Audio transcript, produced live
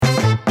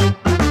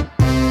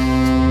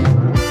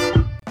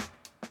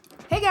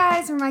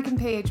Mike and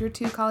Paige. We're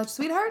two college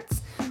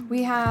sweethearts.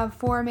 We have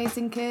 4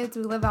 amazing kids.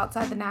 We live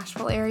outside the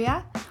Nashville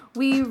area.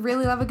 We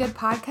really love a good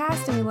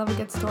podcast, and we love a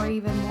good story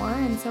even more.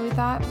 And so we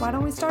thought, why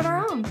don't we start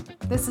our own?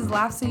 This is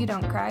Laugh So You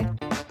Don't Cry.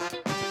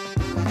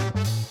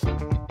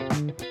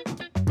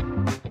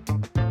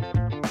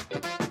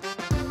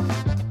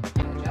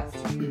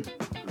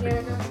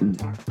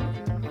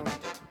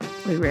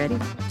 We ready?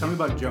 Tell me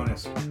about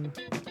Jonas.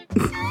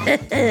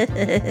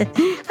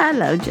 I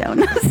love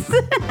Jonas.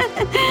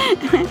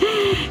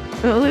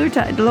 Well, we were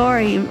talking.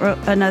 Lori,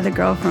 another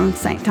girl from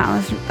St.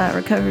 Thomas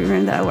recovery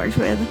room that I worked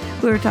with,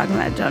 we were talking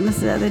about Jonas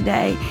the other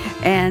day,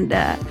 and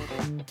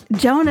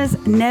Jonas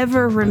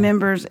never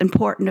remembers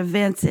important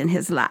events in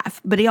his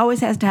life, but he always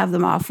has to have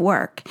them off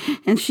work.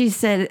 And she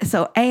said,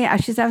 I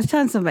was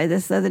telling somebody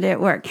this the other day at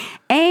work,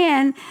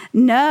 Anne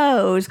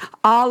knows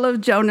all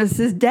of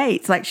Jonas's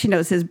dates. Like she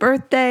knows his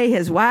birthday,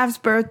 his wife's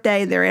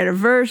birthday, their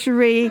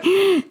anniversary,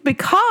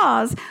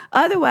 because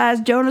otherwise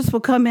Jonas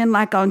will come in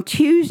like on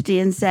Tuesday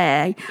and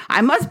say,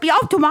 I must be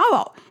off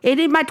tomorrow. It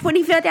is my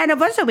 25th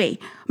anniversary.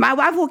 My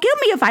wife will kill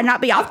me if I not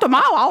be off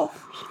tomorrow.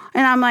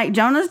 And I'm like,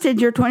 Jonas,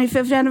 did your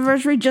 25th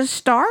anniversary just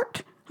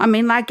start? I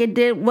mean, like it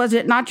did. Was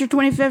it not your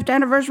 25th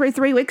anniversary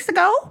 3 weeks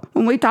ago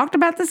when we talked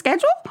about the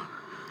schedule?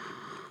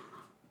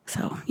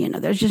 So,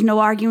 there's just no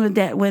arguing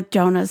with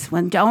Jonas.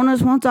 When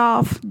Jonas wants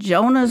off, and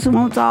Jonas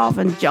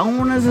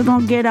is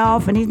going to get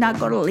off, and he's not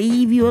going to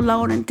leave you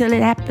alone until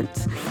it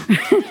happens.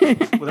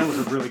 Well, that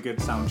was a really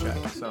good sound check.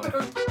 So.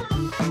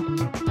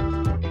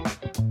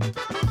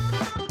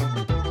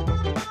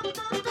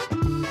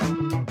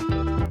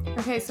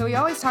 Okay, so we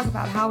always talk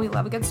about how we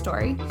love a good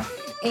story,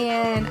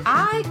 and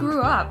I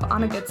grew up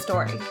on a good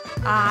story.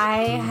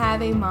 I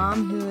have a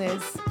mom who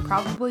is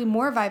probably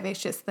more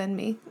vivacious than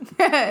me,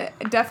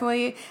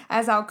 definitely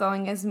as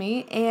outgoing as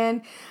me,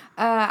 and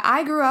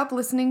I grew up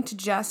listening to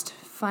just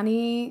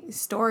funny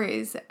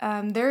stories.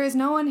 There is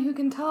no one who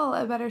can tell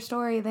a better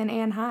story than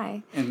Anne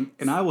High. And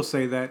I will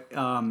say that,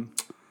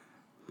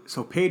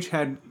 so Paige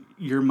had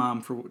your mom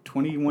for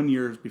 21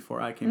 years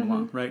before I came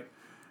along, right?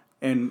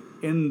 And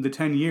in the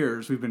 10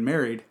 years we've been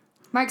married...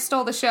 Mike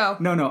stole the show.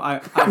 No,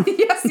 I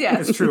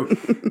yes. It's true.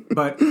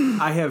 But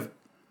I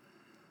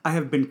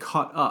have been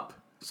caught up.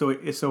 So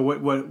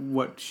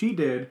what she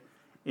did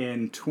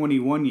in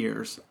 21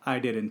 years, I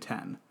did in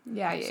 10.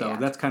 Yeah. So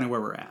that's kind of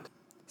where we're at.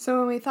 So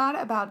when we thought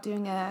about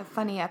doing a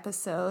funny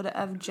episode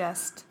of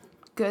just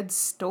good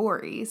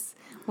stories,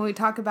 when we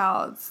talk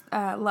about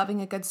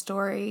loving a good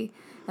story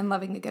and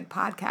loving a good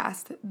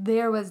podcast,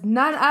 there was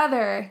none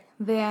other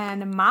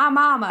than my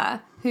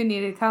mama who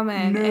needed to come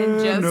in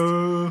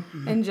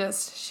and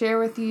just share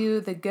with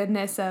you the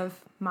goodness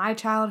of my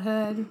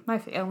childhood, my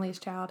family's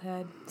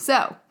childhood.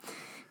 So,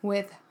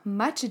 with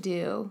much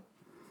ado,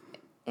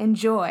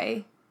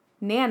 enjoy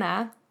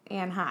Nana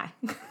Anne High.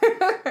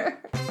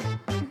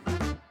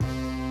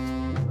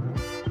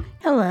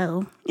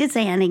 Hello, it's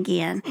Anne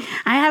again.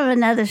 I have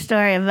another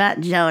story about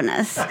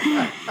Jonas.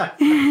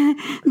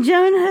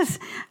 Jonas,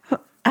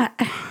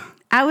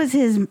 I was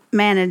his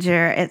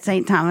manager at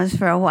St. Thomas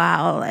for a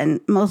while, and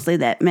mostly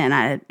that meant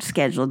I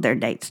scheduled their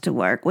dates to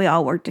work. We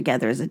all worked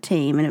together as a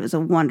team, and it was a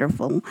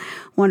wonderful,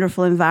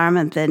 wonderful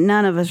environment that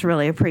none of us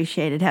really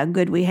appreciated how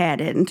good we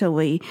had it until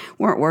we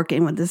weren't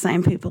working with the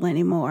same people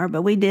anymore.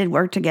 But we did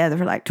work together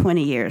for like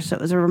 20 years, so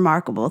it was a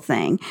remarkable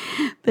thing.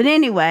 But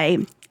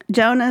anyway,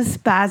 Jonas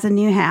buys a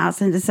new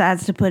house and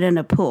decides to put in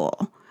a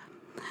pool.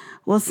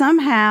 Well,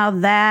 somehow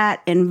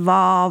that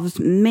involves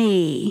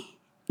me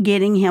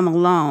getting him a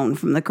loan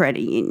from the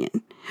credit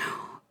union.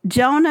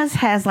 Jonas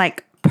has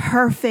like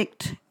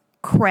perfect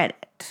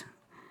credit.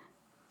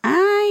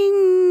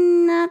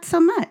 I'm not so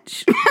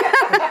much. And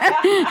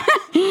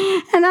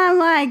I'm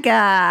like,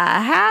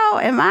 how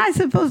am I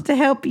supposed to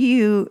help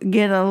you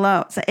get a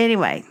loan? So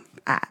anyway,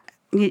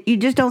 you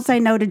just don't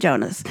say no to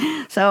Jonas.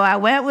 So I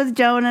went with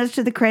Jonas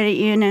to the credit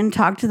union,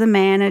 talked to the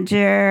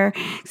manager,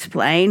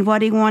 explained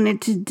what he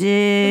wanted to do.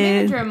 The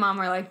manager and mom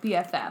were like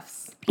BFFs.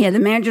 Yeah, the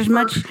manager's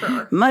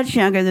much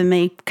younger than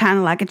me, kind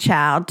of like a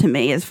child to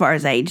me as far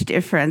as age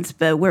difference,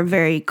 but we're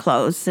very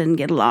close and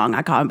get along.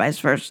 I call him by his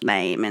first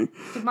name. And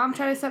did mom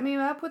try to set me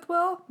up with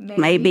Will?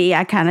 Maybe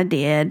I kind of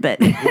did,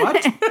 but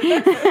what?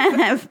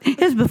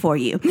 It was before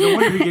you. No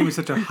wonder you gave me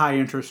such a high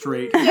interest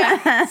rate.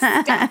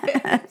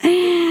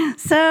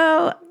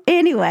 So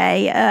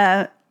anyway,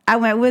 I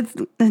went with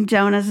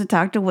Jonas to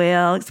talk to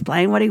Will,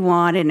 explain what he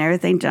wanted and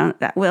everything.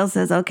 Will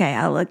says, okay,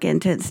 I'll look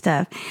into it and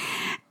stuff.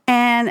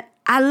 And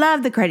I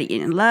love the credit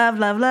union. Love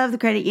the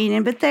credit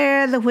union. But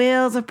the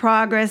wheels of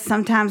progress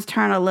sometimes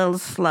turn a little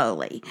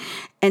slowly.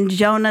 In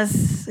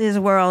Jonas's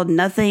world,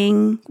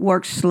 nothing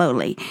works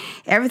slowly.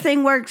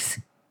 Everything works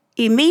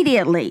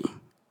immediately.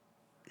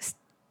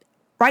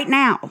 Right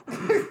now.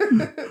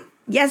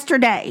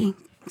 Yesterday.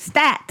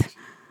 Stat.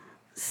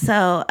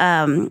 So,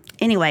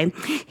 anyway,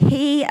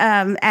 he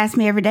asked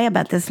me every day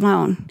about this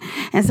loan.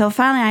 And so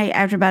finally,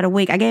 after about a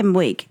week, I gave him a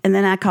week. And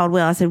then I called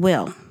Will. I said,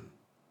 Will,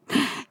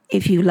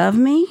 if you love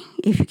me,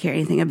 if you care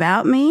anything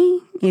about me,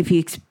 if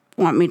you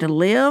want me to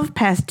live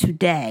past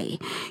today.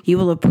 You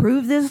will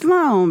approve this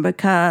loan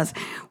because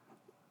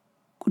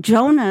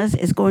Jonas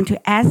is going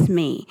to ask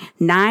me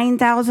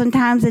 9,000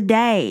 times a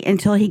day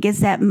until he gets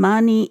that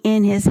money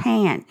in his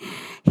hand.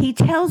 He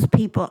tells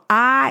people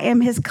I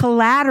am his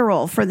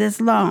collateral for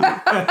this loan.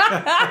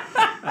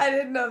 I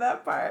didn't know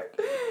that part.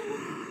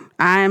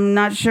 I'm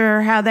not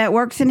sure how that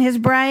works in his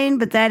brain,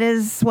 but that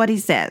is what he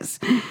says.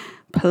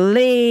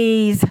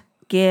 Please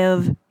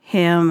give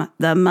him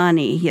the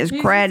money. His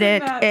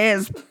credit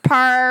is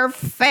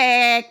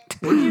perfect.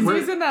 He's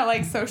using that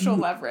like social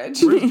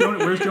leverage.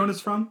 Where's Jonas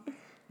from?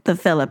 The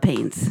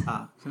Philippines.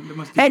 So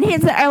And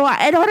he's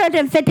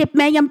 850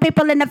 million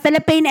people in the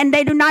Philippines, and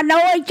they do not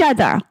know each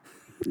other.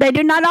 They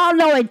do not all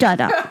know each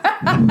other.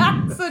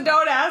 So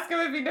don't ask him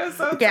if he knows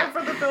so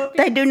from the Philippines.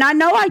 They do not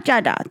know each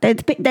other.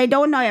 They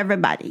don't know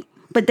everybody,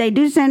 but they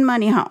do send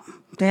money home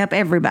to help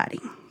everybody.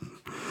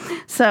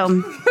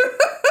 So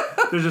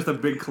there's just a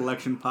big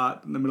collection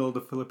pot in the middle of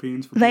the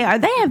Philippines. They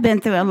have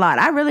been through a lot.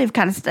 I really have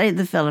kind of studied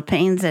the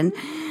Philippines, and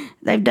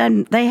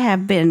they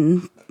have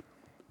been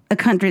a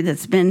country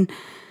that's been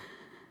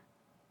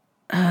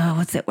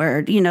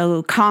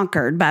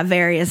conquered by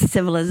various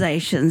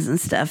civilizations and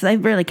stuff. They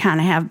really kind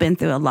of have been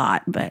through a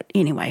lot. But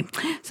anyway,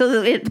 so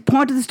the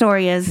point of the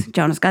story is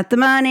Jonas got the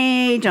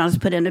money. Jonas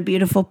put in a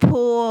beautiful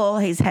pool.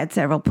 He's had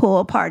several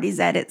pool parties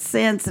at it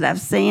since that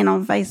I've seen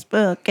on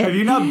Facebook. Have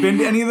you not been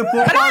to any of the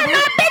pool parties? I've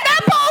not been to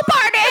a pool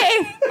party.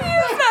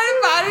 He's not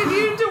invited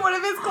you to one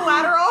of his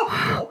collateral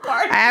pool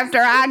parties. After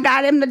I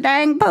got him the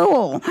dang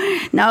pool.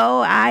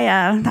 No,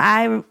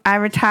 I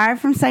retired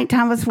from St.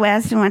 Thomas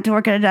West and went to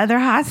work at another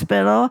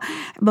hospital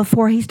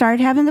before he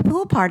started having the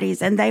pool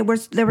parties. And there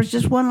was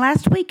just one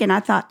last week, and I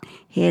thought,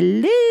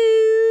 hello.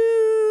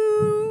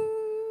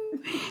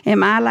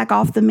 Am I like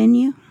off the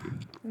menu?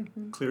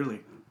 Mm-hmm.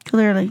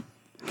 Clearly.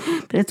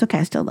 But it's okay.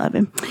 I still love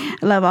him.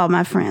 I love all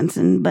my friends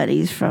and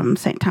buddies from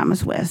St.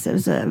 Thomas West. It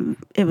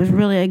was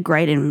really a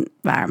great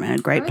environment,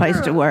 a great place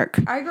to work.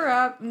 I grew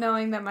up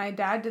knowing that my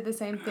dad did the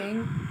same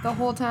thing the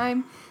whole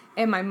time,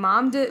 and my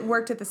mom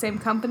worked at the same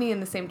company in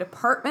the same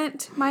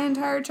department my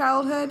entire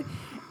childhood.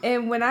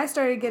 And when I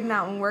started getting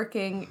out and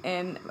working,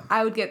 and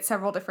I would get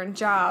several different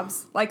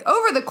jobs, like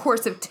over the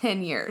course of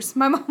 10 years,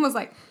 my mom was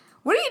like,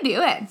 "What are you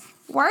doing?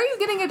 Why are you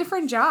getting a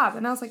different job?"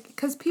 And I was like,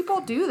 "Because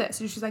people do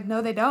this." And she's like,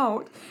 "No, they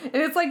don't." And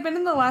it's like been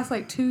in the last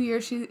like 2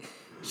 years.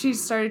 She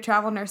started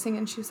travel nursing,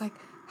 and she was like,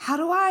 how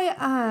do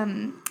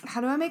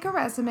I make a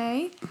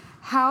resume?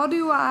 How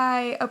do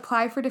I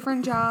apply for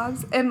different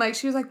jobs? And like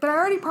she was like, "But I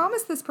already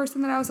promised this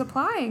person that I was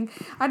applying.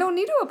 I don't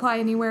need to apply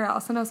anywhere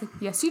else." And I was like,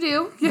 "Yes, you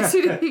do. Yes,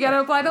 you do. You got to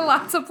apply to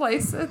lots of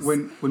places."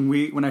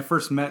 When I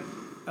first met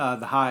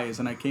the Highs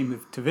and I came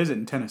to visit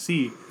in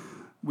Tennessee,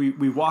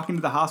 we walk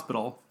into the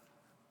hospital,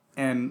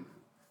 and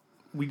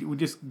we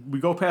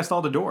go past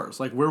all the doors.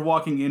 Like, we're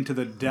walking into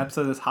the depths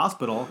of this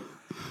hospital,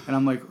 and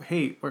I'm like,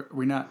 "Hey,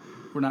 we're not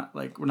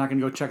going to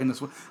go check in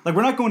this. Like,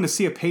 we're not going to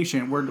see a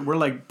patient.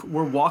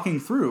 We're walking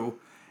through,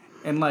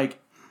 and like,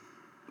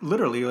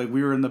 literally, like,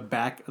 we were in the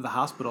back of the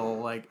hospital,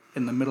 like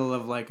in the middle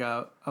of like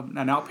an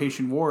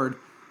outpatient ward,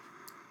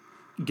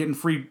 getting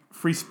free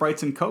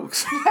Sprites and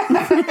Cokes, and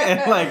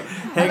like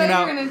hanging out. I thought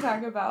you were going to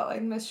talk about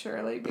like Miss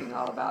Shirley being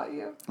all about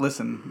you.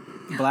 Listen,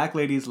 black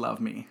ladies love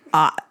me.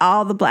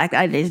 All the black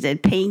ladies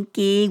said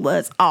Pinky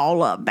was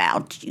all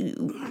about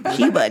you.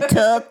 She would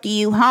took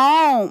you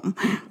home.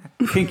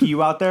 Pinky,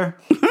 you out there?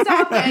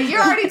 Stop it.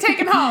 You're already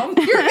taken home.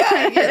 You're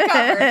good. You're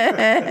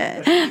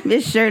covered.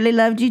 Miss Shirley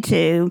loved you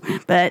too,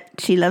 but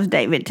she loves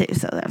David too,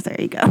 so there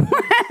you go.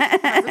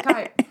 That's a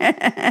type.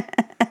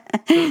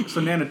 So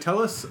Nana, tell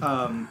us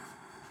some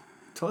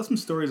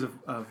stories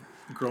of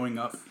growing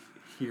up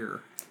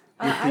here.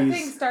 I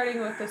think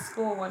starting with the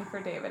school one for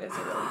David is a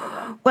really good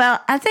one.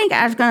 Well, I think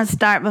I was going to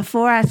start,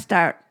 before I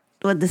start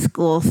with the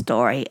school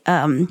story,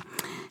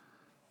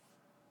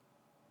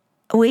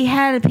 we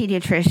had a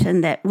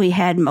pediatrician that we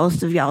had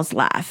most of y'all's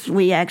life.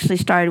 We actually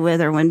started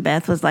with her when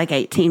Beth was like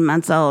 18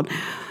 months old,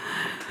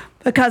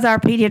 because our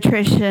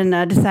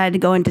pediatrician decided to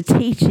go into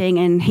teaching,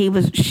 and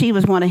she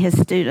was one of his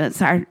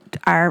students.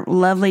 Our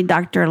lovely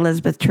Dr.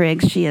 Elizabeth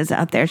Triggs, she is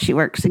out there. She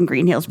works in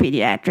Green Hills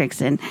Pediatrics,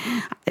 and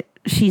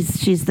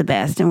she's the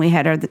best. And we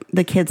had her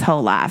the kids'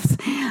 whole lives.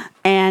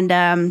 And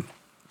what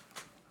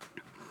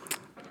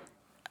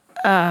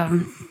I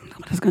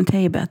was going to tell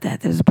you about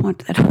that. There's a point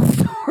to that whole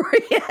story.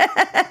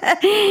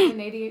 And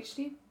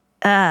ADHD?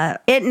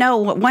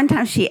 One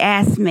time she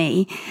asked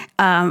me,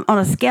 on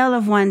a scale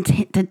of 1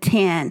 to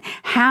 10,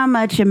 how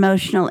much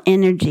emotional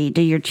energy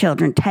do your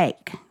children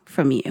take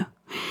from you?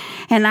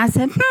 And I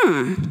said,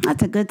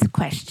 that's a good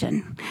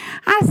question.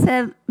 I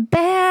said,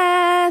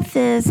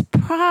 Beth's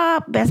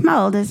my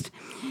oldest,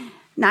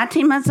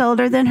 19 months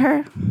older than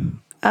her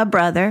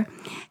brother.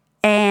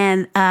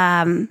 And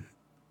I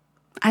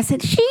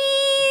said,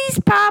 she's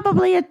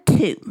probably a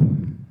 2.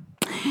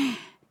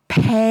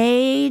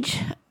 Paige,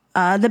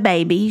 the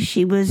baby,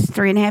 she was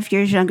 3.5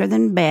 years younger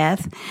than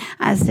Beth.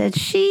 I said,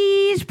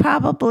 she's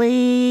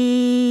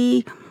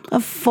probably a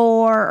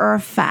 4 or a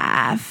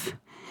 5.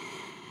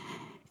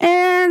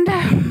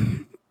 And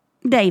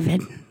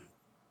David.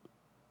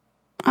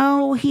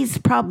 Oh, he's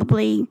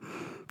probably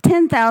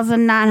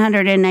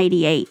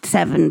 10,988,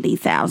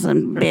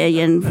 70,000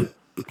 billion,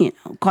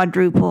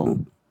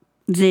 quadruple,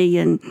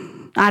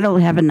 zillion. I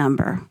don't have a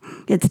number.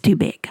 It's too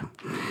big.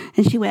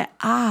 And she went,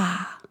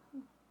 well,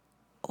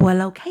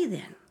 okay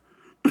then.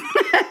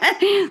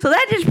 So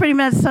that just pretty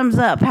much sums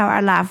up how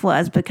our life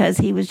was, because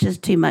he was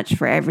just too much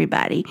for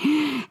everybody.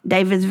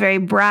 David's very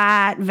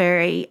bright,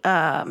 very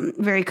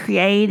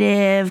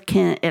creative.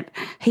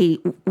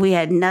 We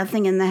had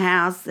nothing in the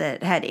house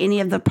that had any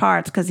of the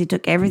parts because he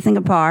took everything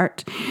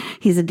apart.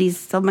 He's a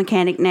diesel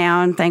mechanic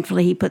now, and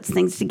thankfully he puts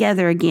things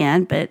together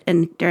again.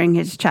 And during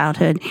his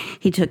childhood,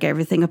 he took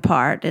everything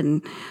apart,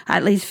 and I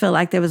at least feel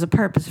like there was a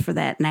purpose for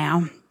that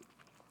now.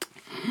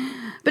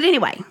 But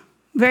anyway.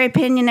 Very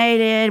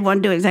opinionated,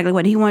 wanted to do exactly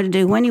what he wanted to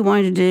do, when he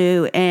wanted to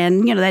do,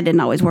 and, that didn't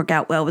always work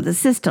out well with the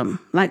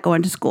system, like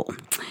going to school.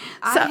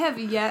 I have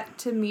yet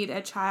to meet a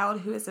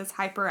child who is as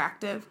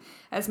hyperactive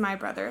as my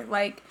brother.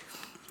 Like,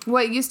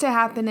 what used to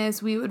happen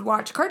is we would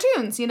watch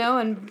cartoons,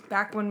 and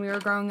back when we were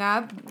growing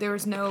up, there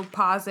was no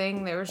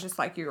pausing. There was just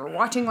like you were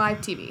watching live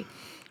TV.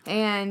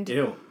 And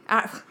Ew.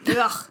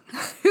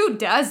 Who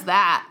does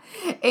that?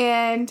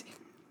 And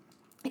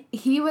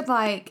he would,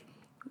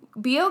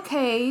 be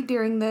okay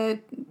during the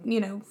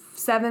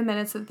 7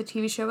 minutes that the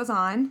TV show was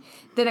on.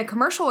 Then a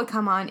commercial would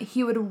come on.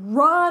 He would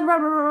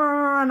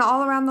run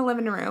all around the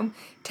living room,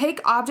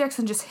 take objects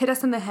and just hit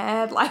us in the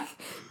head,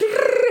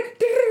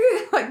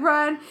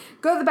 run,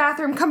 go to the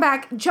bathroom, come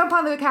back, jump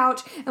onto the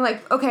couch, and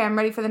okay, I'm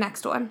ready for the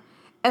next one.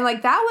 And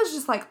that was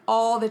just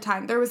all the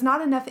time. There was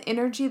not enough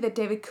energy that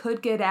David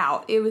could get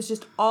out. It was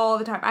just all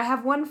the time. I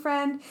have one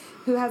friend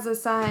who has a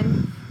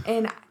son,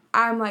 and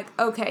I'm like,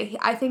 okay,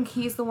 I think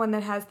he's the one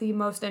that has the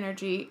most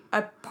energy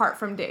apart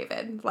from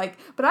David.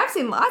 But I've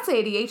seen lots of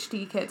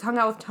ADHD kids, hung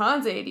out with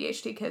tons of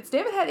ADHD kids.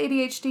 David had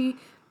ADHD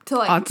to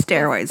on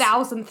steroids.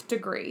 1,000th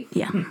degree.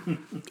 Yeah.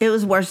 It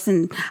was worse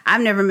than, I've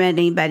never met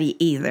anybody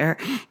either,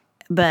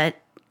 but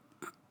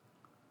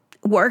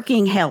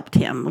working helped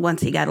him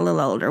once he got a little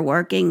older.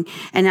 Working,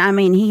 and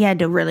he had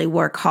to really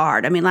work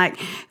hard.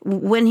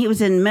 When he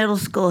was in middle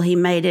school, he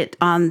made it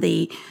on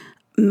the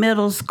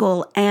middle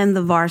school and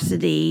the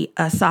varsity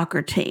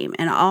soccer team,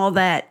 and all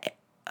that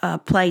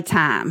play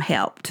time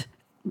helped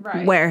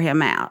wear him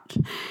out.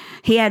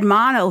 He had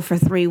mono for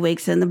 3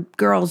 weeks, and the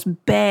girls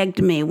begged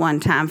me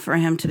one time for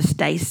him to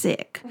stay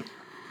sick.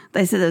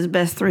 They said it was the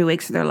best 3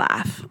 weeks of their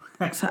life.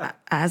 So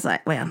I was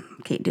like, well,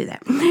 can't do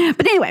that.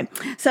 But anyway,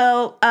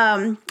 so,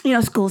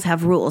 schools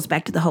have rules.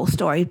 Back to the whole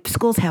story.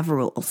 Schools have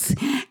rules.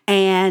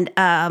 And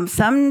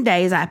some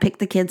days I pick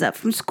the kids up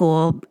from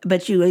school,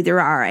 but you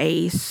either are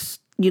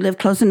you live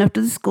close enough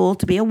to the school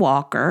to be a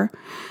walker,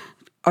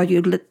 or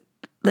you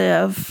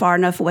live far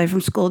enough away from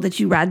school that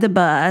you ride the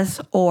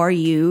bus, or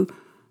you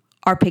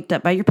are picked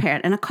up by your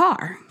parent in a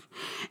car.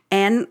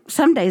 And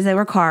some days they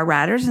were car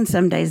riders, and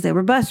some days they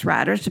were bus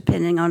riders,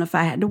 depending on if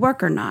I had to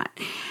work or not.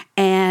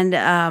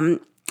 And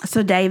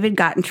so David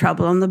got in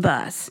trouble on the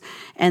bus,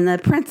 and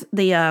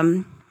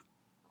the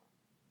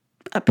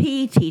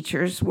PE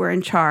teachers were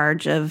in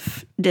charge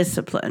of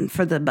discipline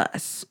for the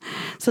bus.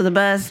 So the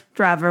bus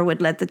driver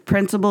would let the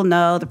principal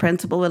know. The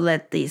principal would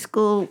let the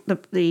school, the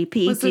PE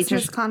teachers. Was this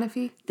Miss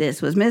Conifee?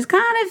 This was Miss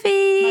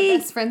Conifee. My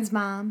best friend's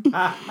mom.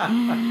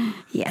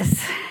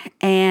 Yes.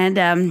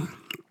 And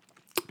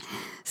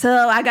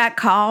so I got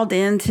called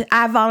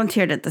I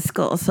volunteered at the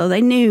school, so they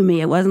knew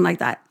me. It wasn't like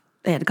that.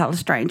 They had to call a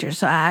stranger.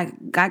 So I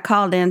got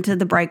called into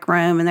the break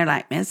room, and they're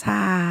like, Miss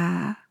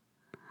Hi.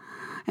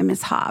 And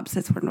Miss Hobbs,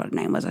 that's what her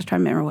name was. I was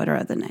trying to remember what her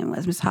other name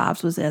was. Miss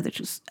Hobbs was the other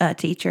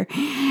teacher.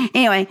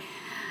 Anyway,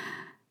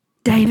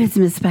 David's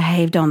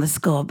misbehaved on the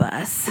school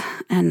bus,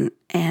 and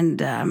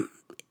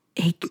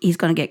he's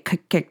going to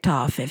get kicked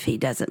off if he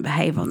doesn't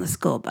behave on the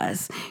school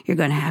bus. You're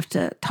going to have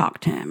to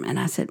talk to him. And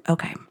I said,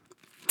 okay.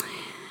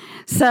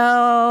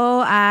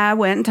 So I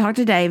went and talked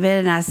to David,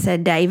 and I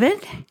said,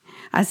 David,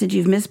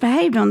 you've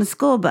misbehaved on the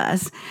school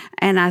bus.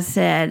 And I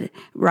said,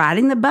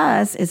 riding the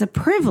bus is a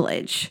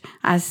privilege.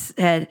 I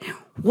said,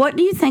 what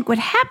do you think would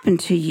happen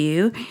to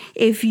you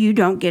if you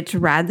don't get to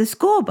ride the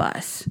school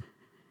bus?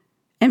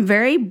 And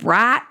very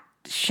bright,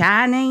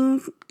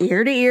 shining,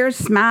 ear to ear,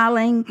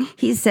 smiling,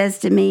 he says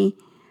to me,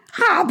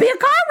 I'll be a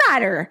car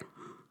rider.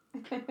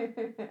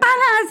 And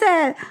I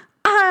said,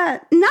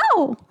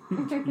 no.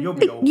 You'll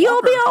be a walker.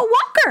 You'll be a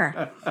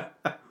walker.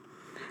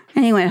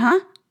 And he went, huh?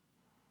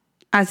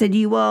 I said,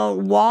 you will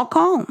walk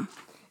home.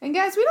 And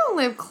guys, we don't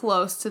live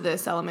close to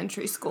this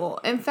elementary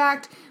school. In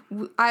fact,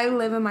 I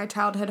live in my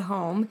childhood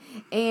home,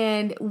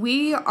 and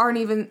we aren't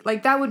even,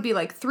 that would be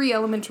 3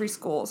 elementary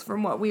schools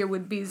from what we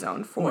would be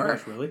zoned for. Oh my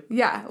gosh, really?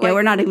 Yeah. Yeah,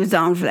 we're not even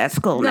zoned for that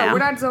school now. No, we're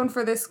not zoned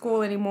for this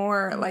school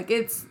anymore.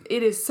 It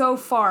is so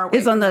far away.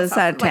 It's on the other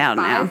side of town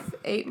now.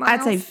 8 miles?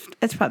 I'd say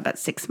it's probably about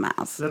 6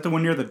 miles. Is that the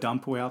one near the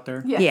dump way out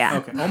there? Yes. Yeah.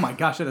 Okay. Oh my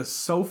gosh, that is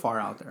so far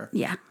out there.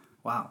 Yeah.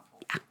 Wow.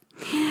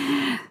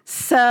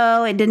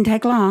 So it didn't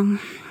take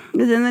long.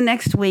 Then the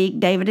next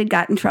week, David had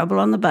got in trouble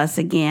on the bus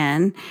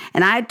again.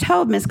 And I had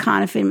told Miss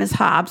Conifee and Miss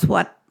Hobbs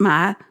what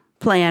my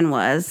plan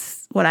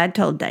was, what I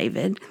told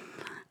David.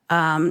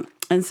 And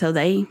so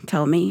they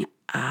told me,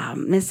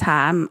 Miss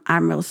High,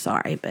 I'm real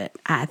sorry, but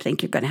I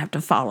think you're going to have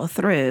to follow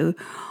through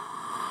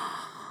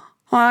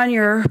on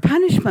your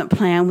punishment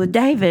plan with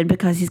David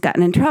because he's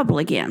gotten in trouble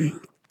again.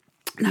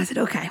 And I said,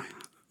 okay.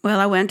 Well,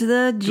 I went to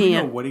the Do you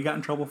know gym. what he got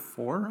in trouble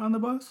for on the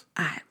bus?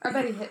 I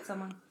bet he hit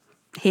someone.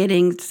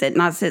 Hitting,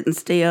 not sitting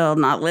still,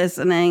 not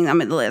listening. I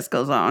mean, the list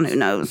goes on. Who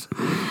knows?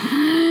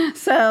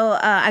 So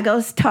I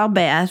go tell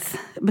Beth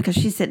because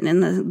she's sitting in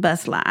the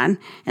bus line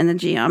in the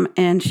gym,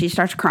 and she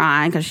starts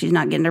crying because she's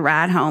not getting to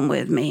ride home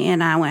with me.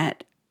 And I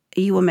went,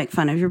 you will make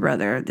fun of your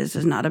brother. This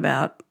is not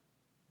about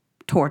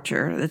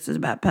torture. This is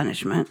about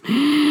punishment.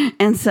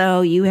 And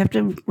so you have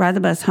to ride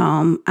the bus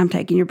home. I'm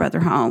taking your brother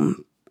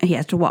home. He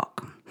has to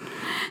walk.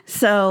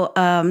 So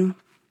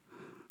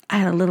I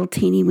had a little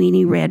teeny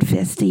weeny red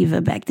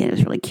Festiva back then. It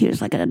was really cute. It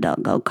was like an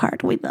adult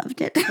go-kart. We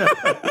loved it.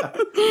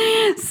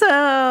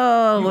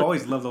 So You've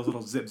always loved those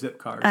little zip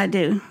cars. I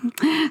do.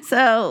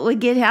 So we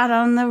get out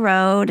on the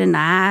road, and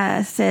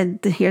I said,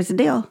 here's the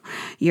deal.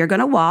 You're going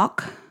to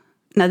walk.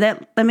 Now,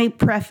 let me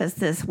preface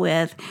this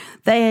with,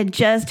 they had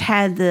just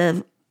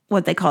had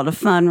what they called a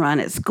fun run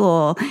at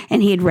school,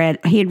 and he had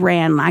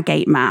ran like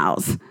 8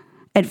 miles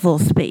at full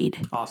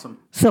speed. Awesome.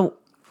 So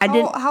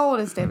How old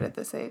is David at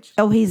this age?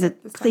 Oh, he's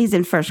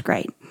in first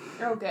grade.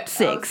 Oh, good.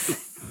 6.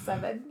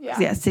 7. Yeah.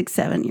 Yeah, 6,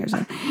 7 years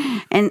old.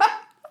 And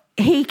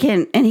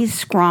he's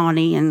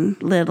scrawny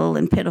and little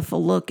and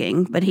pitiful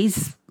looking, but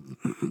he's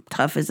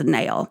tough as a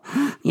nail,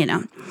 you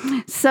know.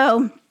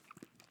 So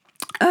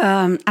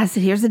I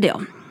said, here's the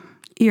deal.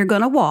 You're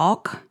going to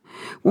walk.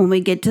 When we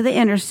get to the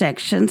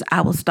intersections,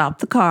 I will stop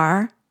the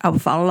car. I will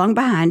follow along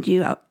behind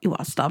you. You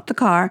will stop the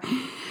car.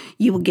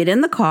 You will get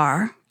in the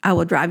car. I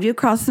will drive you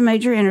across the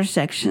major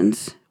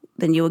intersections.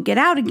 Then you will get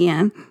out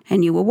again,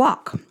 and you will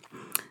walk.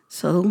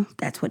 So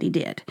that's what he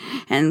did.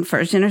 And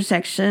first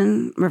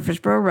intersection,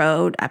 Murfreesboro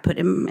Road, I put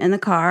him in the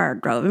car,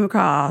 drove him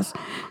across,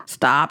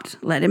 stopped,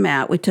 let him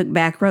out. We took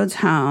back roads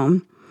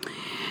home.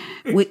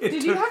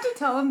 Did you have to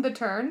tell him the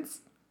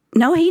turns?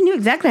 No, he knew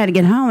exactly how to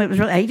get home.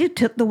 He just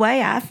took the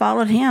way. I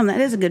followed him.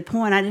 That is a good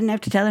point. I didn't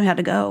have to tell him how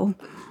to go.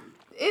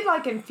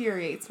 It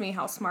infuriates me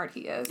how smart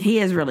he is. He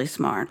is really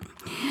smart.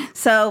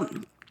 So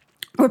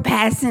we're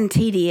passing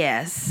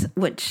TDS,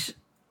 which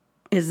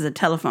is the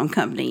telephone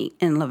company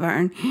in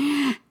Laverne.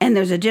 And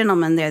there's a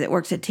gentleman there that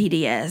works at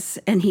TDS,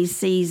 and he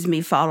sees me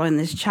following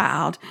this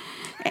child.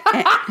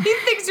 He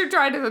thinks you're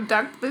trying to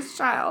abduct this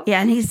child.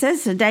 Yeah, and he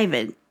says to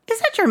David, is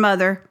that your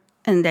mother?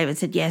 And David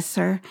said, yes,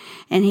 sir.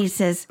 And he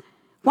says,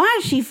 why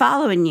is she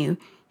following you?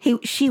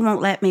 She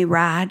won't let me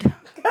ride.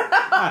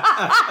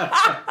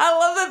 I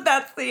love that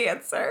that's the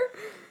answer.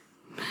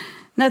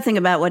 Nothing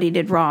about what he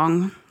did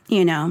wrong,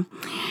 you know.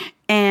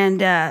 And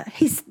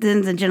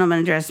then the gentleman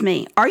addressed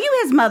me. Are you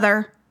his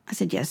mother? I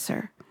said, yes,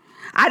 sir.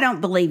 I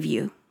don't believe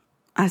you.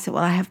 I said,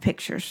 well, I have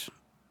pictures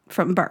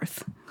from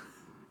birth.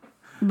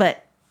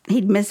 But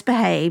he'd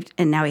misbehaved,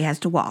 and now he has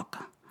to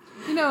walk.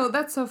 You know,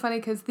 that's so funny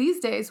because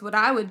these days what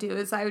I would do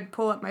is I would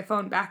pull up my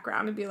phone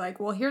background and be like,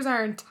 well, here's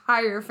our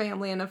entire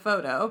family in a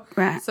photo.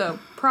 Right. So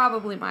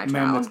probably my child.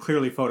 Man, that's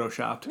clearly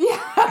photoshopped.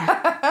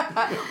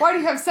 Why do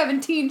you have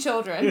 17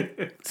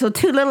 children? So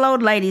 2 little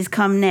old ladies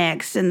come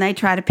next, and they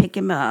try to pick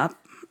him up.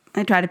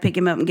 They try to pick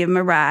him up and give him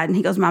a ride, and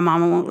he goes, my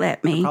mama won't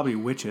let me. Probably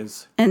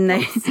witches. And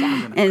they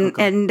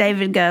and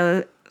David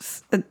goes,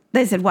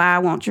 they said, why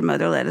won't your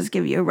mother let us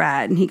give you a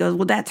ride? And he goes,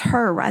 well, that's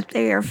her right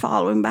there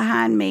following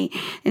behind me.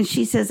 And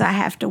she says, I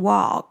have to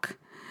walk.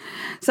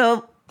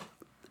 So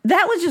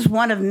that was just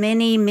one of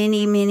many,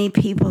 many, many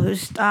people who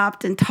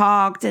stopped and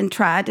talked and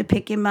tried to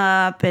pick him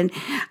up. And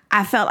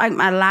I felt like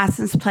my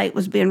license plate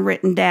was being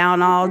written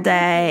down all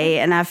day.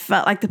 And I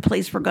felt like the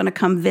police were going to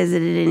come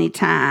visit at any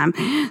time.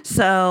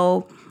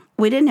 So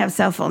we didn't have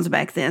cell phones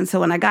back then.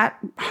 So when I got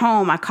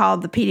home, I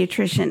called the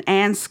pediatrician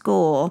and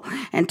school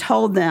and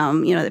told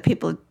them, you know, that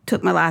people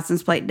took my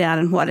license plate down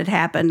and what had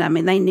happened. I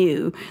mean, they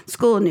knew.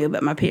 School knew,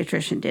 but my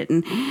pediatrician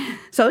didn't.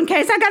 So in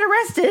case I got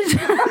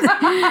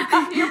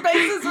arrested, Your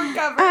bases were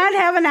covered. I'd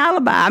have an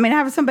alibi. I mean,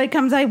 have somebody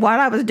come say what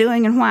I was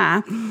doing and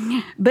why.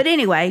 But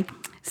anyway,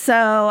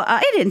 so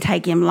it didn't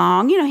take him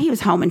long. You know, he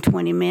was home in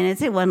 20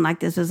 minutes. It wasn't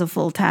like this was a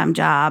full-time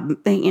job.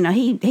 You know,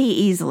 he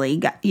easily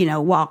got,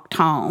 walked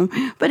home.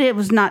 But it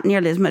was not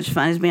nearly as much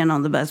fun as being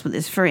on the bus with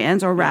his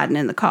friends or riding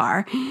in the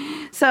car.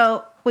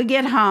 So we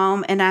get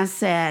home, and I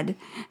said,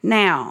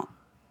 now,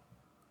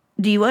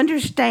 do you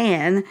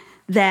understand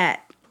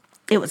that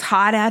it was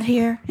hot out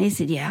here? And he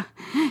said, yeah.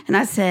 And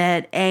I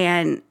said,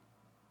 and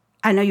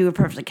I know you were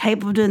perfectly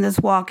capable of doing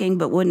this walking,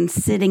 but wouldn't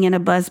sitting in a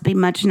bus be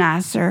much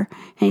nicer?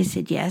 And he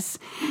said, yes.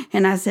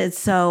 And I said,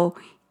 so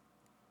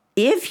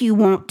if you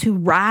want to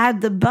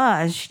ride the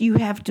bus, you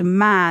have to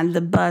mind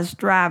the bus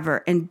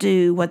driver and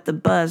do what the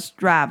bus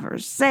driver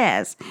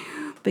says.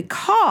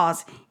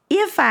 Because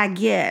if I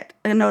get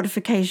a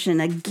notification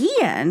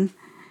again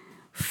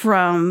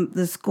from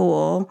the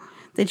school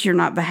that you're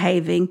not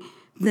behaving,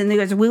 then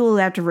we will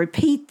have to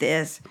repeat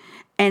this.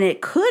 And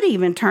it could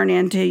even turn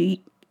into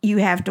you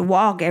have to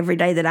walk every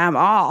day that I'm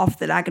off,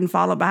 that I can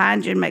follow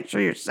behind you and make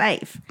sure you're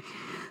safe.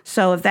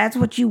 So if that's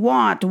what you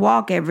want, to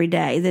walk every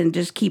day, then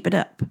just keep it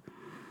up.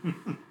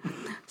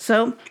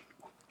 So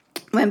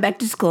went back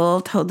to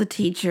school, told the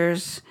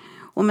teachers.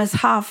 Well, Miss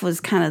Hoff was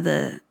kind of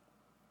the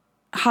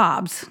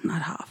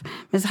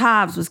Miss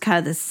Hobbs was kind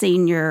of the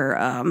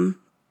senior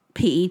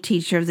PE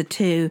teacher of the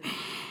two.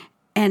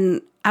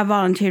 And I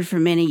volunteered for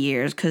many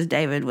years because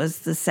David was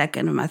the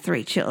second of my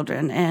 3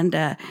 children.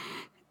 And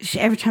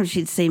every time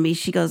she'd see me,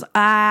 she goes,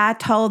 I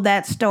told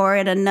that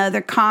story at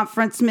another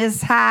conference,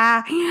 Miss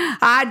High.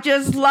 I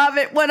just love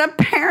it when a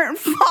parent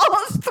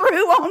follows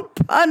through on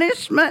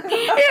punishment.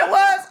 It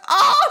was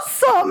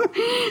awesome.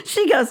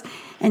 She goes,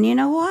 and you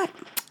know what?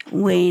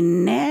 We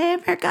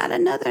never got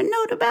another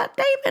note about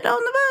David on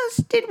the bus,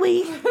 did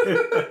we?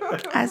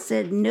 I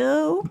said,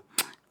 no,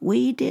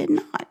 we did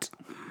not.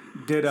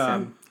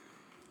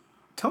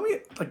 Tell me,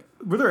 like,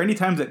 were there any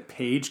times that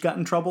Paige got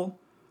in trouble?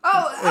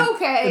 Oh,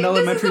 okay. In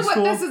elementary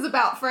school? This is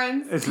about,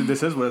 friends.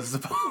 This is what this is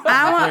about.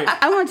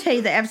 I want to tell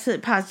you the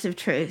absolute positive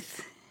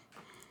truth.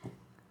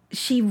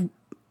 She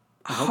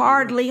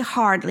hardly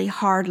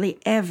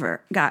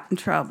ever got in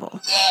trouble.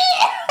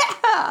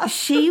 Yeah!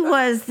 She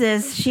was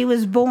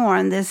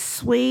born this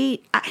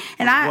sweet,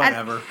 and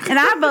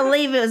I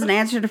believe it was an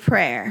answer to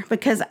prayer,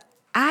 because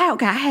I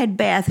had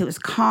Beth, who was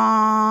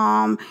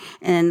calm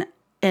and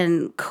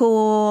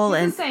cool.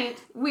 She's a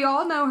saint. We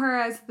all know her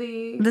as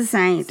the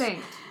saint.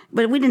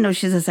 But we didn't know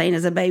she was a saint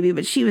as a baby,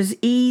 but she was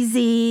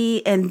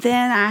easy. And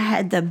then I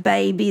had the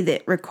baby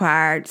that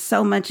required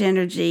so much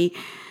energy.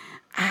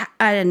 I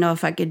didn't know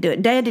if I could do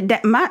it.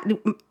 Dad,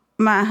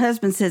 my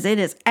husband says it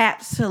is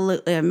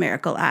absolutely a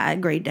miracle I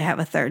agreed to have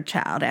a 3rd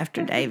child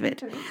after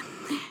David.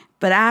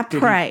 But I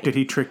prayed. Did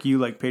he trick you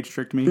like Paige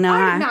tricked me? No,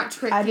 I did not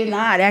trick you. I did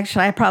not.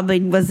 Actually, I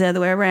probably was the other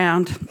way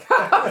around.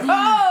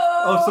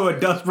 Oh, so it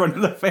does run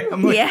in the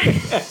family.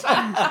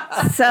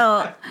 Yeah.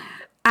 So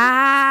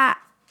I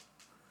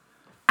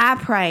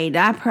prayed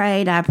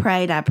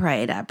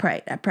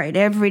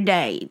every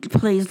day.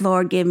 Please,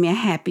 Lord, give me a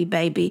happy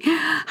baby.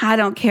 I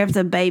don't care if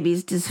the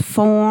baby's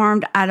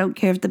disformed. I don't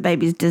care if the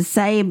baby's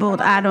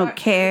disabled. I don't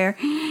care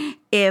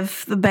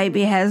if the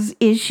baby has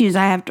issues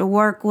I have to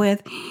work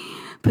with.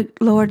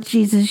 But Lord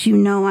Jesus, you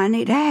know I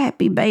need a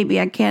happy baby.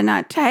 I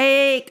cannot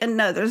take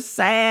another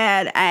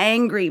sad,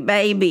 angry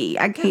baby.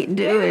 I can't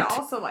do it. David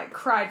also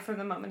cried from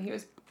the moment he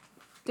was born.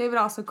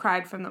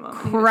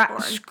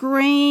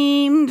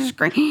 Screamed.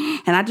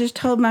 And I just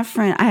told my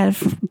friend, I had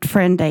a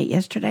friend date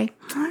yesterday,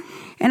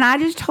 and I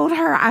just told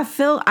her,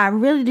 I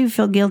really do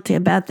feel guilty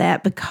about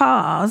that,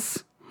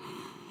 because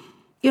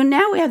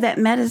now we have that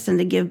medicine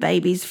to give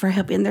babies for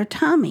helping their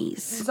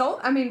tummies. 2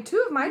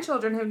 of my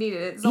children have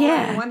needed it. Zola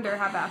and Wonder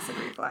have acid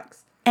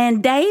reflux.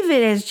 And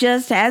David is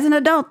just, as an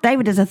adult,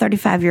 David is a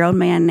 35-year-old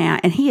man now,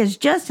 and he has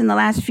just in the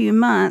last few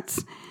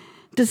months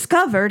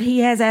discovered he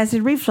has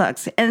acid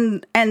reflux.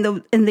 And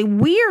the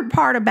weird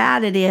part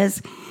about it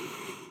is,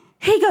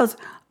 he goes,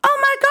 oh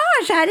my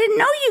gosh, I didn't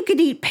know you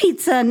could eat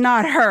pizza and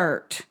not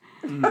hurt.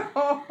 I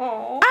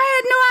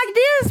had no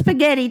idea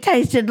spaghetti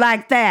tasted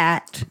like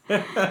that.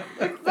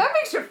 That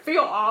makes you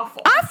feel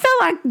awful. I feel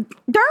like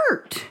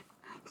dirt.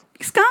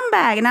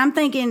 Scumbag. And I'm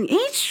thinking,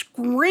 he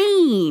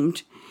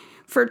screamed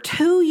for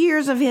 2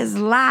 years of his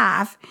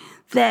life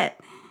that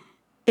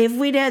if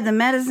we'd had the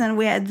medicine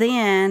we had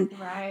then,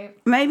 right,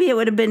 maybe it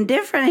would have been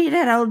different. He'd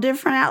had a whole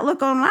different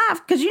outlook on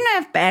life. Because you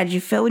know how bad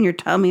you feel when your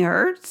tummy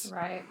hurts.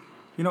 Right.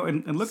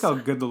 And look how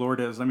good the Lord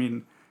is. I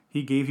mean,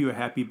 he gave you a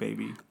happy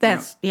baby.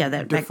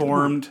 That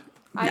deformed.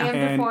 I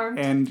am deformed.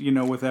 And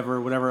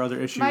whatever other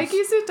issues. Mike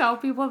used to tell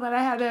people that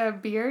I had a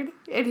beard,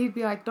 and he'd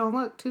be like, don't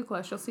look too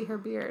close, you'll see her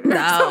beard. No,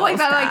 something like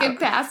that, in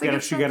passing. You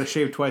got to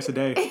shave twice a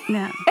day.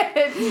 No.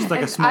 She's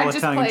like a small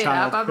Italian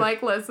child. I'm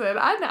like, listen,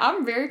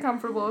 I'm very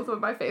comfortable with what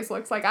my face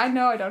looks like. I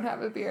know I don't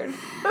have a beard.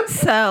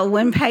 So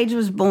when Paige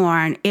was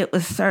born, it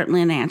was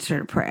certainly an answer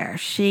to prayer.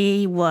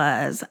 She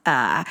was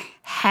a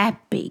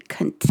happy,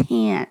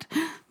 content,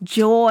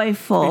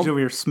 joyful Paige over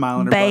here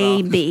smiling her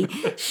baby.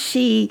 butt off.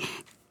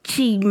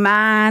 She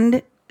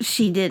minded.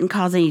 She didn't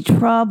cause any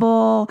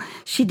trouble.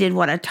 She did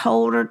what I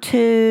told her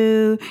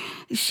to.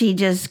 She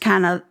just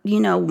kind of,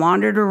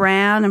 wandered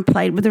around and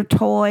played with her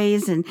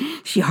toys, and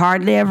she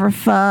hardly ever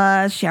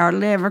fussed. She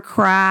hardly ever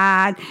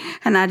cried.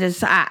 And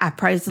I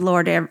praise the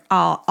Lord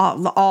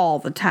all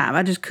the time.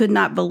 I just could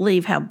not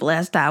believe how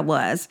blessed I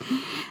was.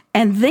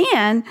 And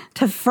then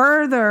to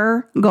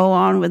further go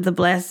on with the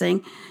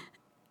blessing,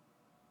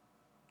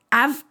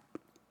 I've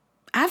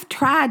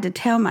tried to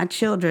tell my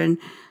children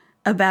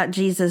about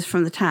Jesus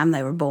from the time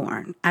they were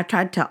born. I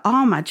tried to tell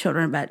all my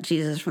children about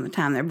Jesus from the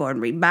time they were born.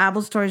 Read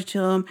Bible stories to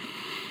them.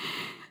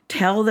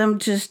 Tell them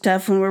just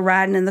stuff when we're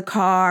riding in the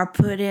car.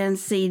 Put in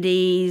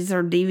CDs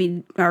or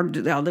DVD, or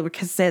they were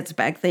cassettes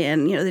back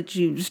then, that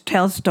you just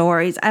tell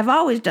stories. I've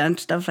always done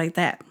stuff like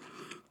that.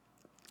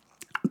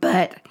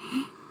 But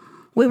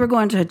we were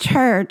going to a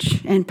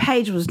church, and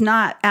Paige was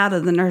not out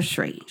of the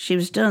nursery. She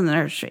was still in the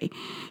nursery.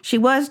 She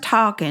was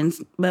talking,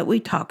 but we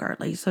talk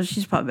early, so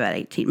she's probably about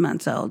 18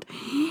 months old.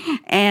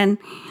 And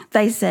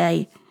they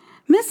say,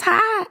 Miss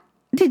High,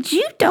 did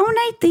you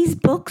donate these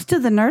books to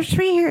the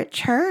nursery here at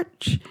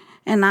church?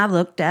 And I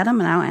looked at them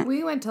and I went,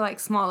 We went to like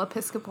small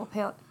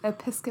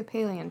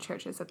Episcopalian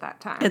churches at that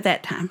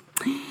time.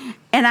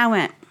 And I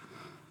went,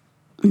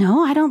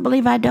 no, I don't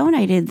believe I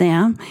donated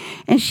them.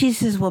 And she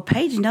says, well,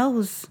 Paige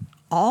knows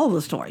all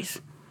the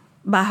stories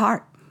by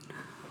heart.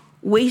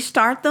 We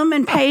start them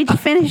and Paige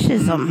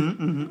finishes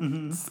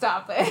them.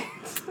 Stop it.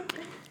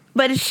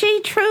 But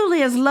she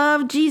truly has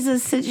loved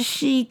Jesus since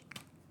she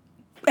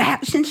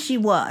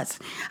was.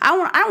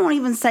 I won't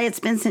even say it's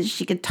been since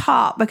she could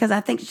talk, because I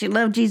think she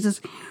loved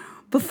Jesus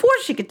before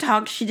she could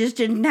talk. She just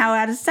didn't know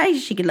how to say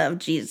she could love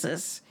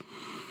Jesus.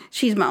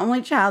 She's my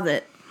only child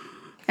that,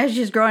 as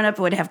she's growing up,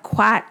 would have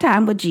quiet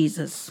time with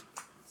Jesus.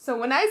 So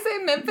when I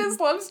say Memphis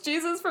loves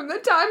Jesus from the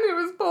time he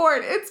was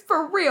born, it's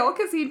for real,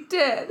 because he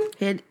did.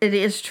 It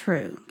is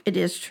true. It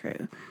is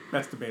true.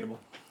 That's debatable.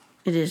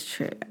 It is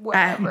true.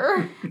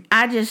 Whatever.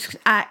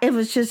 It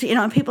was just,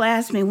 people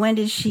ask me, when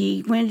did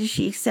she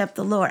accept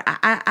the Lord?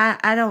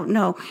 I don't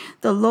know.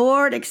 The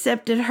Lord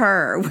accepted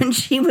her when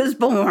she was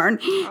born.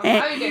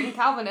 Now you're getting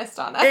Calvinist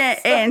on us.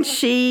 And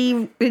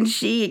she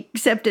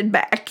accepted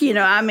back,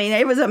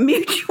 it was a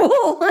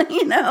mutual,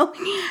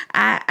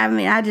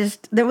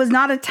 there was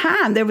not a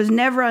time. There was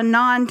never a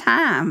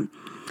non-time.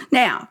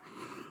 Now,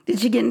 did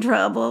she get in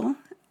trouble?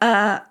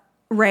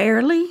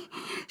 Rarely.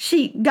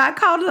 She got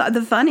called.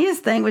 The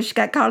funniest thing was she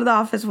got called to the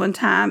office one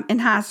time in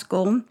high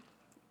school,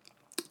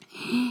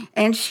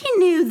 and she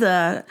knew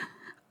the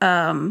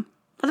what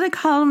do they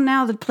call them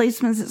now? The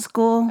policemen at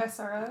school.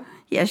 SRO.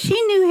 Yeah, she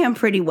knew him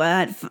pretty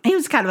well. He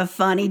was kind of a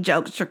funny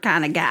jokester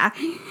kind of guy.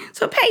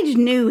 So Paige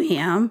knew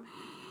him,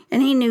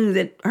 and he knew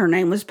that her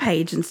name was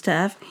Paige and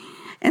stuff.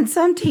 And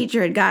some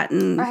teacher had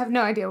gotten. I have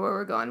no idea where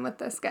we're going with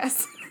this,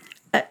 guys.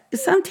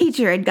 Some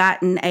teacher had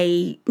gotten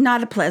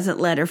not a pleasant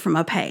letter from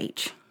a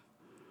Paige.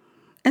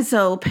 And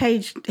so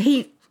Paige,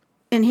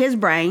 in his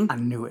brain. I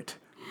knew it.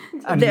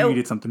 I knew you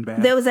did something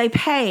bad. There was a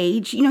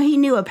Paige, he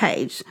knew a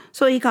Paige.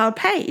 So he called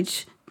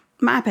Paige,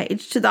 my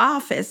Paige, to the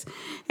office.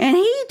 And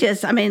he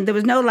just, there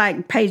was no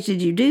like, Paige,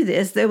 did you do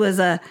this? There was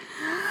I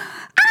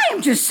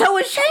am just so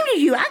ashamed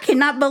of you. I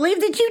cannot believe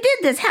that you did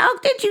this. How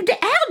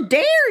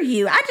dare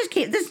you? I just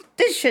can't,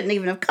 this shouldn't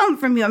even have come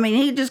from you.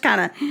 He just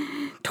kind of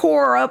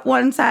tore her up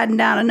one side and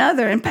down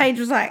another. And Paige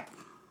was like,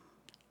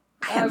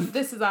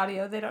 this is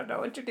audio. They don't know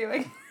what you're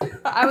doing.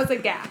 I was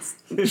aghast.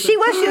 She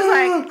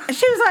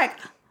was like,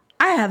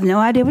 I have no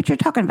idea what you're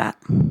talking about.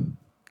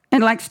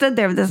 And like stood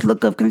there with this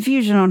look of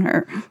confusion on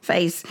her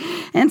face.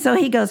 And so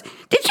he goes,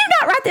 did you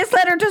not write this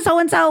letter to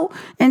so-and-so?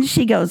 And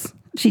she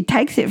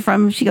takes it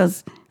from him. She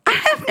goes, I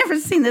have never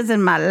seen this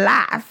in my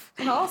life.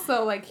 And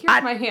also, here's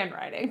my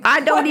handwriting.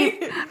 I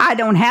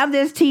don't have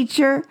this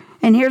teacher,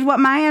 and here's what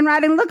my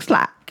handwriting looks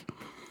like.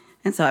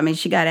 And so,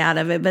 she got out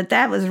of it, but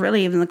that was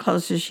really even the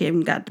closest she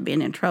even got to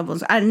being in trouble.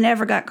 So I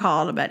never got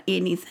called about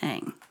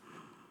anything.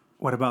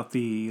 What about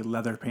the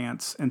leather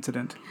pants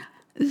incident?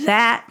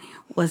 That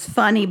was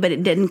funny, but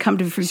it didn't come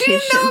to fruition. She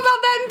didn't know about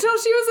that until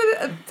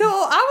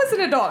I was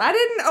an adult. I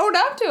didn't own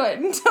up to it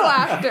until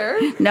after.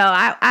 No,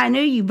 I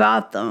knew you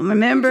bought them,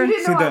 remember? You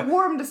didn't know I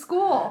wore them to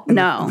school.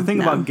 No. The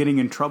thing about getting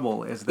in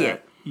trouble is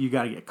that you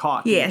got to get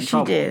caught. Yes,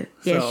 you do.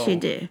 Yes, you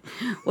do.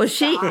 Well,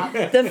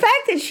 the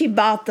fact that she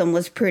bought them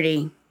was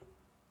pretty,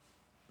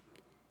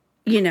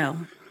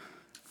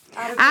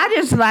 I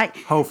just like...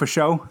 Ho for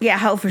show? Yeah,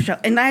 ho for show.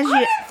 And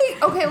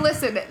okay,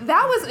 listen,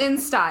 that was in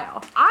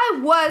style. I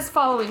was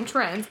following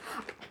trends.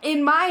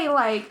 In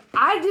my,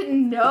 I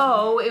didn't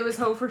know it was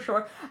ho for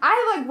sure.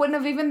 I, wouldn't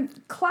have even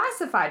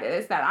classified it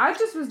as that. I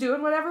just was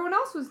doing what everyone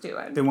else was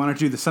doing. They wanted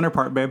you the center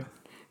part, babe.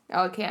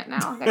 Oh, I can't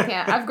now. I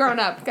can't. I've grown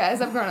up, guys.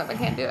 I've grown up. I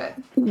can't do it.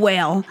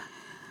 Well,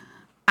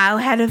 I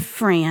had a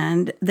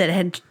friend that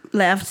had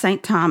left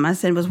St.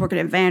 Thomas and was working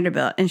at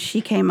Vanderbilt, and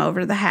she came over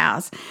to the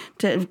house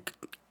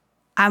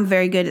I'm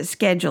very good at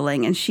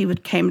scheduling, and she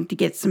came to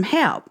get some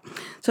help.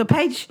 So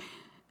Paige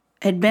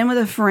had been with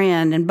a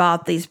friend and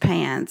bought these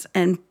pants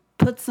and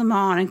puts them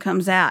on and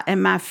comes out,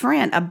 and my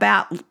friend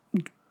about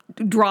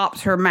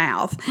drops her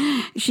mouth.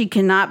 She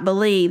cannot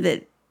believe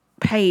that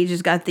Paige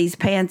has got these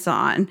pants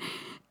on.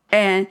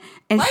 And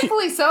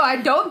rightfully so. I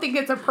don't think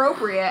it's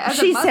appropriate as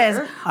a mother. She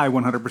says, I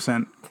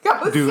 100%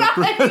 do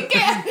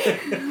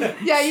it.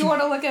 Yeah, you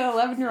want to look at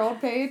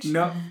 11-year-old Paige?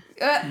 No.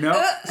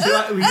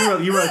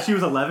 She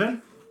was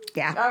 11?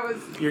 Yeah.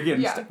 You're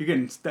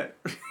getting started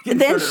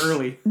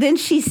early. Then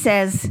she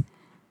says,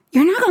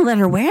 you're not going to let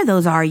her wear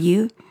those, are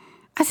you?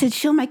 I said,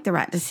 she'll make the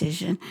right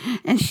decision.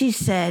 And she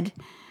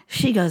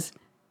goes,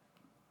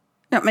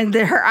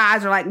 her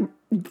eyes are like...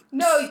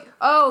 No,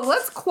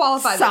 let's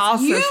qualify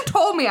saucers. This. You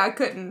told me I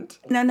couldn't.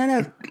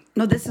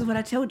 No, this is what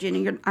I told you,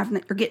 and you're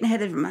getting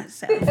ahead of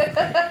myself.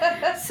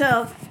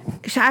 So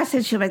I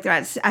said she'll make the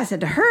right. I said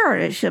to her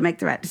that she'll make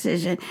the right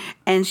decision,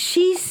 and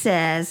she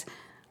says,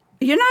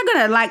 "You're not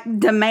gonna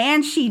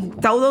demand she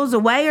throw those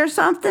away or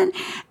something."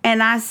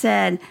 And I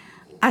said,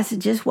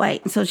 just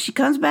wait. And so she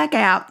comes back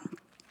out,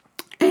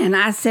 and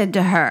I said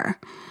to her,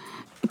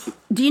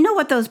 do you know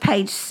what those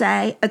pants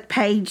say? And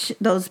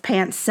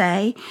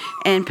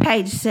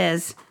Paige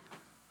says,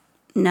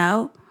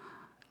 no.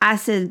 I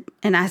said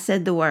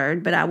the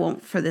word, but I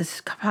won't for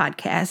this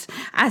podcast.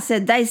 I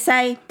said, they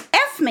say,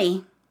 F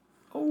me.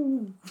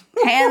 Oh.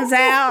 Hands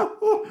out,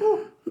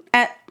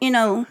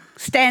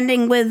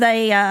 standing with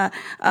a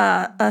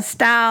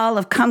style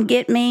of come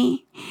get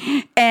me.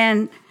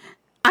 And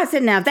I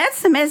said, now, if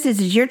that's the message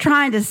that you're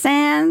trying to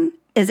send,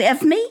 is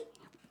F me?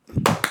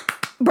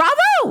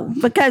 Bravo,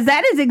 because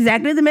that is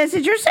exactly the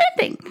message you're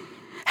sending.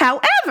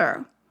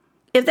 However,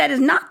 if that is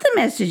not the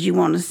message you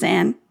want to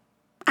send,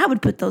 I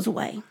would put those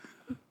away.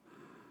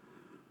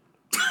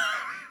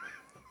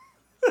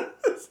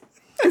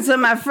 And so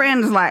my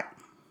friend's like,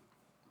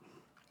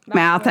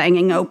 mouth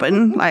hanging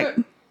open, like,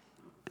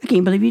 I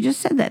can't believe you just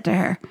said that to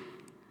her.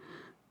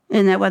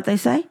 Isn't that what they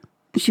say?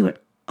 And she went,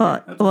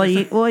 yeah. That's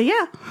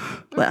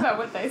not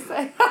what they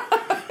say.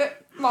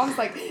 Mom's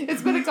like,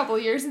 it's been a couple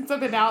of years since I've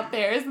been out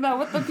there. Isn't that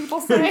what the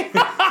people say?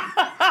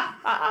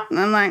 And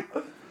I'm like,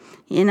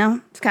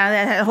 it's kind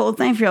of that whole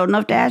thing. If you're old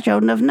enough to ask, you're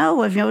old enough to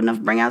know. If you're old enough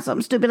to bring out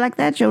something stupid like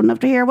that, you're old enough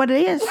to hear what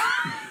it is.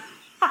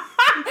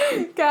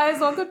 Guys,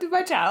 welcome to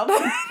my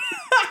childhood.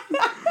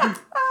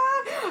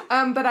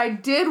 But I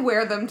did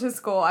wear them to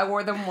school. I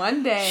wore them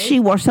one day. She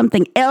wore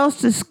something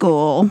else to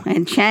school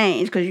and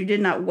changed because you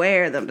did not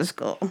wear them to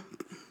school.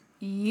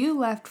 You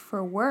left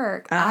for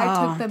work. Oh.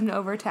 I took them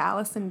over to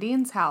Allison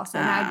Dean's house,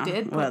 and I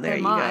did put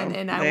them on,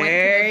 and I went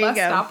to the bus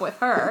stop with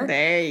her.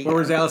 There you go. Where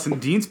was Allison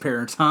Dean's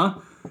parents, huh?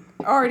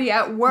 Already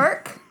at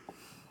work.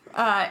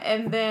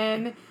 And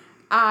then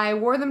I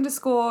wore them to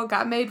school,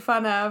 got made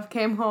fun of,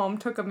 came home,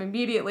 took them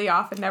immediately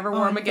off, and never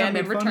wore them again,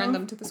 and returned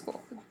them to the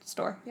store.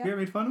 Yeah. You got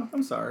made fun of?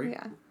 I'm sorry.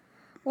 Yeah.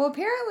 Well,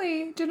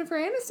 apparently Jennifer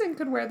Aniston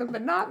could wear them,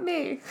 but not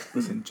me.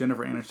 Listen,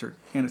 Jennifer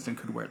Aniston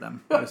could wear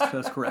them.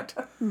 That's correct.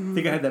 I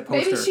think I had that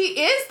poster. Maybe she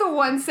is the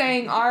one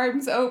saying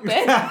arms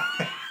open.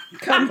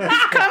 Come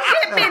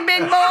get me,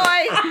 big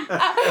boy.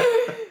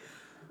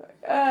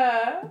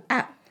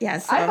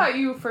 Yes. I thought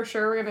you for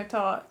sure were going to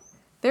tell it.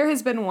 There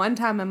has been one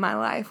time in my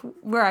life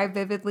where I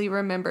vividly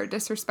remember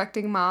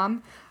disrespecting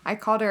Mom. I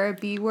called her a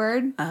B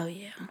word. Oh,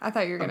 yeah. I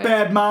thought you were going to...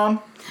 Bad mom.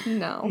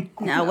 No.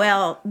 No,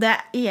 well,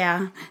 that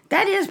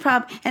is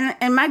probably...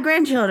 And my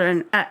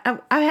grandchildren, I've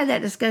had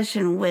that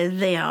discussion with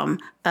them.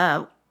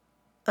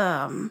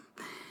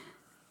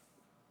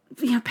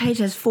 Paige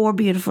has 4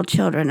 beautiful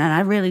children, and I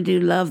really do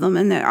love them,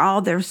 and they're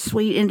all their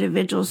sweet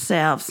individual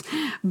selves.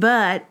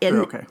 But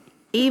okay.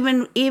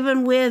 Even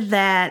with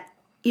that,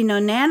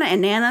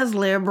 Nana's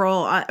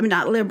liberal,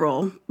 not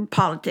liberal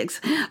politics,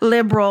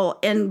 liberal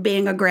in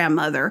being a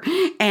grandmother.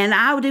 And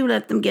I do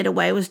let them get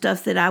away with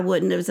stuff that I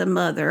wouldn't as a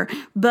mother.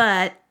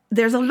 But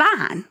there's a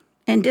line,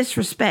 and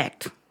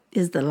disrespect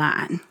is the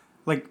line.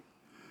 And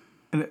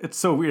it's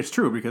so weird. It's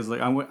true, because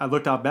I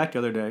looked out back the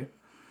other day,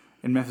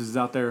 and Memphis is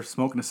out there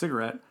smoking a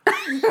cigarette.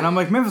 And I'm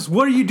like, Memphis,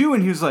 what are you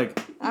doing? He was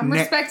like... I'm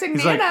respecting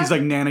Nana. He's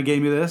like, Nana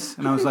gave me this.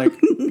 And I was like,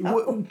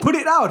 put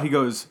it out. He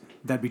goes...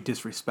 That'd be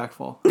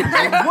disrespectful. I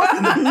was like,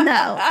 what?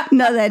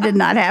 No, that did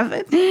not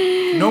happen.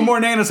 No more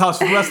Nana's house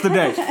for the rest of the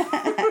day.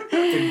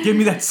 Give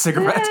me that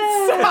cigarette.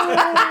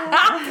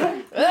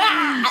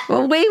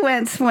 Well, we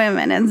went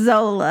swimming, and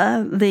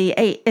Zola, the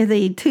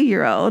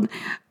 2-year-old,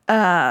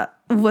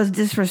 was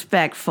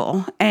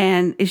disrespectful,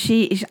 and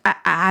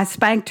I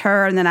spanked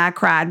her, and then I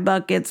cried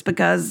buckets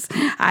because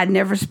I'd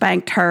never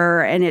spanked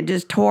her, and it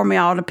just tore me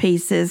all to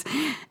pieces.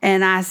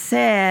 And I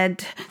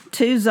said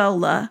to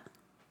Zola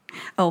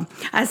in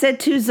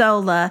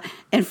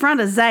front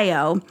of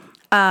Zayo,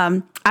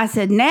 I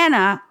said,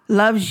 Nana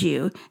loves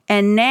you,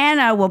 and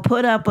Nana will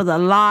put up with a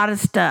lot of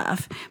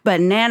stuff,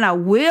 but Nana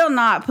will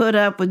not put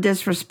up with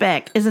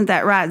disrespect. Isn't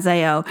that right,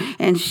 Zayo?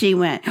 And she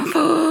went,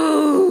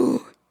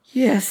 oh,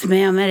 yes,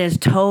 ma'am, that is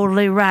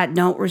totally right.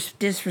 Don't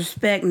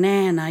disrespect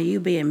Nana. You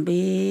be in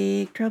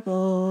big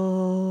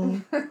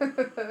trouble.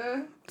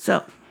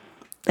 So,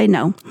 they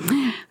know.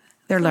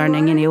 They're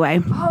learning anyway.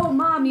 Oh,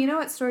 Mom, you know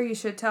what story you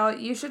should tell?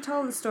 You should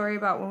tell the story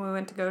about when we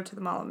went to go to the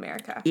Mall of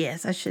America.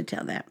 Yes, I should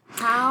tell that.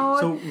 How?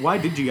 So why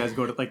did you guys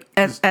go to,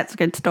 That's a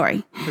good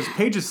story. Because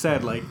Paige has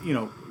said,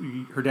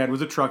 her dad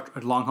was a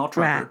long-haul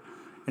trucker. Right.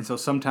 And so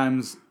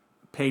sometimes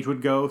Paige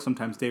would go,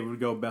 sometimes David would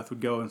go, Beth would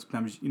go, and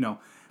sometimes,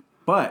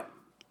 But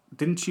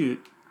didn't you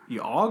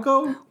all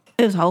go?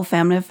 It was a whole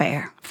family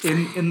affair.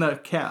 In the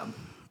cab?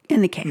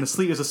 In the cab. It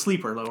was a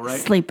sleeper, though, right?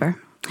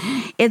 Sleeper.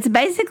 It's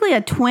basically a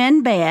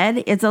twin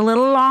bed. It's a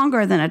little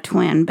longer than a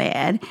twin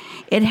bed.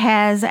 It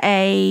has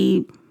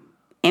a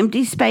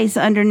empty space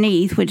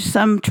underneath, which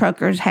some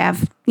truckers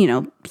have,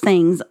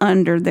 things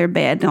under their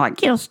bed,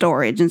 like,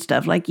 storage and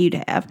stuff like you'd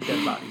have.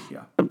 Dead bodies,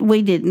 yeah.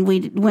 We didn't.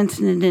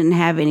 Winston didn't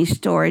have any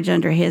storage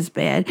under his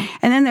bed.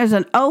 And then there's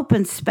an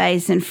open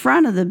space in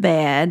front of the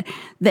bed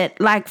that,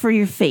 like, for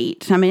your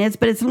feet. I mean,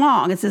 it's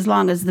long. It's as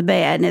long as the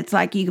bed, and it's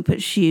like you could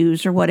put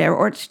shoes or whatever,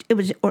 or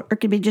it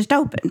could be just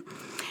open.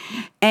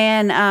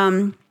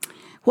 And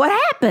what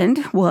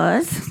happened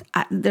was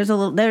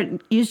there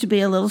used to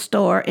be a little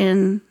store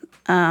in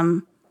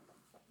Laverne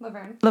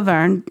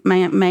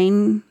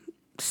Main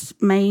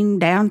main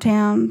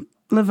downtown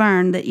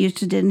Laverne that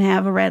didn't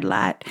have a red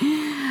light.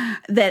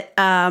 That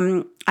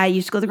I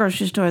used to go to the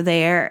grocery store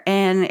there,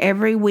 and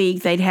every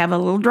week they'd have a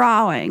little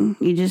drawing.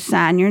 You just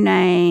sign your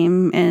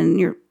name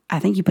and I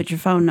think you put your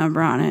phone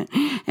number on it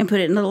and put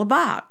it in a little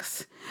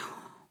box.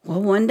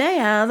 Well, one day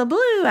out of the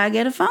blue, I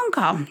get a phone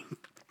call,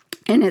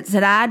 and it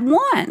said I'd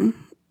won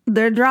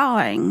their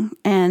drawing,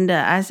 and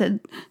I said,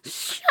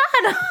 "Shut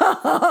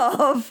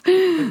up!"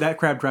 That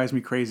crap drives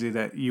me crazy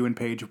that you and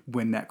Paige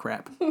win that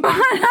crap.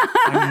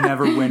 I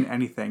never win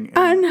anything.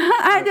 I'm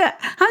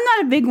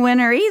not a big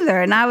winner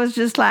either, and I was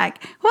just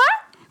like, "What?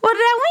 What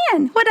did I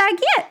win? What did I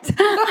get?"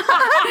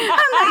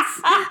 I'm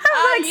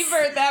like, You've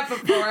heard that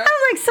before. I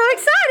was like so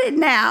excited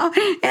now,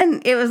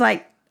 and it was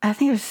like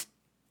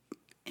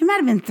it might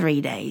have been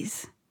 3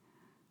 days.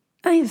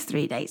 I think it was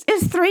 3 days. It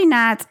was 3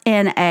 nights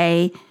in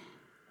a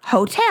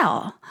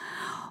hotel.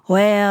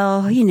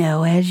 Well,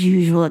 as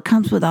usual, it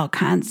comes with all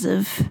kinds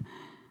of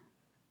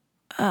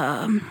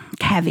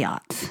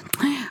caveats.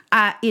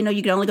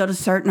 You can only go to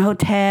certain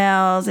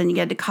hotels, and you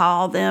had to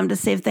call them to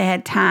see if they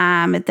had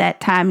time at that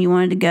time you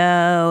wanted to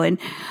go, and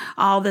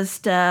all this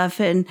stuff.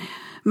 And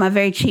my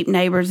very cheap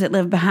neighbors that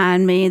lived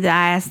behind me, that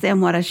I asked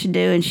them what I should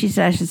do, and she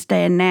said I should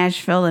stay in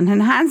Nashville. And in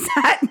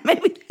hindsight,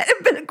 maybe that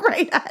had been a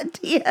great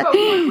idea. But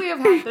would we have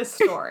had this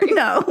story?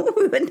 No,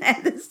 we wouldn't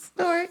have this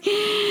story.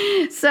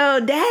 So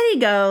Daddy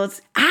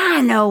goes,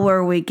 "I know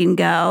where we can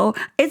go.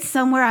 It's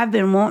somewhere I've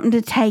been wanting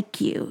to take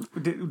you."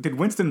 Did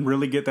Winston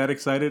really get that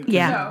excited?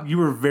 Yeah. No. You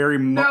were very...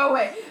 No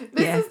way.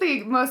 This is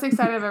the most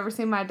excited I've ever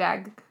seen my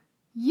dad.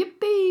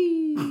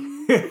 Yippee!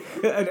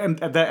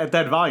 and at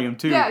that volume,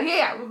 too.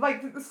 Yeah,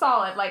 like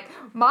solid. Like,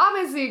 Mom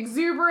is the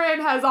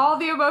exuberant, has all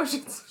the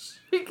emotions.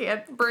 She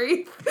can't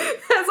breathe.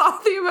 Has all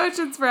the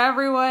emotions for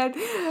everyone.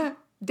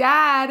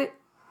 Dad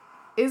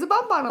is a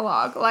bump on a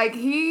log. Like,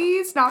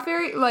 he's not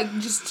very,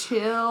 just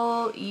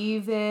chill,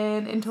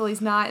 even, until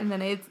he's not. And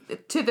then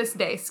it to this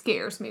day,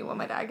 scares me when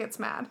my dad gets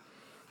mad.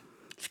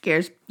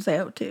 Scares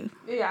Zao too.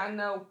 Yeah,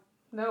 no.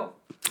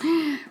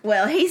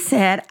 Well, he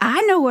said,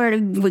 "I know where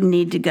we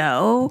need to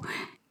go.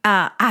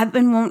 I've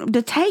been wanting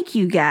to take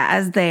you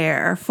guys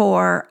there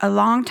for a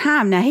long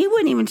time." Now, he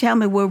wouldn't even tell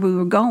me where we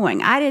were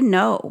going. I didn't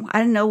know. I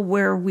didn't know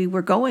where we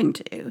were going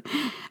to.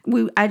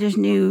 I just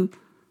knew.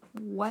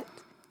 What?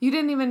 You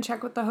didn't even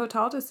check with the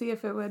hotel to see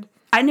if it would...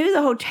 I knew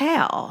the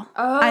hotel.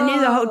 Oh. I knew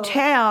the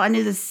hotel. I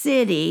knew the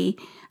city.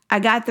 I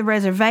got the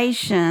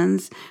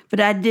reservations, but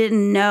I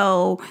didn't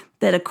know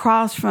that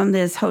across from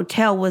this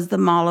hotel was the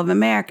Mall of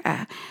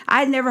America.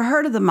 I'd never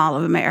heard of the Mall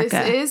of America.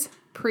 This is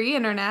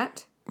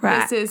pre-internet.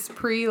 Right. This is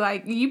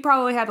you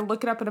probably had to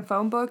look it up in a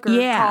phone book or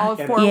Yeah. call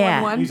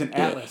 411. Use an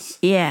atlas.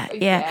 Yeah.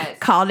 Yes.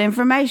 Called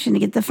information to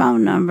get the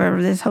phone number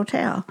of this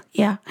hotel.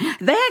 Yeah.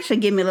 They actually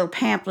gave me a little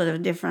pamphlet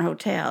of different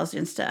hotels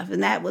and stuff,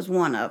 and that was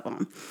one of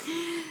them.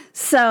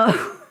 So...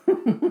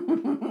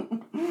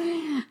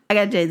 I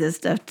got to tell you this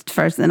stuff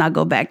first, then I'll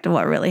go back to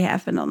what really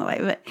happened on the way.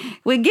 But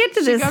we get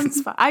to this.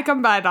 I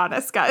come by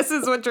honest, guys.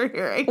 This is what you're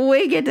hearing.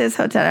 We get to this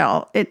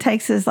hotel. It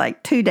takes us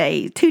like 2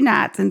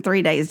 nights and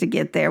 3 days to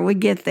get there. We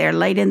get there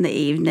late in the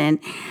evening,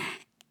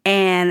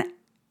 and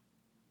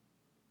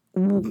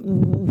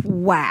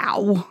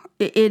wow,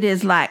 it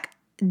is like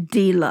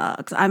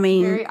deluxe. I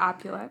mean, Very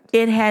opulent.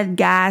 it had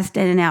guys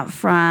standing out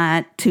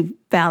front to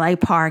valet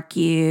park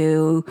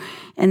you,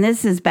 and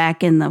this is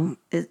back in the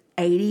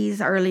 80s,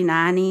 early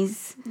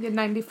 90s. Yeah,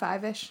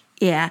 95-ish.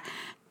 Yeah.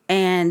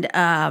 And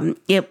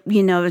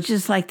it's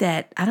just like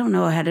that. I don't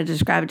know how to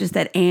describe it. Just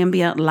that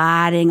ambient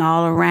lighting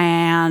all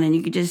around, and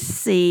you could just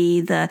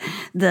see the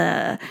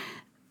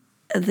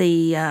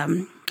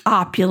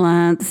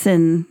opulence,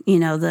 and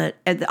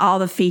all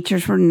the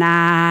features were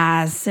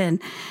nice,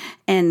 and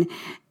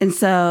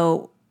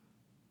so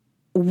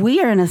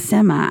we are in a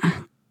semi.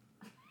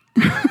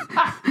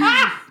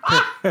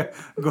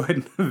 Go ahead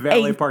and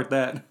valet park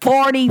that.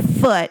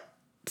 40-foot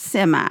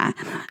semi,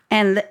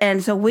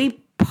 and so we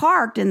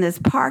parked in this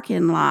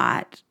parking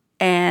lot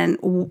and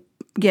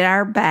get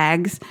our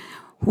bags,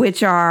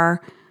 which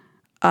are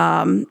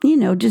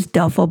just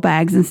duffel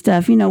bags and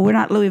stuff. We're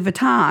not Louis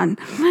Vuitton,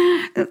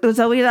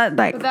 so we like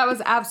But that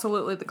was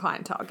absolutely the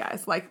clientele,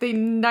 guys. Like the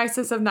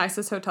nicest of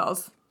nicest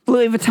hotels.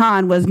 Louis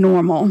Vuitton was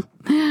normal.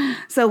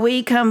 So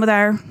we come with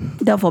our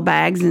duffel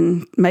bags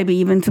and maybe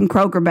even some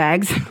Kroger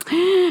bags.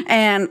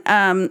 And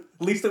at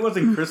least it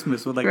wasn't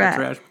Christmas with right. a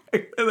trash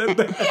bag.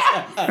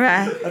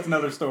 right. That's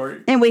another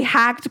story. And we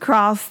hiked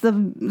across the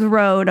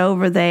road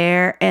over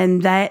there,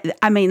 and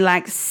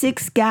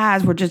 6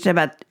 guys were just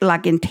about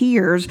like in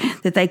tears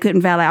that they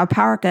couldn't valet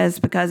park us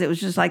because it was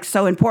just like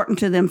so important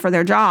to them for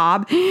their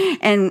job.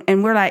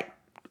 And we're like,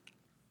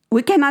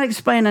 we cannot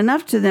explain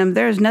enough to them.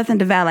 There's nothing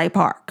to valet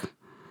park.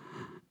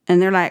 And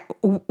they're like,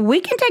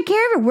 we can take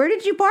care of it. Where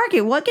did you park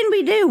it? What can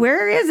we do?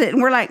 Where is it?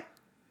 And we're like,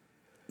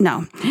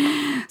 no.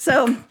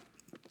 So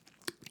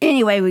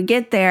Anyway, we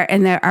get there,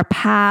 and there are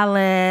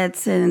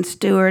pilots and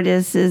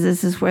stewardesses.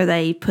 This is where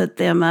they put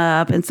them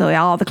up. And so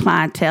all the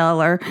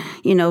clientele are,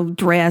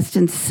 dressed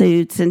in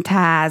suits and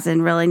ties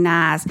and really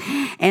nice.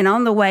 And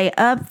on the way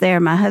up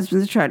there, my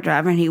husband's a truck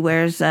driver, and he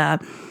wears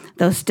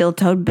those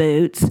steel-toed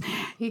boots.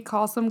 He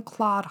calls them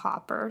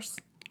clodhoppers.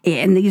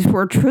 And these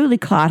were truly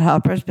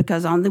clodhoppers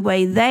because on the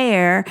way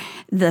there,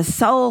 the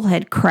sole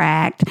had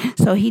cracked.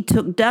 So he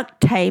took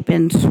duct tape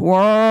and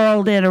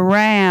swirled it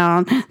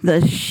around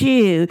the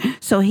shoe.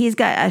 So he's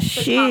got a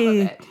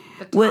shoe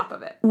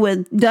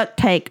with duct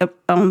tape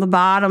on the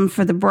bottom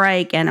for the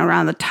brake and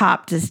around the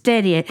top to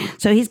steady it.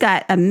 So he's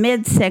got a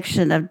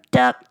midsection of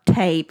duct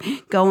tape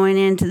going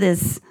into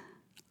this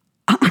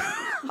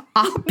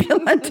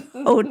opulent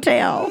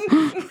hotel.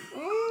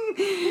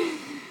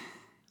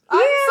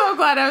 I'm so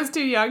glad I was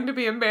too young to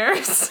be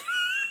embarrassed.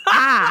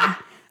 I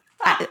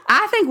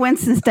think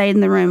Winston stayed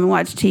in the room and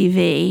watched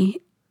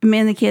TV. Me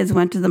and the kids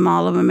went to the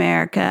Mall of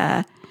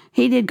America.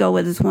 He did go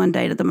with us one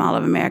day to the Mall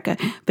of America.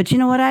 But you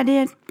know what I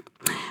did?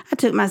 I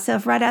took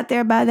myself right out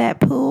there by that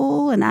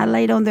pool, and I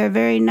laid on their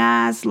very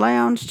nice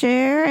lounge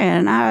chair,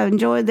 and I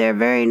enjoyed their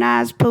very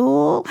nice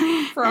pool.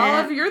 For all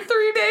of your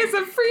 3 days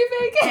of free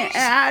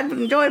vacation. I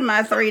enjoyed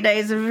my 3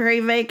 days of free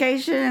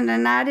vacation,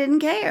 and I didn't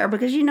care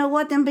because you know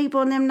what? Them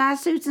people in them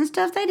nice suits and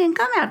stuff, they didn't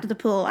come out to the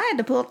pool. I had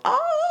the pool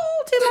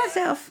all to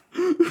myself.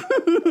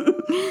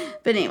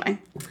 But anyway,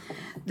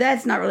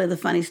 that's not really the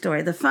funny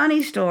story. The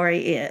funny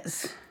story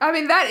is... I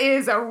mean, that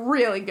is a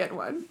really good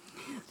one.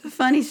 The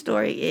funny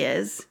story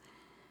is...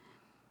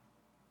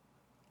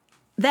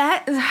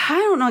 that I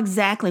don't know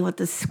exactly what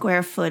the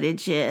square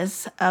footage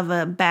is of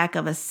a back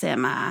of a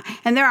semi.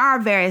 And there are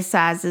various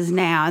sizes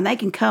now, and they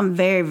can come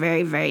very,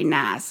 very, very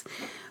nice.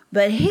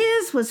 But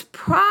his was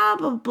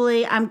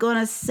probably, I'm going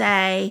to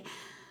say,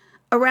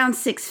 around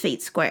 6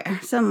 feet square,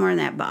 somewhere in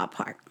that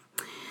ballpark.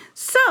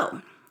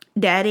 So,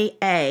 Daddy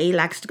A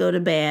likes to go to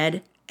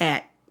bed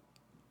at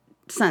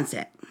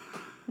sunset.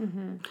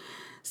 Mm-hmm.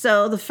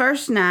 So, the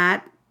first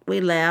night, we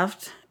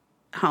left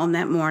home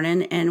that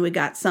morning, and we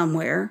got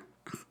somewhere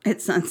at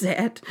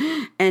sunset,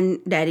 and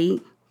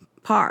Daddy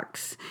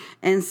parks.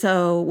 And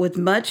so with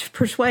much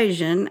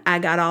persuasion, I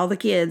got all the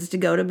kids to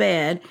go to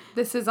bed.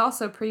 This is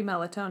also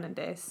pre-melatonin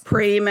days.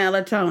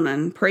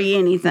 Pre-melatonin,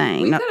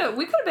 pre-anything. We could have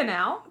been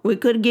out. We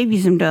could have given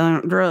you some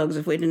drugs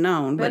if we'd have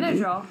known.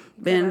 Benadryl.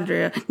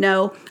 Benadryl.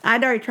 No,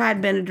 I'd already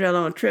tried Benadryl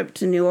on a trip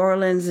to New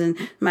Orleans, and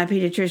my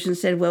pediatrician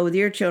said, well, with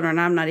your children,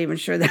 I'm not even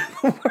sure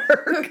that will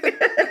work.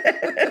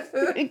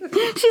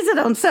 She said,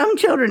 on some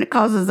children, it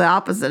causes the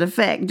opposite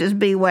effect. Just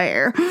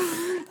beware.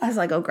 I was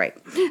like, oh, great.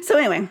 So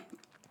anyway,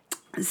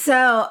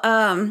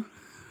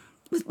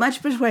 with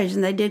much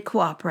persuasion, they did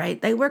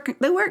cooperate. They were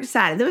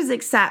excited. There was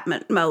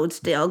excitement mode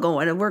still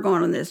going, and we're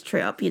going on this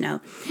trip,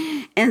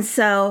 And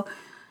so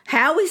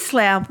how we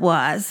slept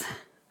was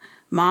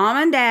Mom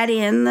and Daddy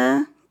in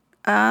the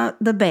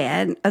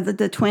bed,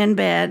 the twin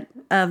bed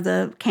of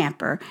the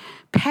camper.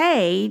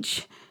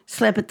 Paige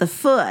slept at the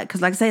foot,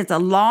 because like I say, it's a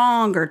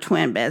longer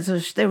twin bed, so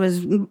there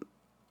was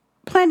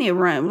plenty of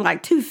room,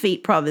 like 2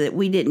 feet probably that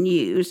we didn't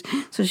use,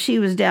 so she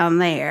was down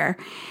there.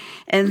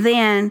 And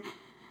then,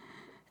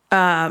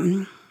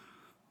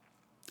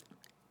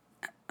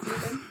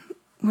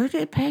 where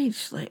did Paige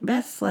sleep?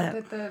 Beth slept.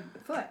 At the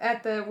foot,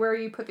 at the where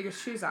you put your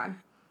shoes on.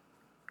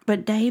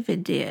 But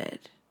David did.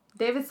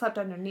 David slept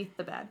underneath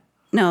the bed.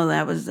 No,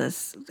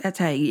 that's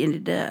how he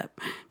ended up.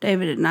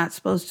 David is not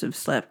supposed to have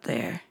slept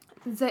there.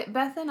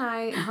 Beth and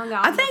I hung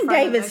out. I think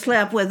David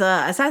slept with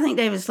us. I think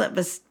David slept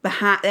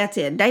behind. That's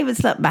it. David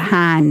slept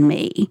behind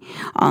me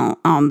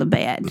on the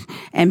bed,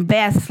 and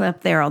Beth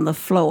slept there on the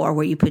floor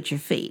where you put your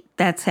feet.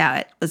 That's how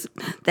it was.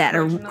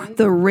 The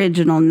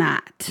original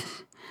night.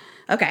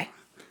 Okay,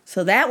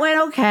 so that went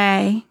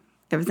okay.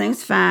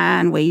 Everything's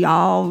fine. We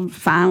all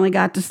finally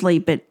got to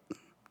sleep at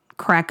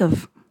crack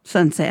of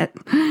sunset,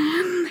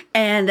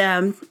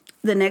 and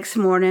the next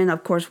morning,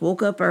 of course,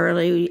 woke up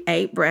early, we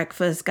ate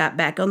breakfast, got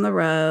back on the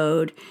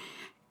road.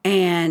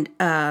 And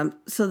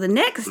so the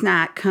next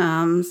night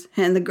comes,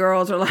 and the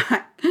girls are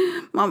like,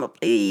 Mama,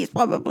 please,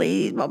 Mama,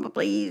 please, Mama,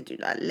 please, do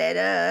not let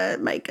us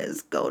make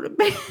us go to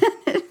bed.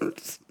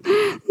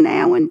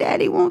 Now when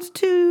Daddy wants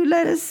to,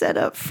 let us sit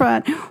up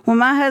front. Well,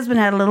 my husband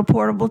had a little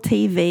portable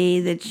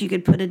TV that you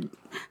could put a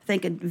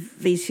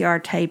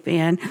VCR tape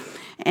in.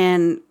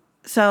 And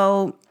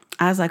so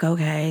I was like,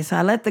 okay. So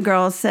I let the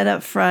girls sit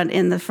up front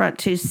in the front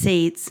 2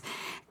 seats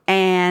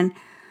and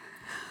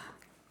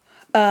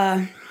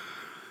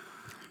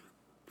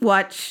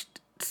watch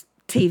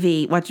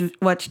TV,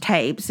 watch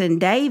tapes.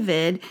 And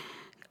David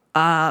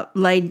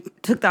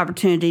took the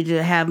opportunity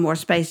to have more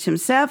space to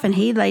himself, and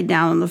he laid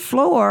down on the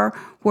floor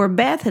where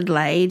Beth had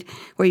laid,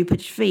 where you put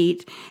your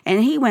feet,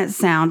 and he went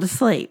sound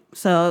asleep.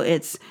 So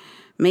it's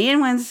me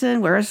and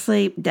Winston, we're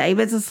asleep.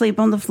 David's asleep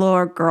on the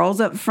floor.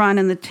 Girls up front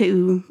in the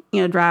 2,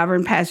 driver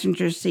and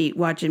passenger seat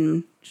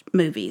watching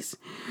movies.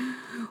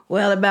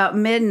 Well, about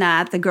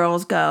midnight, the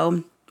girls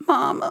go,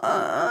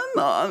 Mama,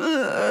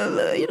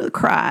 Mama,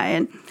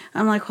 crying.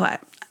 I'm like,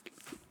 what?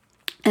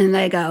 And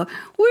they go,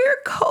 we're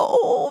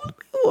cold.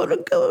 We want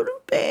to go to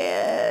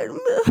bed.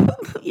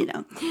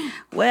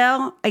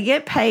 Well, I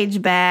get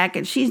Paige back,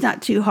 and she's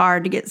not too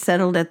hard to get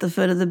settled at the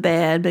foot of the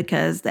bed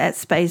because that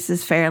space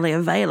is fairly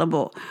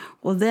available.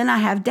 Well, then I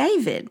have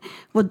David.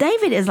 Well,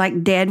 David is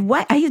like dead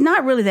weight. He's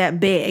not really that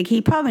big.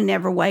 He probably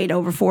never weighed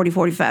over 40,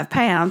 45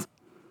 pounds.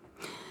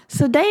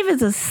 So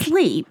David's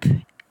asleep.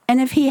 And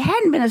if he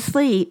hadn't been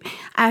asleep,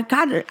 I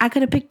could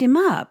have picked him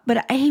up.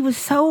 But he was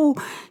so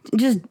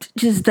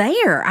just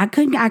there. I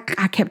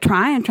kept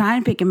trying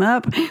to pick him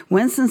up.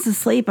 Winston's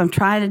asleep. I'm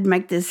trying to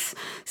make this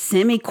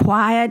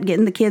semi-quiet,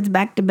 getting the kids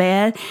back to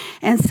bed.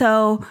 And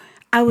so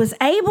I was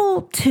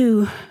able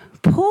to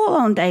pull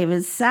on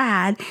David's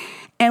side.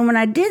 And when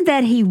I did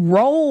that, he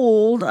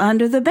rolled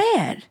under the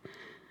bed.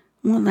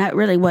 Well, that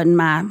really wasn't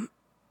my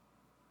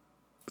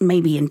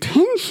maybe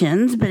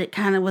intentions, but it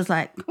kind of was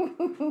like,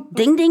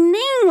 ding, ding,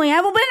 ding, we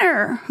have a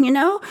winner,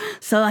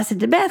 So I said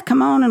to Beth,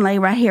 come on and lay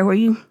right here where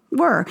you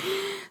were.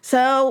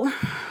 So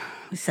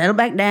we settled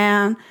back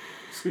down.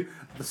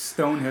 The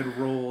stone had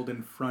rolled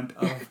in front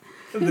of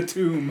the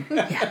tomb.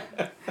 Yeah.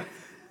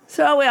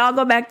 So we all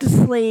go back to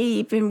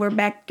sleep, and we're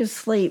back to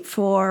sleep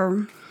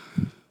for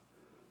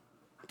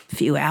a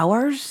few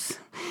hours.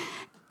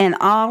 And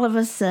all of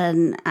a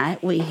sudden,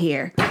 we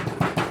hear,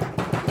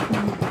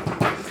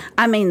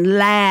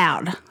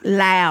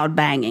 loud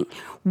banging.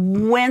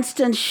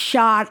 Winston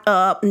shot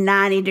up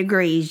 90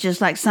 degrees,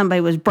 just like somebody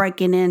was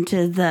breaking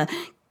into the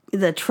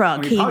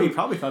truck. He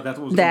probably thought that's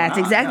what was going on. That's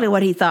exactly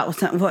what he thought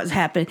was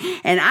happening.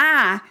 And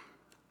I,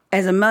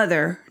 as a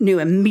mother, knew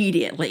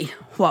immediately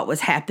what was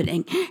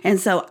happening. And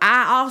so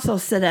I also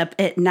sit up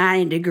at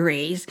 90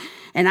 degrees,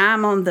 and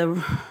I'm on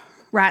the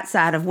right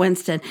side of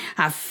Winston.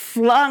 I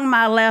flung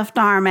my left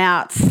arm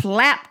out,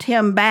 slapped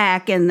him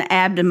back in the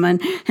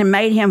abdomen, and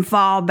made him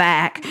fall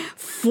back,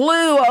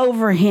 flew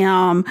over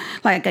him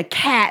like a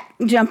cat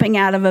jumping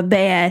out of a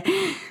bed,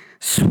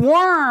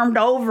 swarmed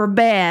over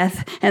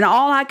Beth, and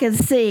all I could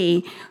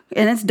see,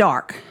 and it's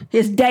dark,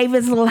 is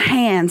David's little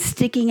hand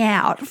sticking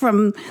out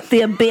from the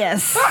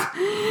abyss.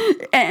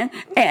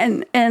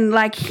 And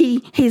like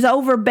he's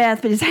over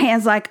Beth, but his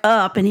hand's like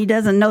up, and he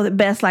doesn't know that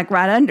Beth's like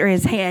right under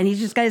his hand. He's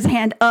just got his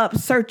hand up,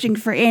 searching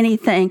for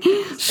anything.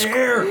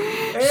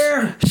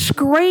 Air!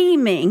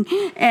 Screaming.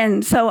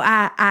 And so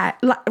I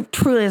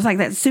truly, it's like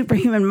that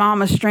superhuman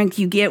mama strength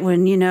you get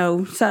when,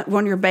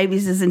 one of your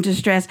babies is in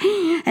distress.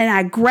 And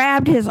I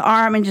grabbed his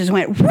arm and just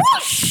went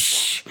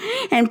whoosh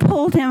and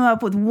pulled him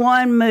up with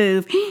one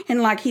move,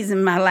 and like he's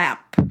in my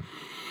lap.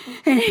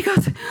 And he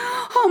goes,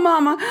 oh,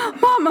 Mama,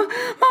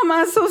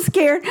 I'm so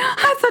scared.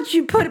 I thought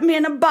you put me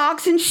in a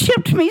box and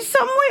shipped me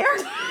somewhere.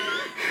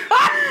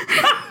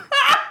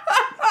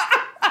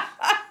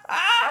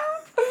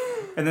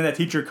 And then that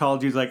teacher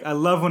called you. He's like, I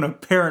love when a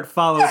parent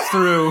follows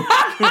through.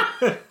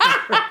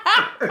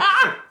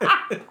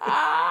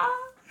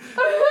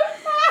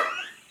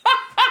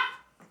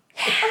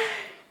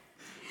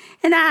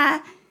 And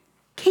I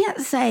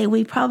can't say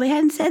we probably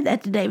hadn't said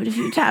that to David a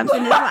few times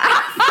in his life.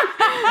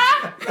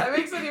 That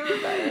makes it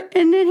even better.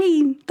 And then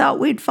he thought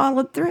we'd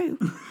followed through.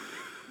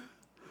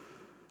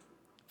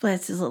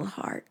 Bless his little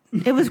heart.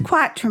 It was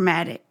quite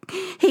traumatic.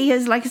 He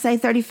is, like I say,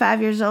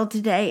 35 years old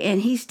today,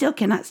 and he still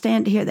cannot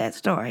stand to hear that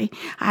story.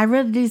 I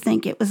really do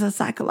think it was a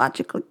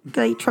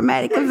psychologically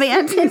traumatic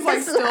event. He's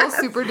like still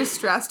super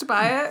distressed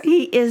by it.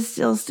 He is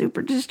still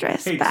super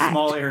distressed by it.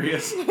 Small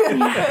areas.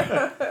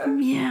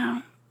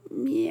 Yeah.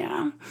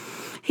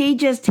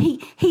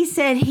 He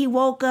said he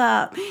woke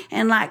up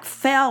and like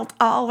felt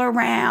all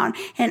around,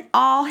 and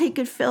all he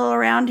could feel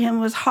around him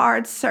was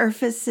hard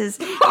surfaces.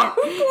 Poor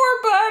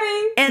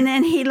buddy. And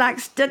then he like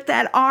stuck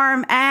that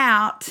arm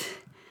out,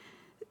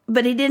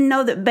 but he didn't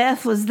know that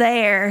Beth was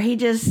there. He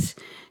just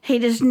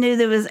knew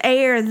there was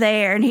air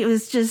there, and he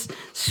was just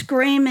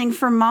screaming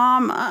for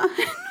Mama.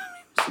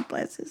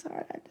 Bless his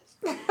heart.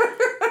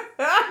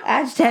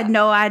 I just had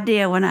no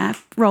idea when I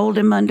rolled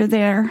him under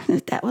there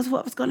that was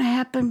what was going to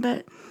happen,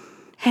 but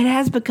it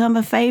has become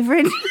a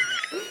favorite.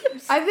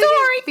 I think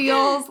it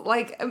feels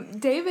like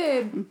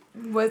David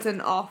was an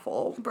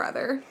awful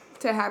brother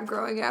to have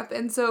growing up.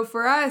 And so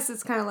for us,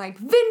 it's kind of like,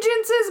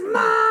 vengeance is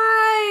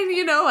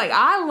mine. Like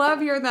I love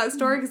hearing that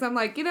story because I'm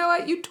like, you know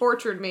what? You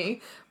tortured me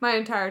my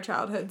entire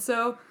childhood.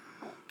 So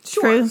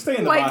sure. True. Stay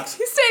in the box.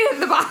 Stay in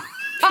the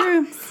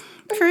box.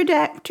 True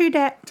dat.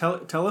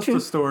 Tell us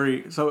the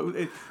story.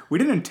 So we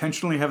didn't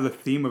intentionally have the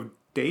theme of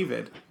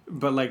David,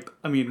 but But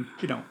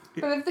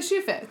if the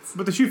shoe fits.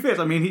 But the shoe fits.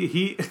 I mean,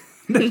 he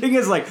the thing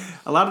is, like,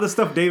 a lot of the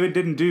stuff David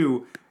didn't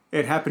do,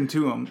 it happened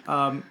to him.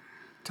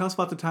 Tell us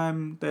about the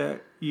time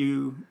that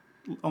you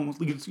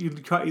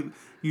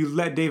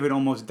let David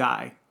almost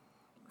die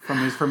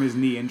from his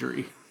knee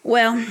injury.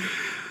 Well,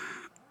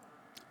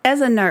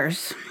 as a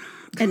nurse,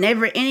 and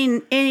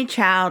any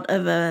child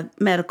of a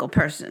medical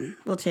person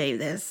will tell you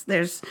this.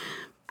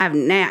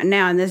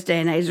 Now in this day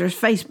and age, there's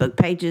Facebook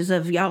pages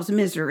of y'all's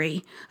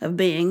misery of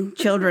being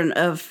children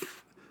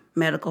of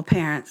medical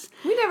parents.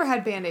 We never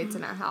had Band-Aids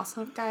in our house,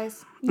 huh,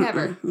 guys?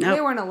 Never. Nope.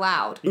 They weren't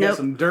allowed. You got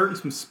some dirt and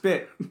some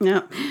spit.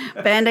 No,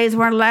 Band-Aids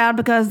weren't allowed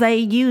because they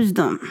used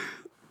them.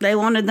 They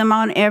wanted them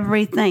on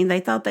everything. They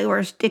thought they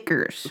were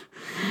stickers.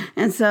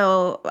 And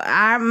so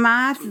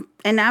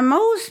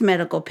most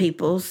medical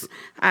people's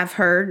I've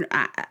heard,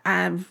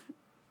 I've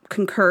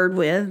concurred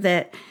with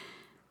that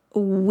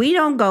we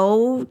don't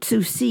go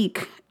to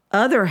seek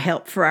other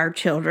help for our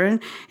children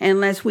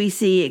unless we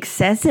see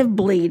excessive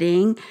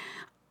bleeding,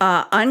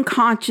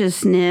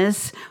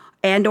 unconsciousness,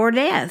 and or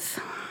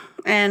death.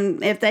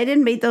 And if they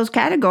didn't meet those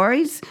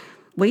categories,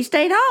 we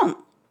stayed home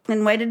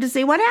and waited to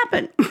see what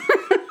happened.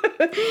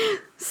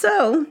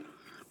 So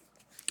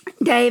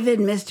David,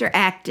 Mr.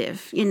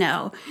 Active,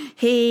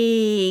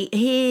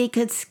 he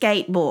could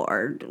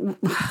skateboard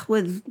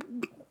with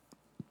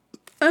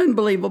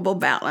unbelievable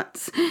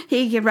balance.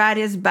 He could ride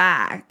his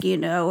bike,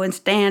 and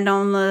stand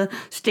on the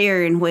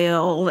steering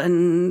wheel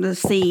and the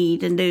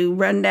seat and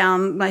run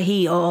down the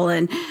hill.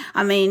 And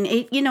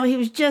he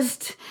was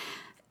just,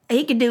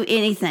 he could do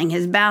anything.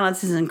 His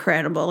balance is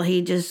incredible.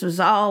 He just was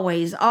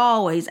always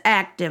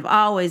active,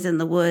 always in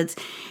the woods,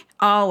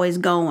 always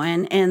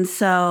going. And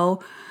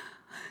so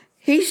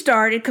he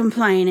started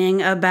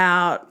complaining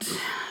about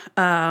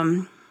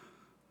 4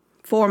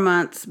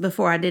 months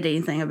before I did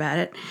anything about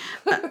it,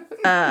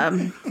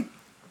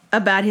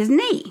 about his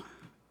knee.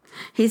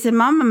 He said,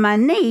 Mama, my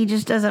knee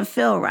just doesn't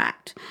feel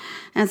right.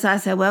 And so I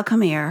said, well,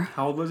 come here.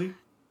 How old was he?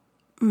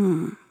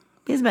 He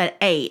was about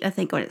 8, I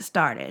think, when it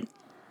started.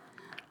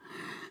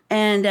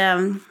 And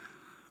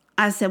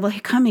I said, well,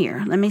 come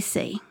here. Let me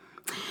see.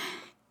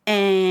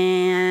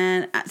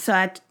 And so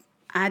I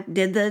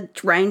did the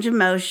range of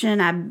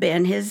motion. I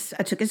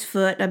took his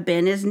foot, I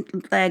bent his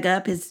leg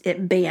up,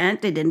 it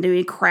bent. It didn't do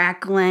any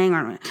crackling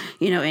or,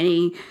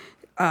 it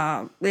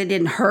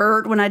didn't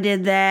hurt when I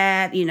did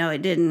that.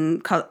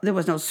 There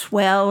was no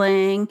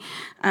swelling.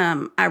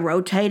 I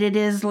rotated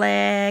his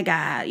leg.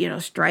 I,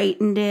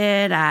 straightened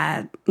it.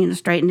 I,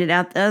 straightened it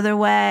out the other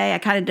way. I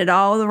kind of did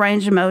all the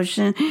range of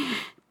motion.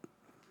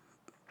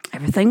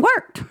 Everything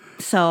worked.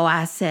 So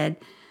I said,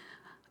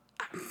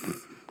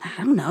 I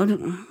don't know,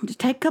 just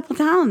take a couple of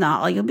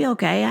Tylenol. You'll be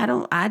okay.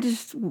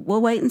 We'll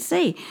wait and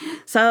see.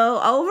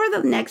 So over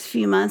the next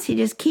few months, he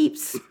just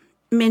keeps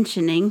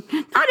mentioning,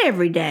 not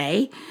every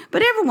day,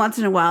 but every once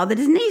in a while, that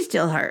his knee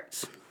still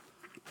hurts.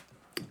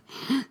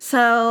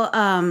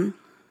 So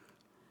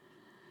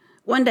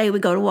one day we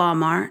go to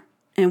Walmart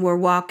and we're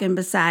walking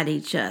beside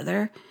each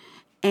other,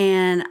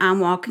 and I'm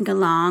walking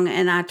along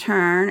and I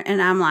turn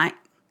and I'm like,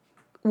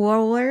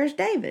 well, where's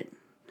David?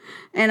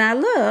 And I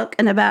look,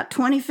 and about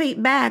 20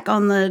 feet back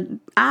on the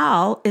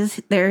aisle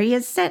he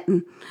is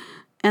sitting.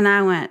 And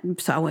I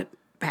went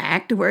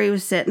back to where he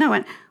was sitting. I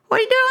went, what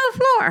are you doing on the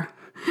floor?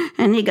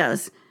 And he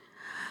goes,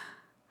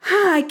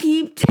 I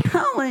keep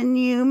telling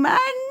you, my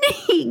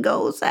knee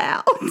goes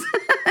out.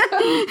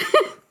 I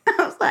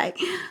was like,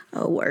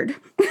 oh, word.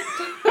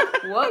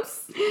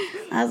 Whoops.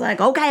 I was like,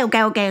 okay,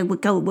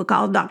 we'll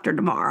call the doctor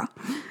tomorrow.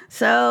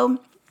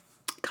 So,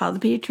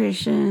 called the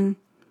pediatrician.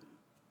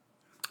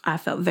 I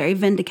felt very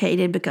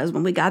vindicated because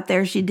when we got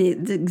there, she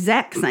did the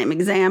exact same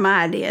exam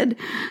I did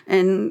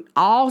and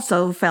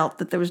also felt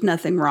that there was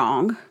nothing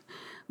wrong.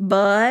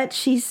 But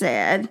she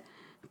said,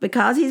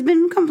 because he's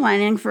been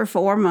complaining for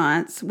 4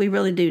 months, we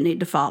really do need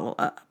to follow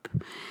up.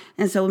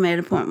 And so we made an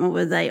appointment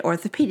with a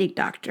orthopedic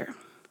doctor,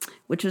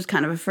 which was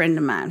kind of a friend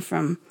of mine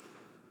from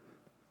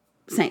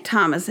St.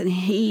 Thomas. And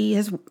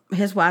his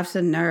wife's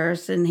a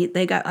nurse, and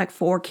they got like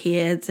 4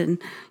 kids, and,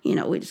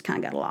 we just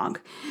kind of got along.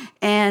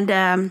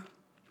 And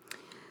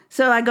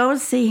so I go to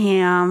see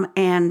him,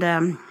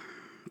 and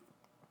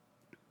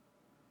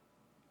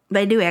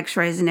they do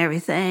x-rays and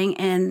everything.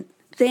 And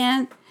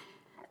then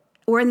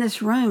we're in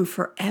this room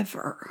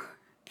forever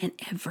and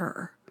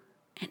ever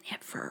and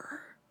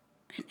ever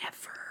and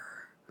ever.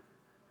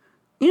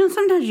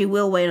 Sometimes you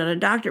will wait on a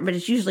doctor, but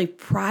it's usually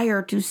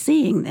prior to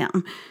seeing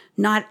them,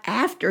 not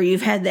after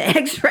you've had the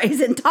x-rays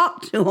and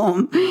talked to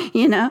them,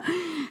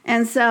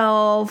 And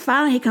so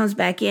finally he comes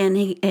back in,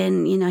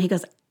 he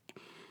goes,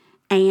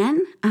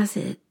 Ann? I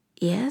said,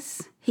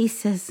 yes. He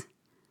says,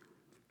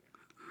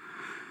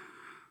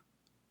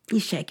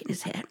 he's shaking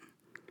his head.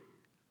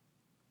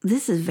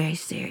 This is very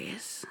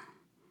serious.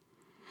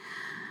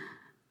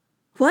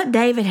 What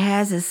David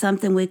has is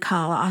something we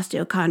call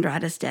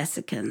osteochondritis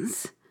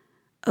dissecans,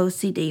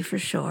 OCD for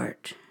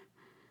short.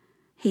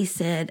 He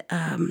said,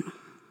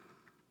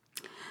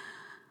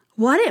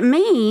 what it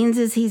means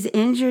is he's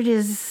injured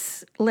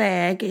his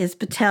leg, his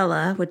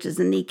patella, which is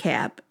the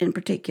kneecap in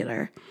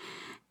particular,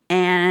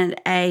 and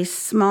a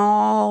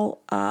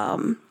small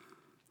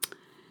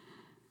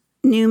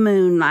new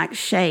moon-like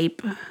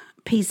shape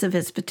piece of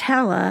his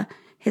patella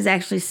is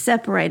actually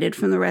separated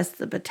from the rest of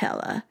the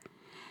patella,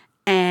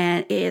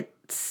 and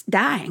it's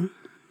dying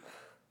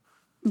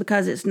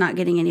because it's not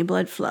getting any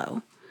blood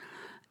flow.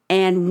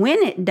 And when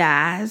it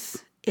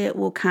dies, it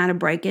will kind of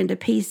break into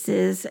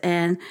pieces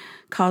and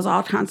cause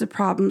all kinds of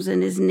problems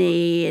in his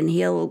knee, and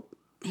he'll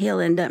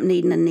end up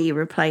needing a knee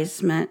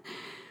replacement.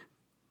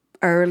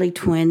 early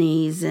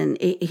 20s, and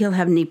he'll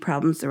have knee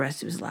problems the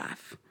rest of his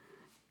life.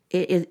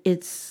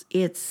 It's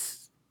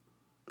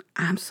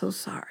I'm so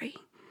sorry.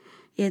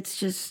 It's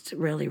just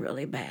really,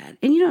 really bad.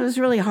 And, it was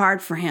really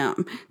hard for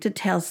him to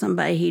tell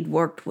somebody he'd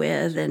worked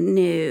with and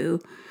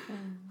knew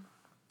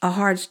a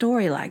hard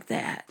story like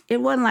that.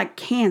 It wasn't like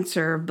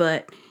cancer,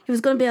 but it was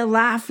going to be a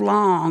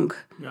lifelong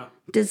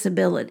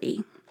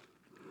disability.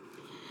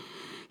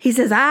 He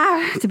says,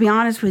 to be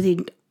honest with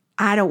you,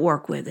 I don't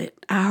work with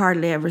it. I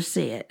hardly ever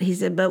see it. He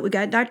said, but we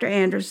got Dr.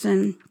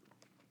 Anderson,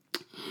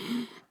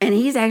 and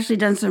he's actually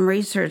done some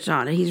research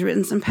on it. He's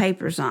written some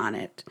papers on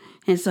it.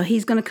 And so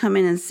he's going to come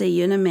in and see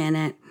you in a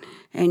minute,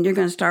 and you're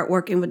going to start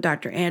working with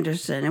Dr.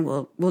 Anderson, and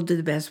we'll do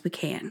the best we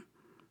can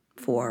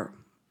for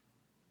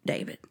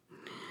David.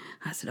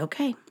 I said,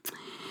 okay.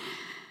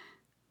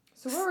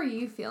 So what were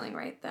you feeling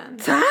right then?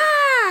 So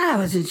I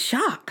was in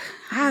shock.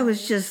 I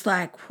was just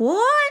like,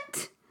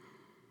 what?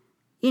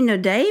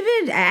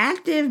 David,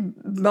 active,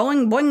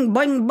 boing, boing,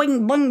 boing,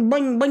 boing, boing,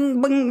 boing,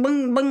 boing, boing,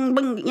 boing,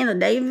 boing, boing.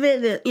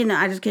 David,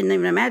 I just couldn't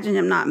even imagine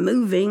him not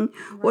moving.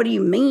 Right. What do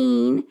you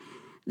mean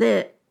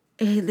that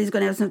he's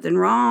going to have something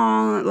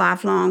wrong,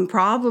 lifelong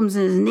problems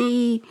in his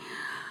knee?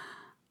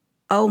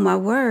 Oh, my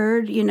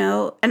word,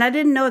 And I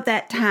didn't know at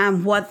that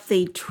time what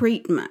the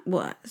treatment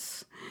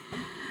was.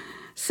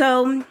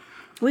 So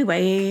we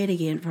waited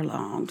again for a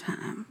long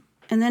time.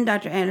 And then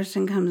Dr.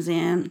 Anderson comes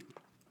in,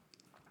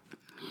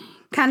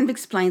 kind of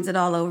explains it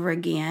all over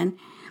again.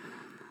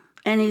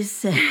 And he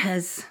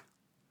says,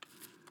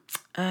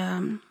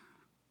 the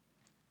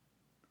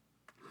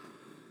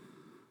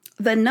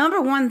number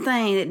one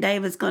thing that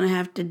David's going to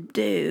have to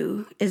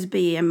do is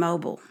be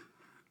immobile.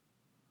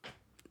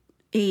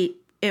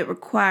 It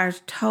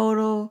requires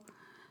total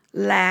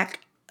lack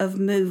of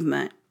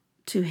movement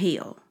to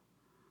heal.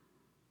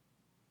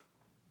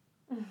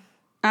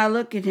 I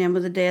look at him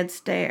with a dead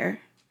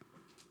stare.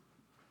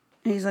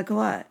 And he's like,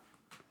 what?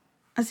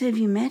 I said, have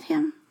you met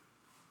him?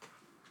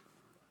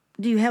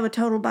 Do you have a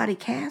total body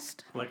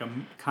cast? Like a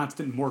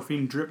constant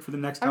morphine drip for the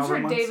next I'm however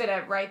sure months? David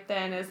right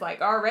then is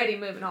already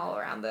moving all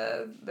around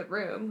the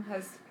room,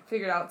 has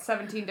figured out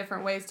 17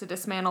 different ways to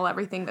dismantle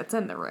everything that's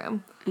in the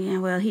room. Yeah,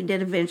 well, he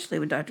did eventually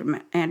with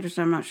Dr.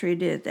 Anderson. I'm not sure he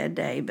did it that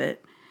day,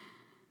 but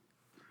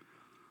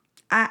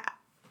I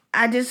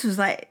just was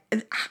like,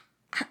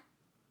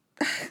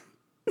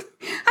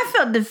 I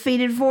felt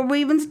defeated before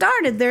we even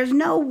started. There's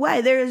no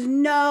way. There is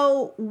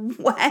no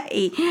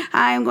way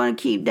I am going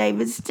to keep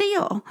David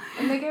still.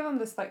 And they gave him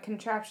this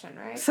contraption,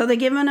 right? So they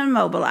give an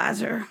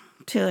immobilizer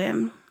to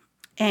him.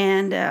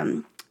 And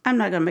I'm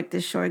not going to make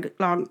this story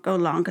go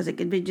long because it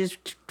could be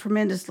just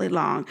tremendously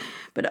long.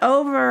 But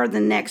over the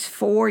next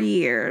 4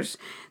 years,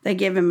 they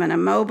give him an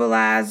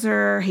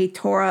immobilizer. He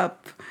tore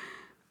up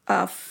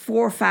 4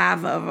 or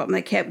 5 of them.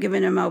 They kept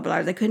giving him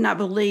immobilizer. They could not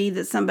believe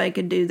that somebody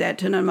could do that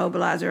to an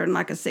immobilizer in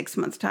a 6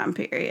 month time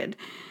period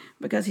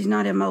because he's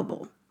not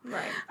immobile.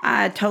 Right.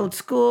 I told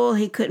school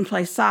he couldn't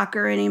play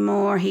soccer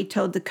anymore. He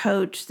told the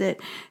coach that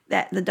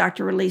the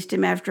doctor released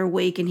him after a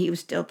week and he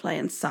was still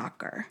playing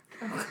soccer.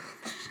 Oh.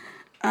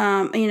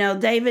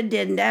 David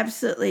did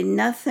absolutely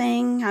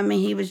nothing. I mean,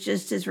 he was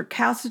just as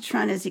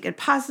recalcitrant as he could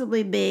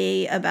possibly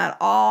be about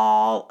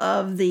all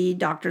of the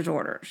doctor's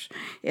orders.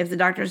 If the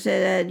doctor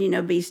said,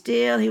 be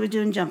still, he was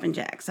doing jumping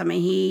jacks. I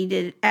mean, he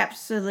did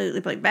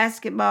absolutely play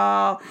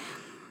basketball,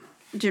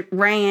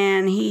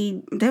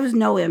 ran. There was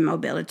no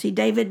immobility.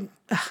 David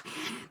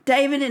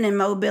and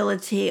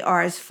immobility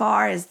are as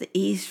far as the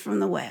east from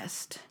the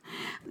west.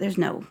 There's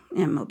no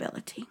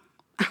immobility.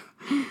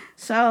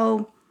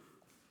 So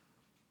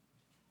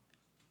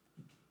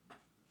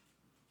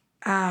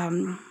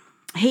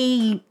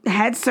he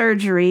had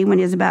surgery when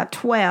he was about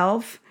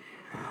 12,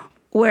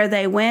 where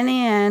they went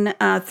in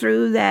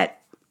through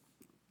that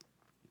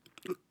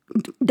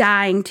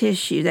dying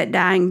tissue, that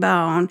dying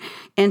bone,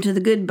 into the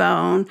good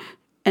bone.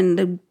 And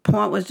the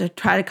point was to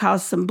try to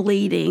cause some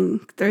bleeding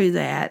through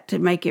that to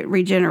make it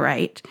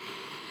regenerate.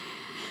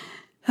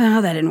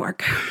 Oh, that didn't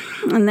work.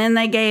 And then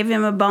they gave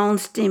him a bone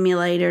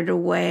stimulator to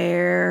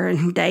wear.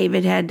 And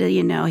David had to,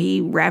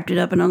 he wrapped it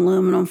up in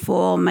aluminum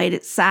foil, made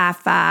it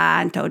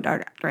sci-fi, and told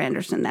Dr.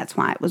 Anderson that's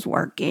why it was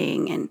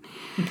working. And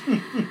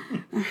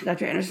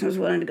Dr. Anderson was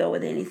willing to go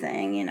with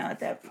anything,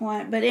 at that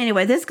point. But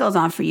anyway, this goes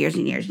on for years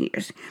and years and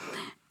years.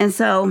 And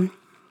so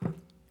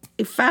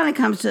it finally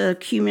comes to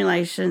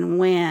accumulation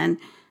when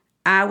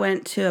I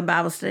went to a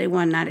Bible study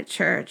one night at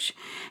church,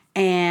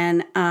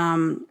 and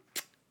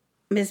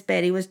Miss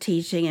Betty was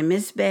teaching, and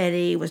Miss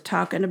Betty was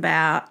talking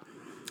about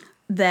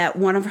that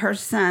one of her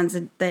sons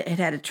had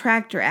had a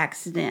tractor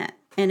accident,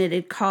 and it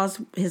had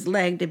caused his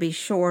leg to be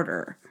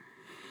shorter.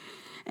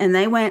 And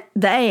they went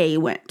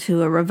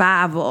to a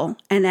revival,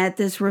 and at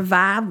this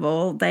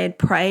revival, they had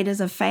prayed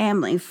as a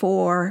family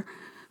for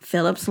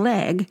Philip's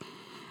leg.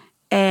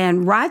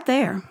 And right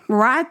there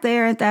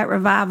at that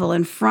revival,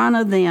 in front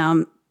of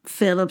them,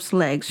 Philip's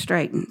leg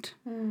straightened.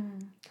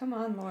 Come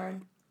on,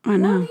 Lord. I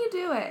know. Won't you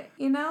do it,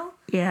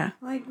 Yeah.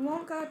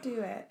 won't God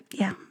do it?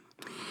 Yeah.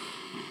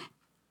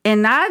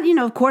 And I,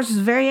 of course, was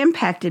very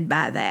impacted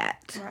by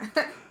that.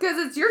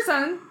 Because it's your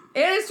son, and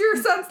it's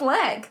your son's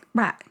leg.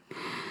 Right.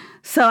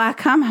 So I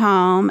come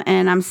home,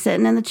 and I'm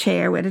sitting in the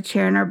chair. We had a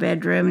chair in our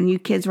bedroom, and you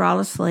kids were all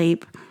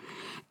asleep.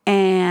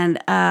 And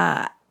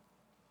I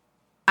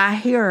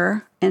hear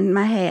her in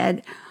my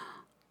head,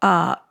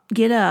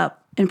 get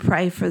up and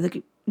pray for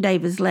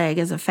David's leg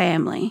as a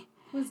family.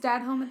 Was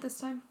Dad home at this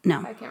time? No.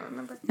 I can't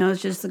remember. No,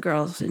 it's just the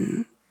girls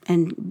and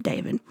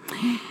David.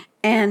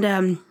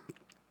 And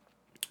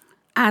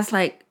I was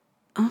like,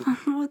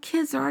 oh, the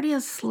kids are already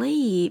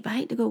asleep. I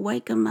hate to go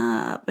wake them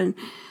up. And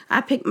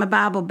I picked my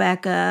Bible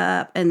back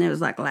up, and it was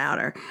like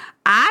louder.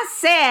 I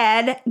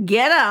said,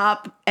 get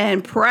up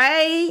and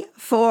pray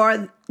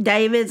for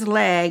David's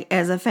leg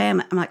as a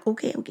family. I'm like,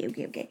 okay.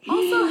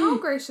 Also, how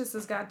gracious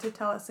is God to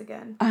tell us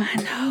again?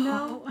 I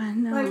know.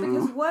 Like,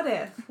 because what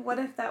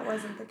if that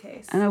wasn't the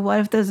case? I know, what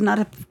if there's not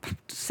a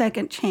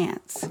second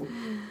chance?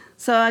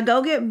 So I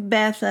go get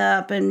Beth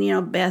up,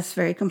 and, Beth's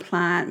very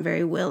compliant,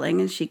 very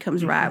willing, and she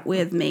comes right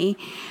with me.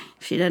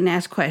 She doesn't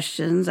ask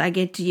questions. I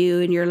get to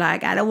you, and you're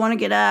like, I don't want to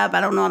get up.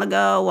 I don't want to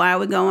go. Why are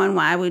we going?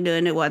 Why are we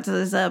doing it? What's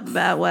this up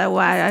about?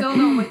 Why? Still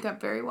don't wake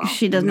up very well.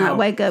 She does not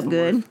wake up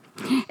good.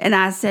 And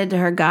I said to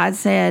her, God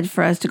said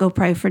for us to go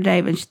pray for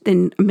David.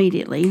 Then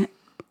immediately,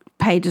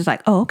 Paige is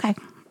like, oh, okay.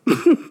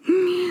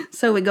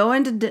 So we go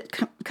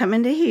come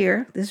into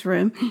here, this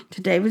room, to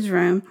David's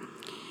room.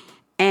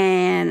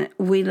 And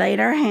we laid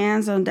our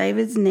hands on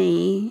David's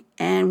knee,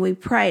 and we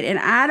prayed. And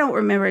I don't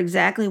remember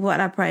exactly what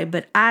I prayed,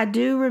 but I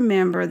do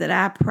remember that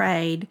I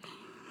prayed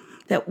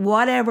that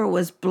whatever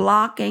was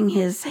blocking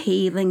his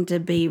healing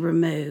to be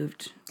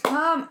removed.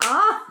 Come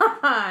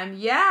on.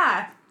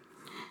 Yeah.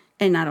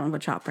 And I don't know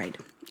what y'all prayed,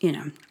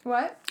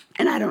 What?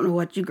 And I don't know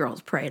what you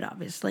girls prayed,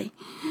 obviously.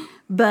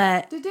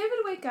 But Did David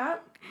wake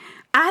up?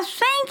 I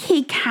think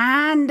he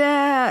kind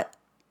of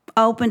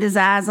opened his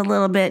eyes a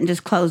little bit and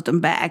just closed them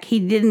back. He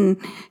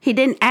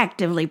didn't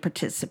actively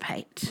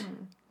participate.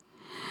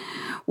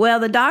 Well,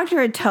 the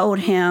doctor had told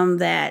him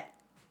that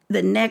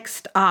the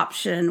next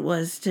option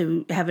was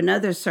to have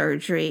another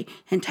surgery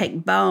and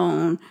take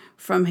bone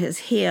from his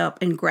hip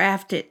and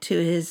graft it to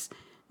his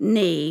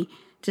knee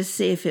to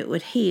see if it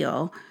would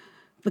heal.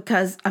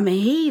 Because,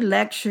 he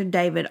lectured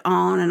David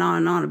on and on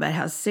and on about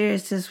how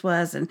serious this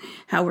was and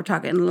how we're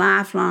talking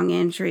lifelong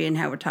injury and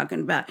how we're talking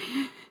about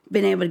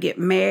being able to get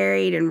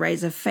married and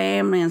raise a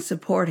family and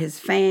support his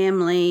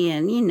family.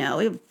 And,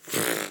 one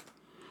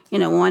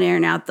ear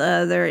and out the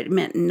other. It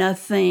meant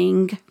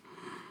nothing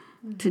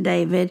to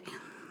David.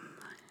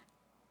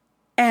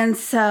 And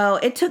so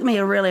it took me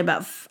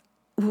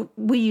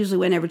we usually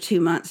went every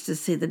 2 months to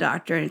see the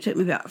doctor, and it took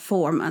me about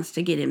 4 months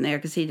to get him there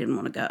because he didn't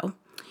want to go.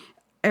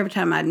 Every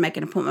time I'd make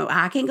an appointment,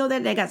 I can't go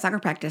that day, I got soccer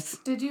practice.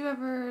 Did you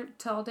ever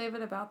tell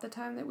David about the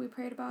time that we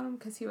prayed about him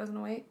because he wasn't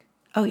awake?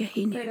 Oh, yeah,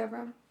 he knew. Prayed over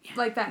him? Yeah.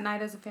 Like that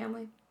night as a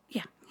family?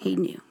 Yeah, he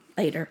knew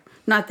later.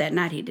 Not that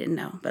night he didn't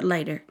know, but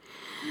later.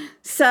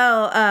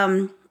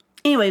 So,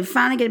 anyway,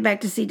 finally get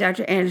back to see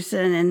Dr.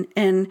 Anderson,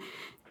 and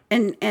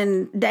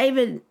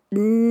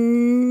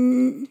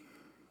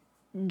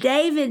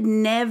David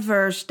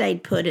never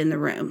stayed put in the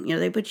room.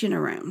 They put you in a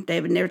room.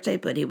 David never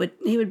stayed put. He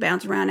would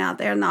bounce around out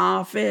there in the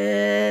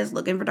office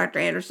looking for Dr.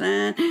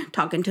 Anderson,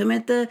 talking to him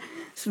at the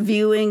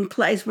viewing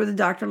place where the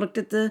doctor looked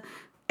at the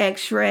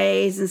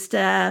x-rays and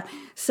stuff.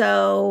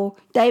 So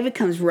David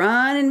comes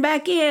running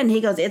back in.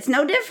 He goes, it's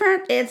no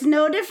different. It's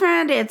no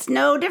different. It's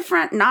no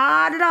different.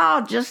 Not at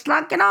all. Just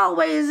like it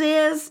always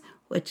is,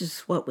 which is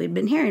what we'd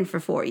been hearing for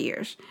 4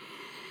 years.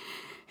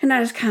 And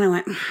I just kind of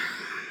went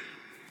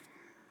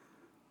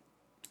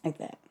like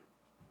that.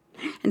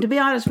 And to be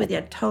honest with you,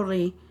 I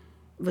totally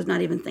was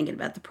not even thinking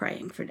about the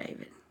praying for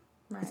David.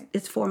 Right.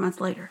 It's 4 months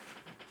later.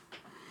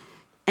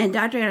 And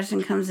Dr.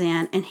 Anderson comes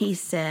in and he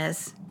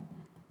says,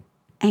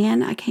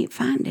 Ann, I can't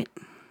find it.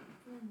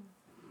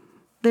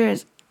 There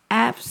is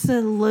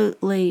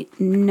absolutely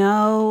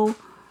no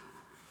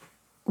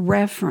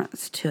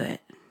reference to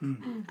it.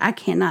 Mm-hmm. I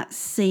cannot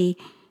see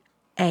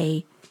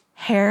a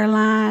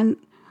hairline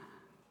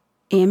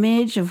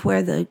image of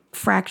where the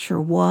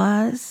fracture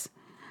was.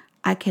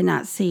 I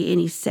cannot see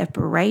any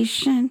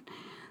separation.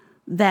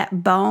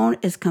 That bone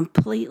is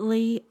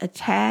completely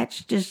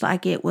attached, just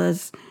like it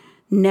was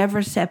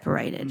never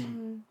separated.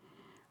 Mm-hmm.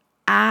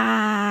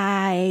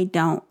 I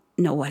don't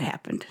know what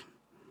happened.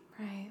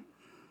 Right.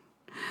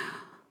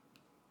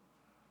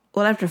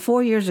 Well, after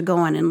 4 years of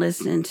going and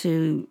listening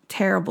to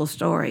terrible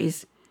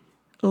stories,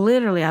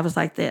 literally I was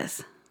like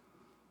this.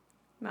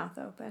 Mouth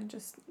open,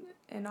 just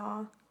in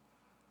awe.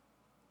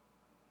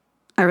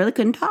 I really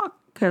couldn't talk.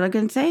 Really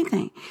couldn't say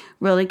anything.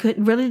 Really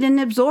didn't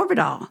absorb it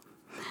all.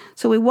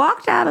 So we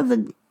walked out of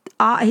the,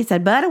 he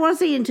said, Bud, I want to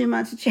see you in 2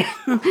 months.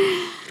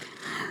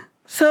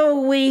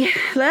 So we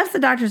left the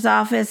doctor's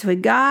office. We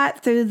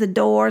got through the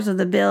doors of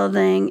the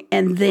building,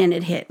 and then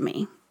it hit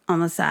me on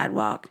the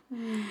sidewalk.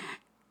 Mm.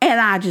 And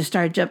I just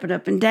started jumping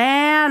up and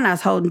down. I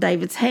was holding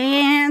David's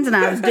hands, and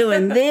I was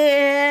doing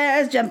this.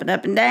 was jumping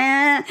up and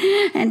down.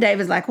 And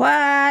David's like, what?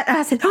 And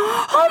I said,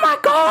 oh my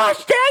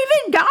gosh,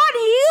 David, God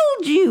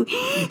healed you.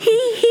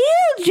 He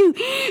healed you.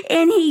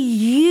 And he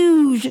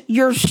used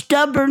your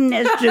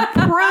stubbornness to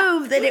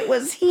prove that it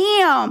was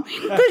him.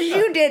 Because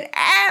you did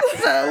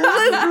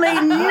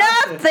absolutely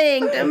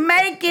nothing to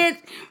make it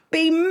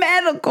be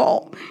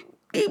medical.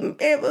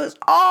 It was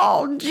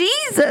all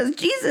Jesus.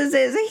 Jesus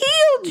has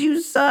healed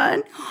you,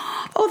 son.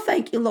 Oh,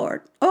 thank you,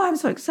 Lord. Oh, I'm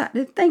so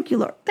excited. Thank you,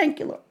 Lord. Thank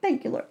you, Lord.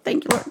 Thank you, Lord.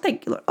 Thank you, Lord.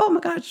 Thank you, Lord. Oh,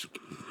 my gosh.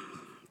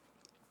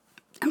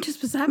 I'm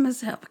just beside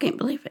myself. I can't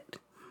believe it.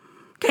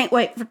 Can't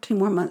wait for 2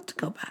 more months to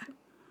go by.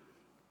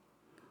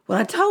 Well,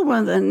 I told one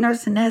of the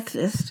nurse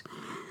anesthetists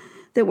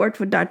that worked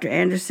with Dr.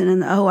 Anderson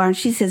in the OR, and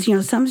she says,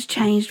 something's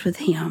changed with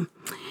him.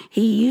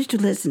 He used to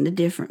listen to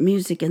different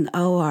music in the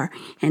OR,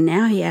 and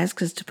now he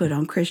asks us to put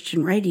on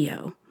Christian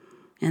radio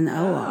in the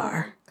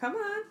OR. Come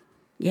on.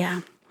 Yeah.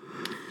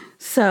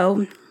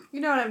 So. You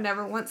know what I've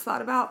never once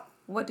thought about?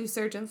 What do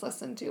surgeons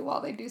listen to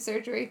while they do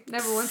surgery?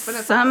 Never once been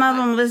a Some of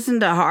them listen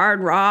to hard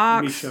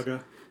rock.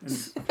 Sugar and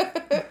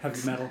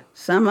heavy metal.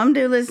 Some of them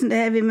do listen to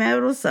heavy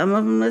metal. Some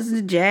of them listen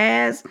to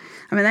jazz.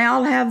 I mean, they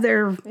all have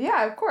their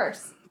Yeah, of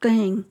course.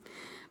 thing.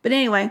 But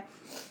anyway.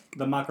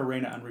 The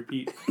Macarena on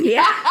repeat.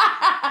 Yeah.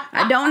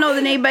 I don't know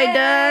that anybody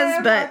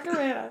does, but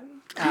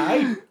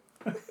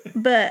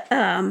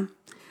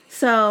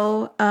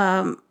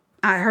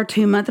her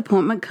 2-month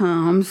appointment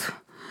comes,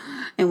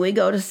 and we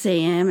go to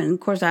see him, and of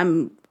course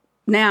I'm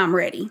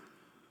ready,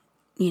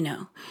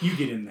 You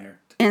get in there.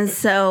 And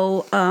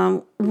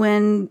so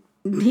when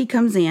he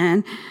comes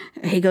in,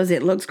 he goes,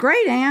 it looks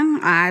great, Ann.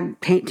 I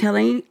can't tell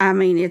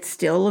it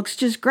still looks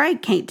just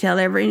great. Can't tell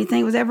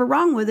anything was ever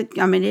wrong with it.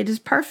 I mean, it is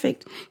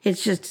perfect.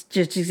 It's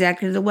just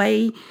exactly the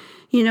way,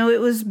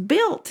 it was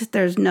built.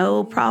 There's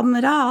no problem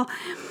at all.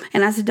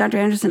 And I said, Dr.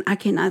 Anderson, I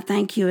cannot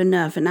thank you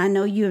enough. And I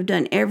know you have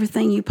done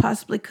everything you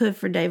possibly could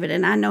for David.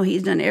 And I know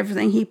he's done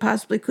everything he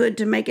possibly could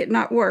to make it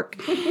not work.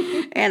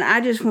 And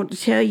I just want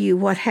to tell you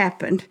what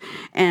happened.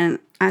 And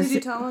Did you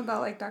tell him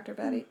about Dr.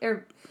 Betty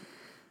or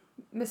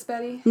Miss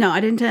Betty? No, I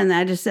didn't tell him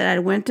that. I just said I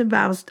went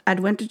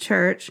to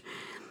church,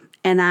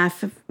 and I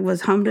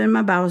was home doing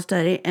my Bible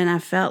study, and I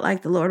felt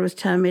like the Lord was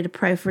telling me to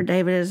pray for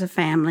David as a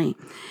family.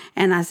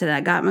 And I said,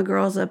 I got my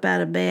girls up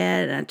out of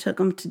bed, and I took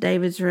them to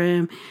David's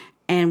room,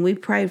 and we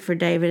prayed for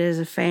David as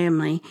a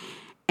family,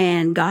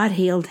 and God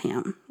healed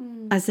him.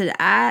 I said,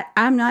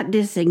 I'm not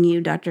dissing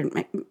you, Dr.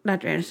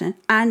 Anderson.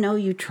 I know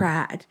you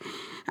tried.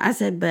 I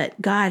said,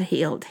 but God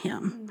healed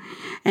him.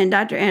 And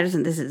Dr.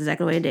 Anderson, this is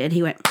exactly what he did.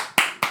 He went,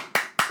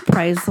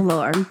 praise the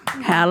Lord.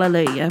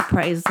 Hallelujah.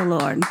 Praise the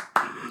Lord.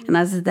 And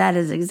I said, that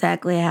is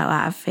exactly how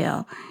I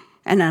feel.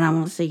 And then I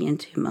won't see you in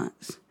 2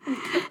 months.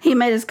 He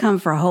made us come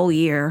for a whole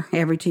year,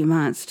 every 2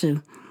 months,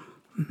 to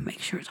make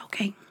sure it's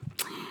okay.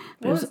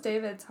 What was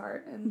David's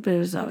heart? But it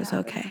was always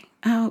okay.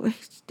 Oh,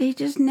 he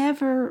just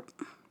never...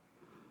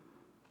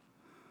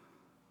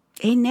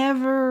 He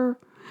never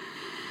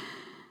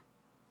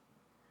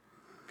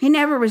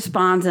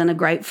responds in a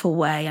grateful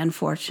way,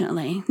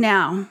 unfortunately.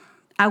 Now,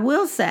 I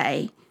will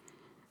say,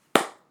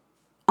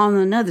 on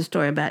another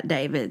story about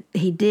David,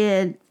 he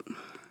did,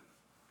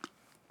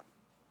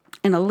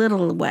 in a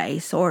little way,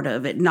 sort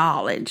of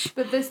acknowledge.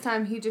 But this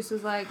time he just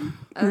was like,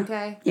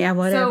 okay. Yeah,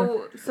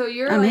 whatever. So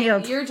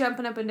you're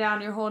jumping up and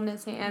down, you're holding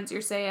his hands,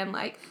 you're saying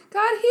God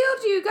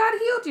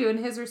healed you. And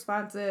his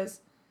response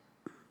is?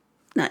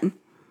 Nothing.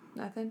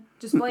 Nothing?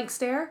 Just blank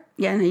stare?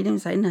 Yeah, and he didn't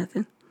say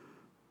nothing.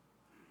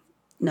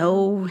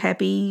 No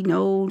happy,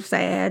 no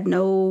sad,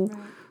 no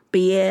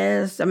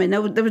BS. I mean,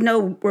 there was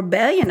no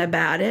rebellion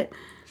about it.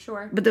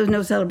 Sure. But there was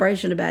no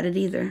celebration about it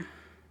either.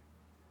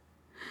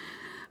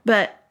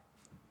 But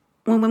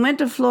when we went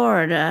to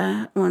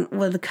Florida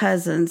with the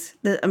cousins,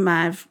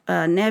 my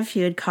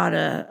nephew had caught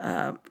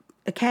a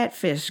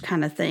catfish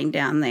kind of thing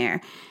down there.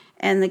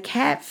 And the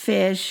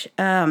catfish...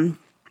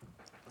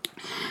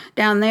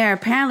 down there,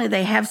 apparently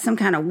they have some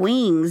kind of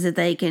wings that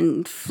they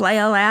can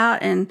flail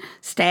out and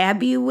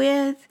stab you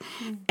with.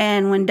 Mm-hmm.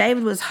 And when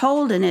David was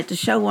holding it to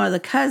show one of the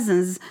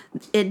cousins,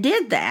 it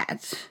did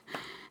that.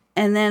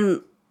 And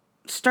then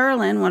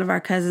Sterling, one of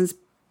our cousins,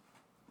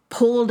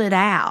 pulled it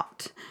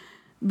out.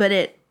 But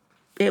it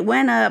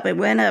went up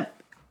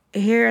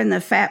here in the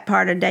fat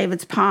part of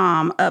David's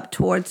palm up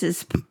towards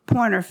his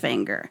pointer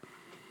finger.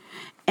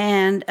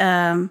 And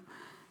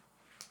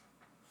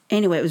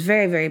anyway, it was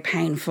very, very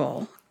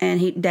painful.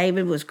 And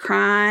David was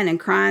crying and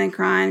crying and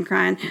crying and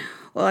crying.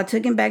 Well, I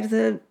took him back to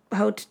the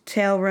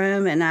hotel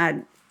room, and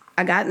I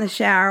got in the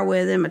shower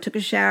with him. I took a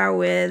shower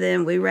with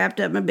him. We wrapped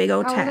up in a big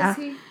old towel. How old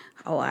is he?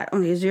 Oh, I don't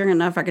know. He's young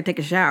enough I could take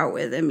a shower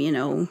with him.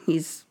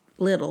 He's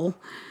little,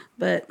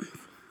 but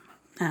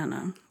I don't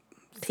know.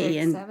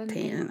 10, I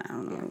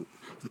don't know.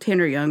 10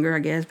 or younger, I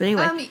guess. But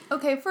anyway.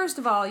 Okay, first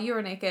of all, you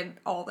were naked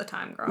all the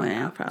time growing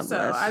up. Probably.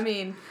 So, was. I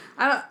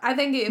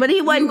think... But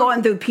he wasn't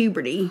going through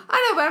puberty.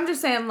 I know, but I'm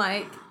just saying,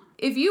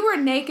 if you were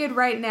naked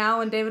right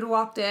now and David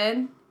walked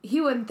in, he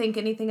wouldn't think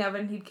anything of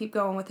it, and he'd keep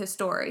going with his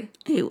story.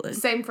 He would.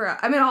 Same for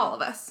all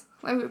of us.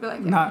 We'd be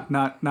like, not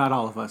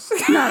all of us.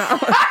 Not all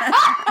of us.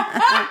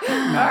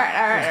 All right,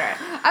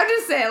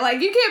 innocent.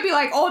 Like, you can't be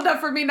like old enough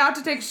for me not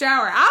to take a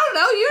shower. I don't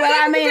know. You Well, I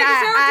didn't mean, take a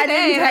shower I today.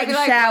 didn't And I'd take be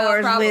like,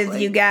 showers with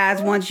probably. you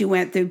guys once you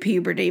went through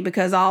puberty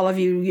because all of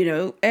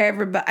you,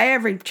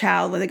 every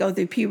child when they go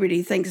through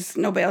puberty thinks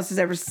nobody else has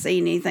ever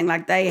seen anything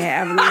like they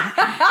have,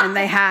 and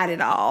they hide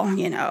it all.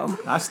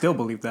 I still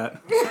believe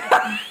that.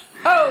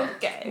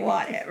 Okay.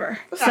 Whatever.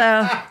 So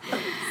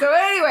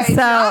anyway,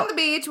 you're on the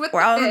beach with we're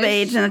the on the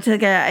fish. beach, and I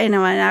took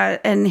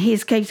and he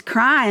keeps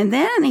crying.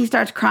 Then he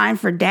starts crying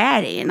for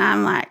Daddy, and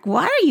I'm like,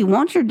 "Why do you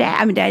want your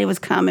dad?" I mean, Daddy was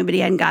coming, but he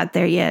hadn't got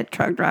there yet.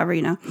 Truck driver,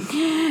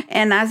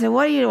 And I said,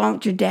 "What do you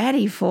want your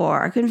daddy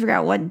for?" I couldn't figure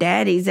out what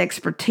Daddy's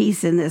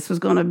expertise in this was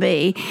going to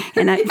be,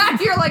 and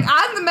You're like,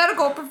 I'm the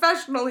medical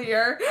professional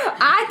here.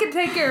 I can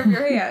take care of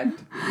your hand.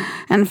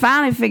 And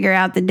finally figure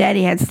out that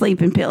Daddy had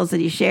sleeping pills that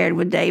he shared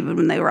with David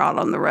when they were all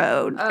on the road.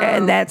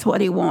 And that's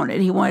what he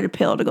wanted. He wanted a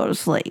pill to go to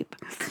sleep.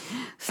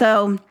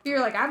 So You're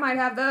like, I might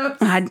have those.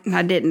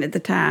 I didn't at the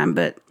time.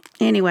 But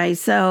anyway,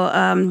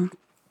 so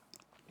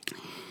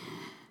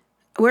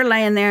we're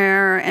laying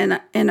there, and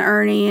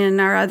Ernie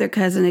and our other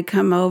cousin had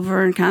come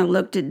over and kind of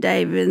looked at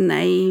David, and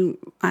they,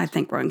 I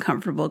think, were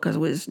uncomfortable because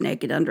we was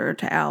naked under a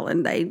towel,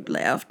 and they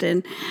left.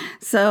 And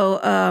so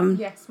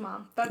Yes,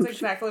 Mom. That's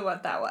exactly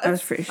what that was. I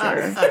was pretty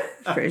sure.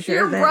 Pretty sure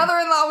Your that-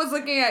 brother-in-law was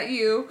looking at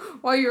you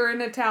while you were in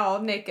a towel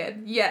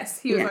naked. Yes,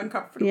 he was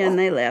uncomfortable. Yeah, and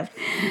they left.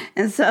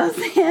 And so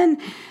then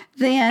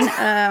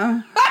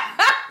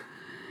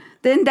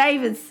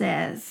David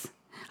says,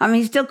 I mean,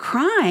 he's still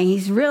crying.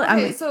 He's really.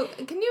 Okay, so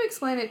can you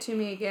explain it to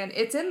me again?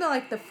 It's in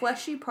the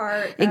flesh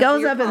part. It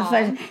goes up in the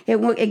flesh.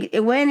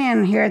 It went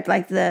in here at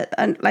like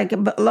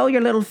below your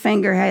little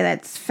finger. Hey,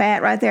 that's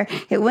fat right there.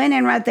 It went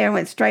in right there and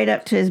went straight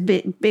up to his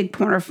big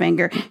pointer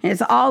finger, and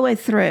it's all the way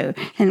through.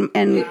 And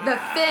the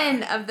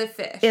fin of the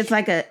fish. it's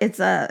like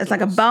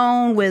a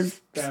bone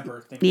with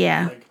Stabber thing.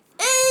 Yeah. Like,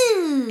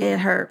 it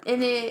hurt.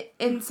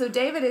 And so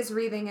David is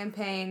wreathing in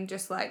pain,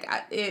 just like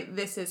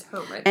this is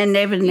horrendous. And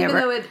David even never.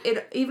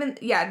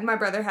 though my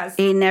brother has.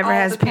 He never all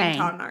has the pain.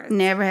 tolerance.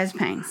 Never has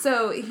pain.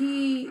 So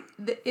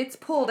it's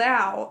pulled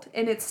out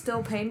and it's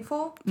still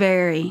painful.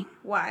 Very.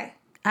 Why?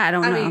 I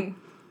don't know. mean,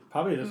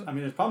 probably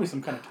there's probably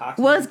some kind of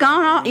toxin. Well, it's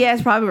gone on. Yeah,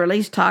 it's probably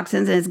released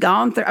toxins, and it's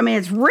gone through. I mean,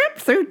 it's ripped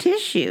through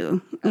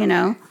tissue.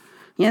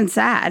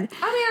 Inside.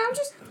 I'm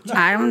just.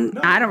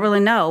 I don't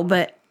really know,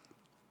 but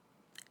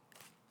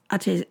I'll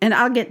tell you, and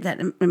I'll get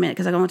that in a minute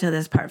because I'm going to tell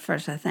this part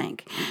first, I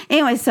think.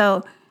 Anyway,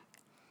 so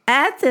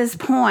at this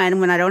point,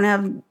 when I don't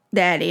have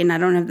Daddy and I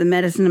don't have the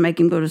medicine to make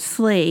him go to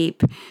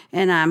sleep,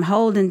 and I'm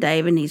holding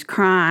David and he's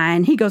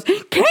crying, he goes,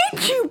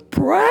 "Can't you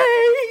pray?"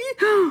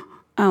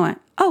 I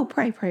went, "Oh,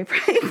 pray.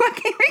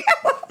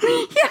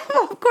 Yeah,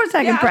 well, of course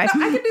I can pray. I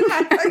can do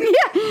that.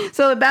 Yeah.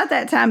 So about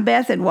that time,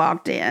 Beth had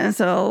walked in.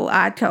 So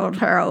I told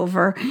her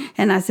over,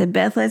 and I said,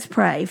 "Beth, let's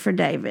pray for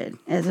David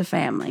as a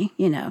family,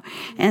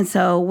 And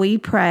so we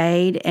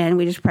prayed, and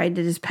we just prayed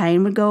that his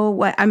pain would go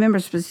away. I remember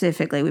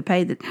specifically, we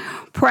prayed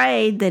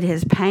that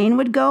his pain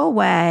would go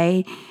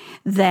away,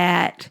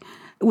 that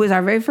it was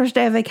our very first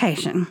day of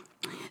vacation,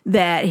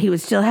 that he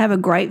would still have a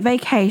great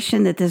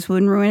vacation, that this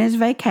wouldn't ruin his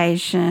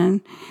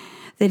vacation,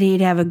 that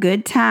he'd have a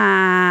good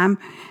time,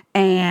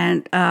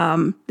 and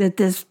that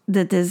this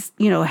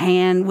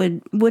hand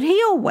would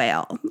heal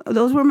well.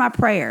 Those were my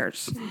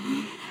prayers.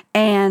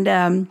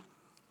 And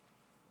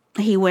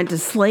he went to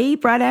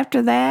sleep right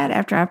after that.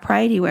 After I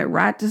prayed, he went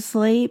right to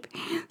sleep,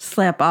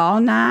 slept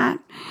all night,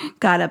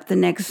 got up the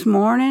next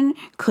morning,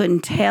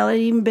 couldn't tell it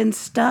even been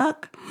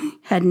stuck,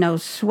 had no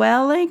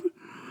swelling,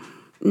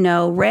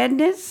 no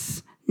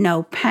redness,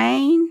 no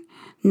pain,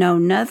 no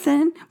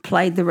nothing.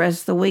 Played the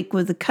rest of the week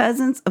with the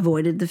cousins,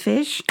 avoided the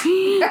fish.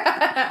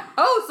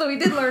 Oh, so he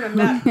did learn on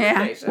that.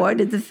 Yeah,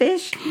 avoided the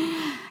fish.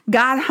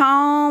 Got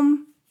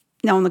home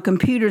on the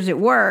computers at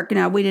work.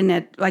 Now, we didn't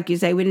have, like you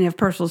say, we didn't have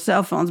personal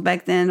cell phones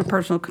back then, or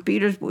personal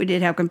computers, but we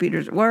did have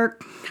computers at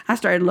work. I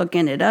started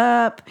looking it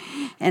up,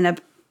 and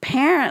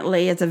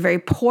apparently it's a very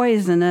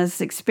poisonous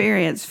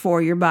experience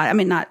for your body. I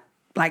mean, not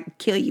like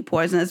kill you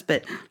poisonous,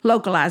 but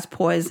localized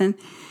poison.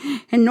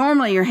 And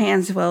normally your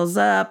hand swells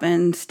up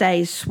and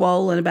stays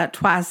swollen about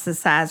twice the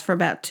size for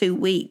about 2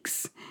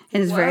 weeks.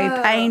 And it's very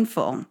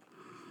painful.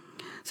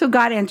 So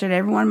God answered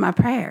every one of my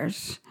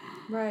prayers.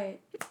 Right.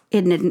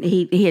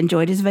 He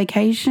enjoyed his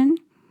vacation.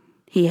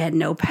 He had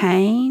no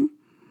pain.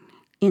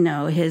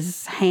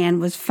 His hand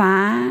was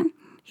fine.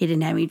 He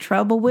didn't have any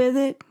trouble with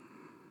it.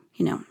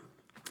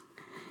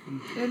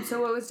 And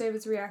so what was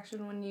David's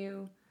reaction when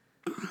you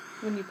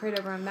prayed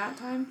over him that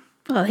time?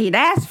 Well, he'd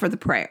asked for the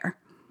prayer.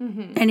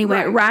 Mm-hmm. And he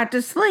went right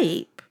to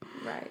sleep.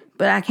 Right.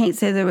 But I can't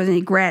say there was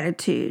any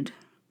gratitude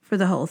for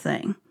the whole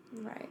thing.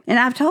 Right. And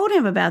I've told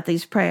him about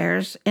these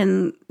prayers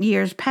in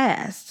years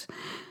past.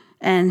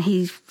 And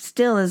he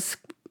still is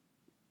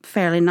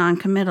fairly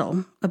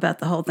non-committal about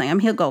the whole thing. I mean,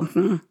 he'll go,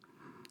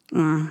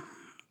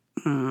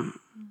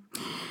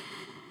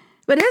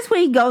 But as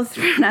we go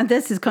through, now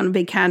this is going to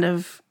be kind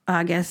of,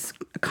 I guess,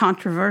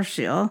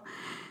 controversial.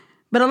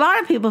 But a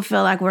lot of people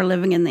feel like we're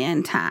living in the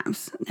end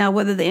times. Now,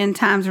 whether the end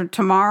times are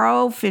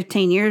tomorrow,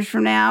 15 years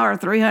from now, or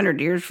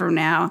 300 years from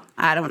now,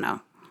 I don't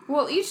know.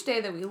 Well, each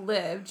day that we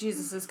live,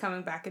 Jesus is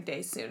coming back a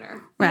day sooner.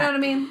 You Right. know what I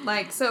mean?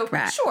 Like, so,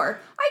 Right. sure,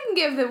 I can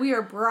give that we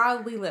are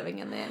broadly living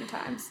in the end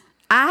times.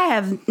 I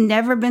have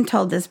never been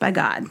told this by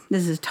God.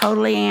 This is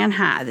totally Ann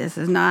High. This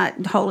is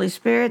not Holy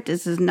Spirit.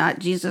 This is not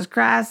Jesus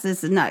Christ.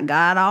 This is not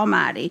God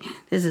Almighty.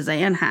 This is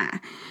Ann High.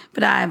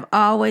 But I've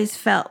always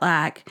felt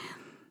like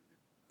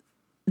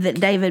that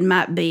David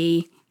might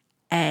be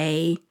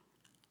a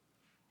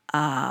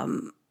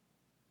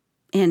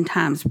end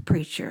times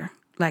preacher,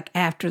 like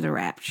after the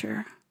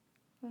rapture.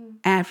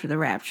 After the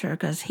rapture,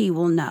 because he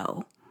will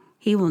know.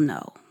 He will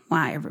know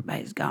why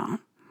everybody's gone.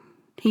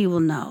 He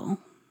will know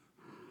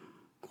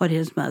what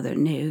his mother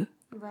knew.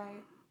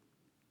 Right.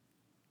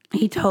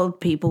 He told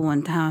people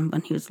one time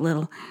when he was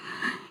little,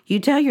 you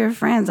tell your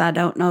friends I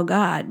don't know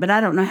God, but I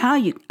don't know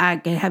how I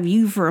can have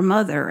you for a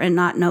mother and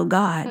not know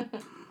God.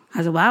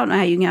 I said, well, I don't know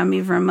how you can have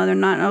me for a mother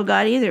and not know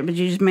God either, but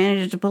you just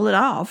managed to pull it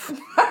off.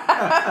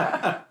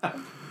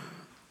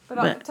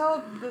 But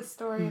tell the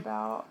story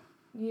about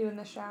you in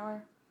the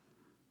shower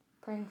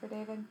praying for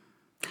David.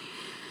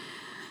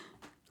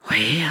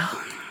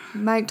 Well,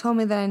 Mike told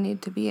me that I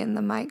need to be in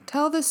the mic.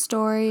 Tell the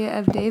story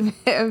of David,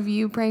 of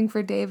you praying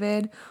for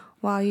David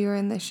while you were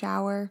in the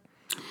shower.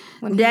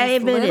 When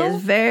David he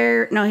was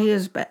little?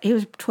 he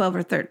was 12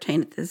 or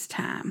 13 at this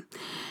time.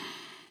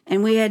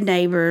 And we had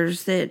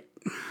neighbors that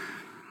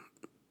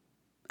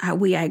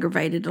we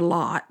aggravated a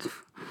lot.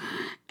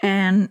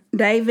 And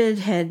David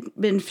had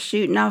been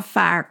shooting off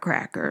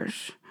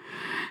firecrackers.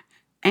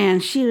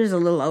 And she was a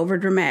little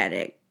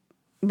overdramatic.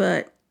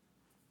 But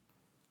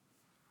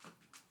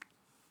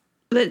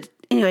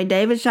anyway,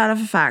 David shot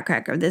off a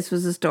firecracker. This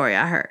was the story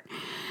I heard.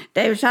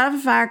 David shot off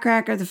a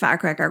firecracker. The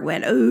firecracker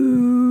went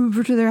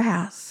over to their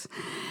house.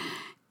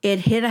 It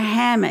hit a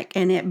hammock,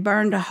 and it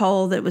burned a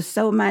hole that was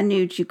so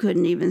minute you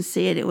couldn't even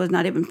see it. It was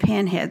not even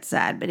pinhead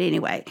side. But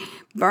anyway,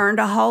 burned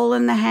a hole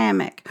in the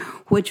hammock,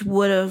 which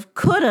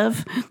could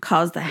have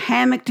caused the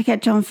hammock to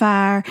catch on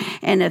fire.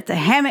 And if the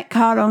hammock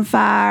caught on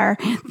fire,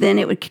 then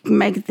it would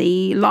make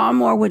the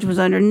lawnmower, which was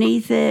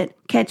underneath it,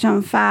 catch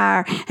on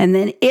fire. And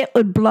then it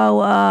would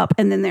blow up.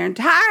 And then their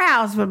entire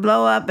house would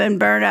blow up and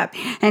burn up.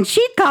 And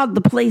she called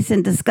the police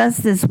and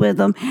discussed this with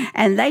them.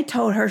 And they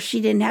told her she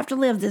didn't have to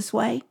live this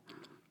way.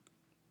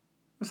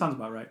 That sounds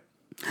about right.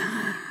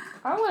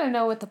 I want to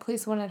know what the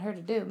police wanted her to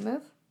do.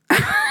 Move?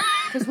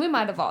 Because we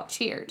might have all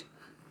cheered.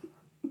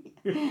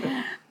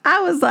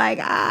 I was like,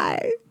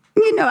 it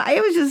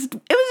was just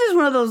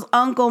one of those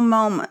uncle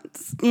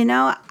moments,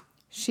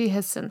 She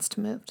has since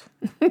moved.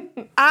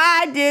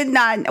 I did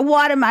not.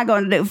 What am I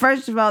going to do?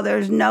 First of all,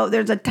 there's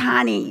a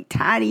tiny,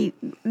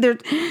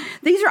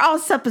 these are all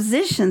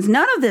suppositions.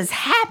 None of this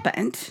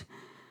happened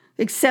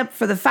except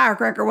for the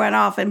firecracker went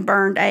off and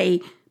burned a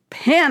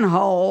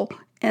pinhole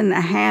in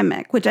the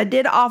hammock, which I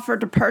did offer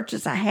to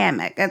purchase a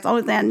hammock. That's the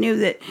only thing I knew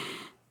that.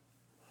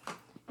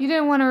 You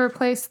didn't want to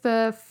replace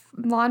the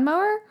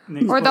lawnmower?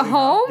 Or the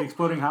home? The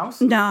exploding house?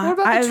 No. What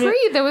about the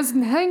tree that was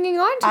hanging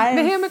on to?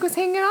 The hammock was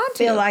hanging on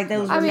to. I feel like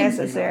those were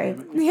necessary.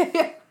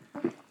 Yeah.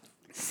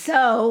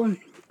 So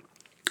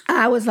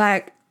I was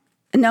like,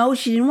 no,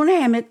 she didn't want a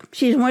hammock.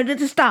 She just wanted it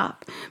to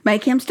stop.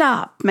 Make him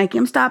stop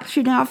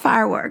shooting off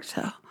fireworks.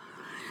 So,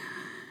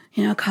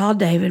 call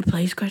David,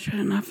 please quit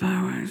shooting off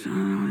fireworks.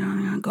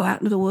 Go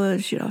out into the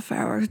woods, shoot off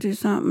fireworks, do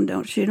something.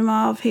 Don't shoot them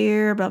off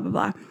here, blah, blah,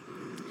 blah.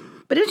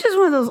 But it's just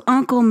one of those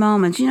uncle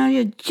moments.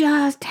 You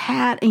just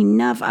had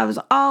enough.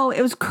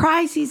 It was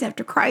crises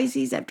after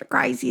crises after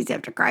crises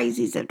after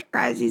crises after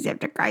crises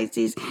after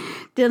crises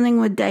dealing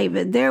with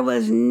David. There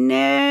was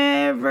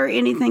never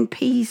anything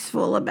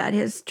peaceful about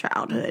his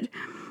childhood.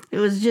 It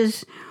was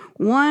just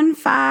one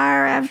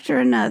fire after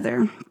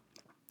another.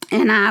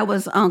 And I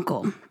was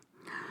uncle.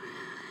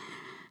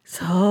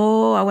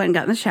 So I went and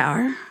got in the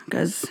shower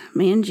because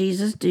me and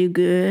Jesus do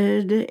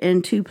good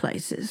in two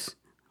places.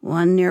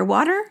 One near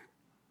water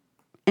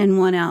and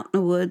one out in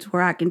the woods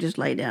where I can just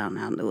lay down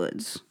out in the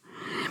woods.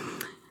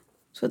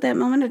 So at that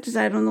moment, I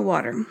decided on the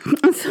water.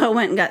 So I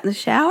went and got in the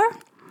shower,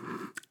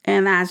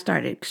 and I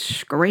started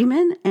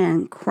screaming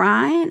and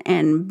crying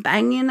and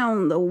banging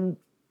on the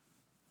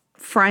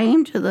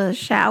frame to the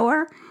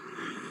shower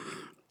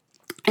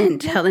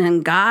and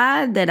telling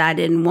God that I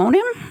didn't want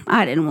him.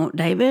 I didn't want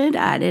David.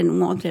 I didn't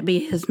want to be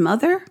his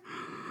mother.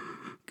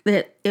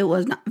 That it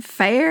was not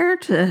fair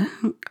to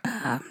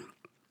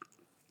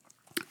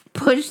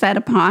push that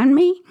upon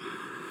me,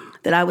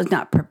 that I was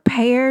not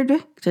prepared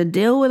to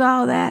deal with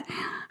all that.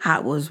 I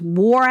was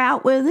wore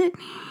out with it,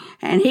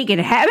 and he could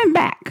have him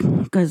back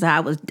because I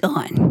was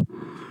done.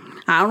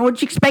 I don't know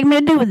what you expect me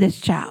to do with this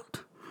child.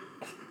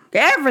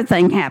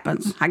 Everything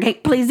happens. I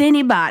can't please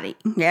anybody.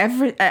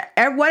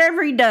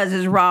 Whatever he does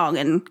is wrong,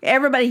 and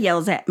everybody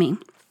yells at me.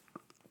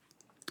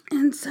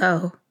 And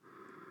so,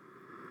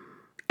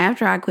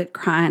 after I quit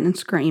crying and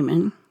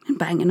screaming and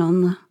banging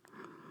on the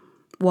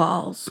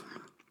walls,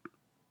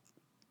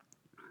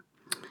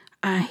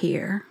 I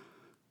hear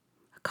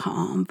a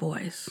calm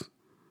voice.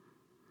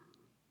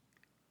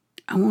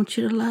 I want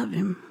you to love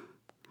him.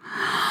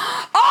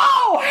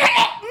 Oh,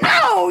 heck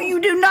no!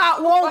 You do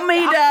not want me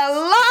to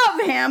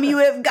love him. You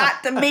have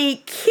got to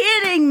be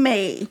kidding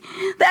me.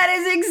 That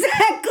is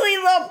exactly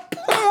the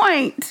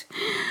point.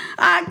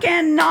 I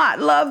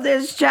cannot love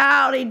this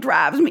child. He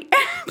drives me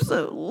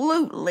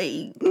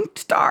absolutely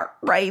stark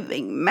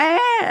raving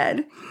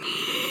mad.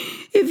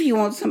 If you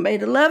want somebody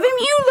to love him,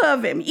 you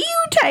love him.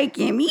 You take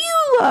him.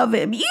 You love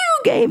him. You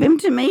gave him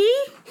to me.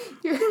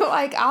 You're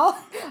like,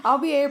 I'll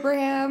be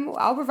Abraham.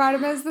 I'll provide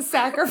him as the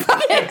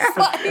sacrifice.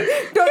 Like,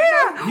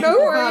 no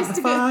worries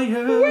to get.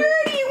 Where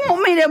do you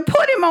want me to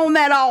put him on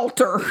that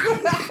altar?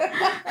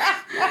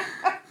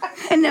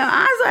 And now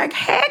I was like,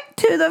 heck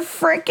to the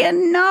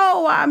frickin'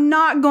 no, I'm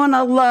not going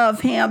to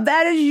love him.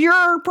 That is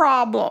your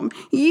problem.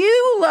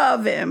 You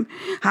love him.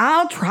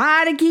 I'll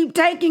try to keep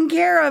taking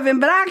care of him,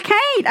 but I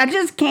can't. I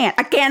just can't.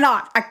 I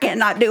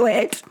cannot do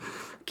it.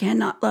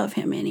 Cannot love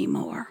him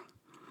anymore.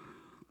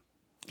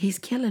 He's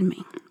killing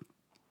me.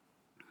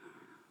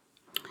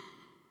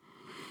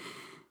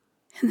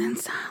 And then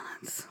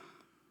silence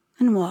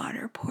and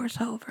water pours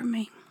over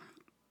me.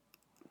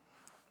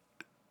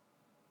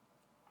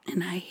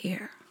 And I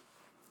hear,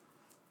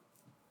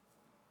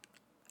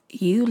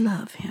 you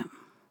love him.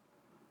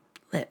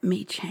 Let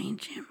me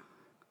change him.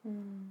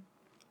 And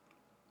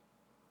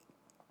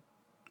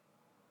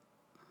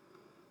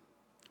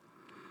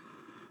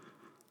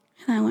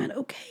I went,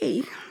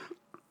 okay.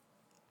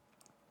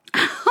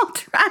 I'll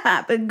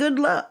try, but good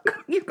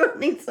luck. You're going to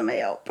need some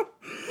help.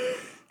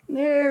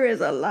 There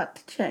is a lot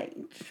to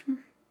change.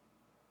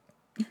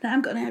 And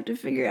I'm going to have to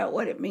figure out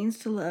what it means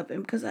to love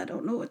him because I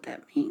don't know what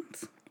that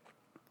means.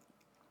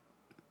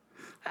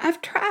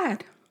 I've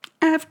tried.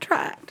 I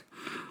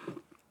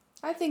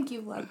think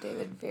you love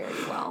David very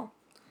well.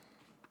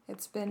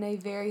 It's been a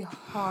very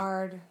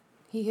hard...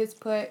 He has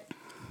put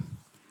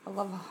a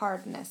lot of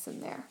hardness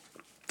in there.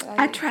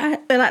 I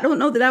tried, but I don't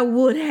know that I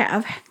would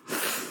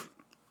have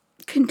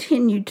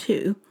continued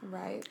to.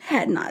 Right.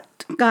 Had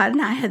not God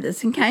and I had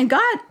this encounter.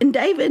 God and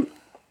David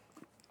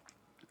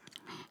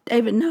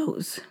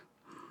knows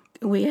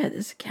we had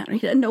this encounter. He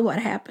doesn't know what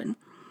happened,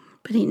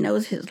 but he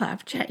knows his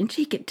life changed.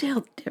 He could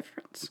tell the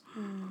difference.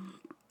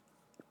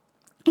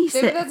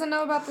 David doesn't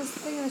know about this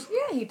thing.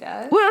 Yeah, he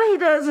does. Well, he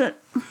doesn't.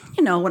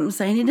 You know what I'm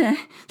saying? He does,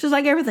 just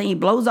like everything, he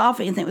blows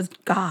off anything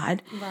with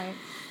God. Right.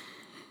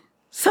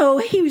 So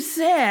he'll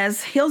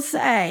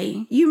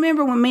say, you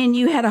remember when me and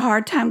you had a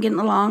hard time getting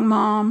along,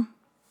 Mom?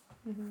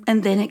 Mm-hmm.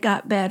 And then it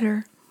got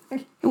better.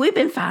 We've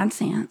been fine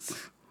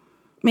since.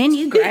 Me and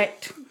you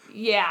great.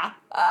 Yeah.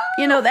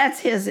 You know, that's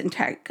his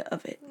entire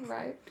of it.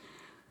 Right.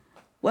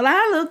 Well,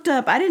 I looked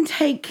up. I don't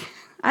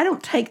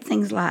take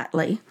things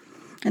lightly.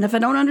 And if I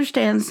don't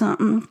understand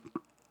something,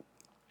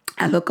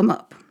 I look them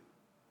up.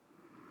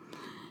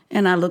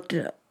 And I looked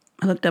it up.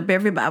 I looked up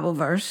every Bible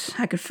verse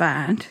I could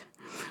find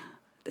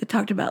that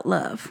talked about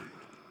love.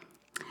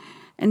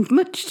 And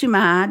much to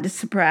my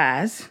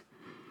surprise,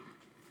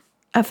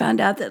 I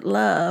found out that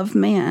love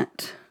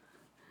meant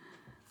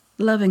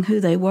loving who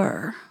they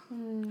were,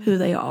 who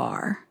they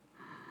are,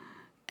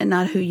 and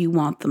not who you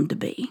want them to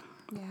be.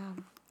 Yeah.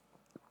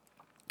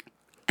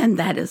 And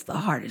that is the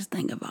hardest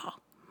thing of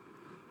all.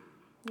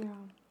 Yeah.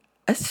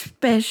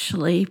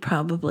 Especially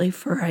probably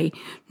for a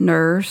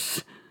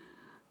nurse,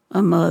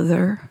 a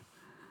mother,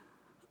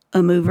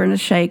 a mover and a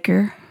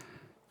shaker,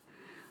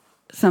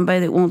 somebody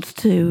that wants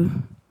to,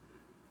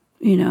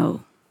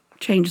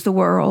 change the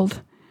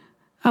world.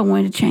 I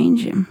wanted to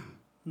change him.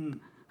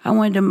 I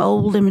wanted to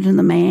mold him into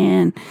the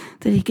man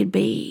that he could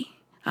be.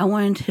 I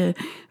wanted to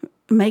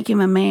make him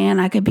a man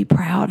I could be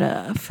proud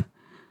of.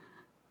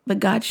 But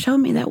God showed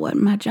me that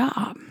wasn't my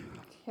job.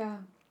 Yeah.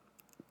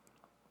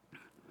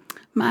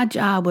 My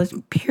job was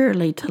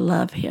purely to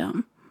love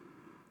him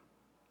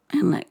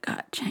and let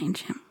God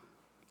change him.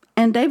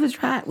 And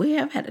David's right. We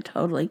have had a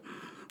totally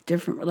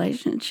different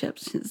relationship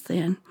since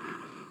then.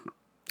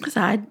 Because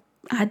I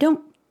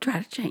don't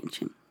try to change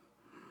him.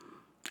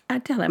 I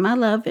tell him I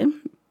love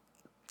him.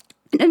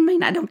 It doesn't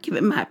mean I don't give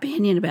him my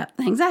opinion about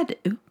things. I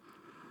do.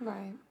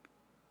 Right.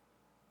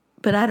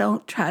 But I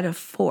don't try to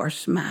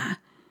force my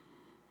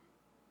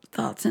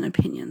thoughts and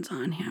opinions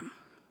on him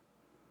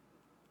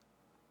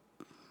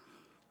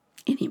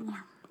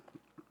anymore.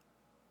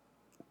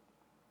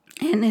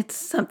 And it's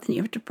something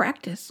you have to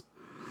practice.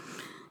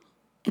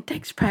 It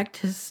takes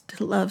practice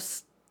to love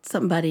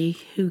somebody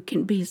who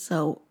can be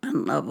so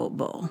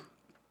unlovable.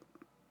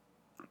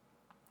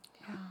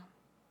 Yeah.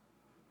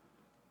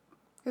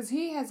 Because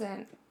he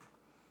hasn't...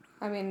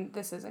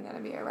 this isn't going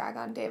to be a Rag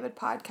on David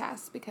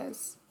podcast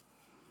because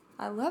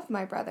I love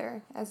my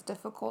brother as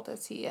difficult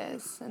as he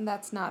is, and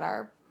that's not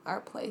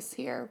our place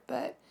here,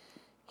 but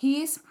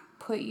he's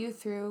put you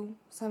through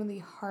some of the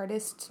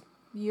hardest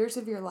years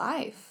of your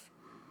life.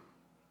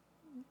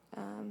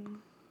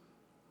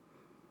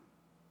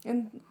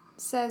 And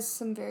says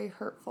some very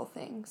hurtful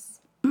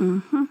things.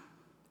 Mm-hmm.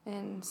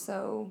 And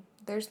so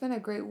there's been a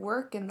great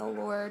work in the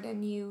Lord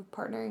and you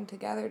partnering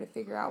together to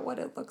figure out what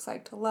it looks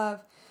like to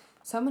love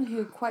someone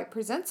who quite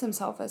presents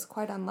himself as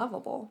quite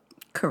unlovable.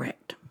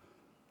 Correct.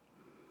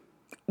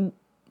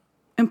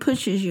 And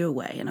pushes you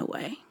away in a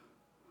way.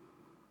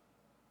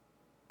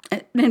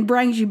 and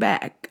brings you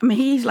back. I mean,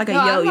 he's like a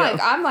yo-yo.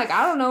 I'm like,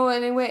 I don't know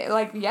any way.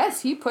 Like,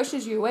 yes, he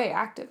pushes you away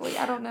actively.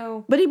 I don't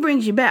know. But he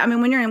brings you back. I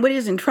mean, when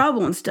he's in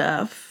trouble and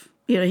stuff,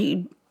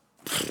 he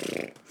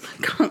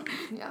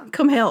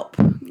come help.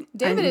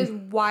 David is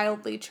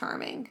wildly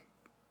charming.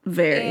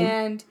 Very.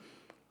 And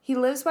he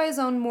lives by his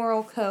own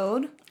moral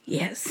code.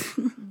 Yes.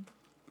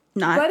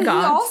 Not But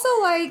God's. he also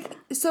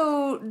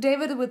so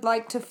David would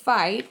like to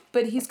fight,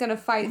 but he's going to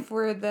fight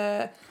for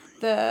the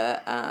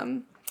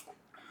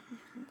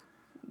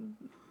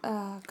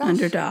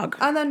underdog.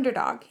 An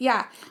underdog,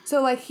 yeah.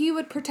 So, he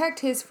would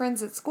protect his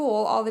friends at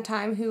school all the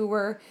time who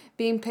were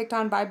being picked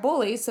on by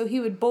bullies, so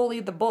he would bully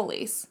the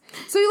bullies.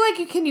 So,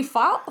 can you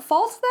fault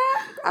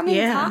that? I mean,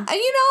 yeah.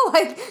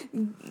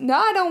 No,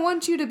 I don't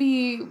want you to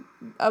be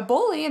a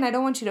bully, and I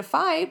don't want you to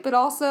fight, but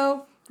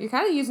also, you're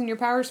kind of using your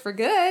powers for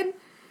good.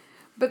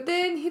 But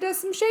then he does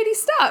some shady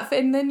stuff,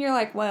 and then you're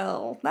like,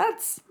 well,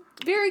 that's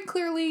very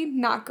clearly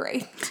not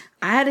great.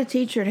 I had a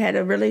teacher that had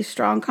a really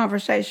strong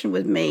conversation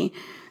with me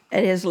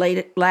at his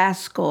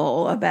last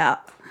school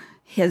about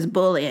his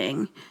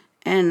bullying.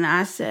 And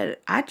I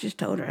just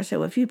told her,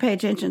 well, if you pay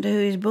attention to who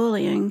he's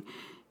bullying,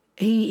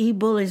 he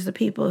bullies the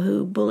people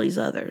who bullies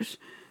others.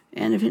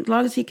 And as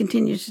long as he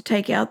continues to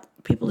take out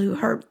people who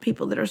hurt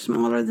people that are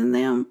smaller than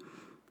them,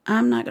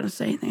 I'm not going to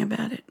say anything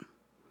about it.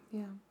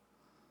 Yeah.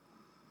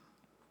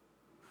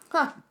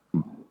 Huh.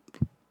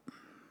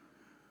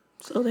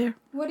 So there.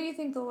 What do you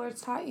think the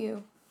Lord's taught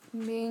you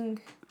being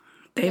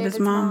David's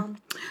mom?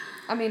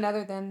 I mean,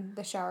 other than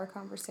the shower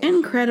conversation.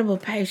 Incredible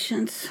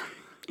patience.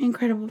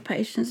 Incredible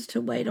patience to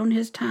wait on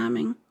his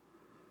timing.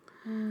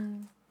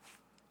 That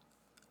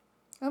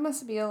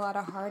must be a lot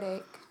of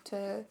heartache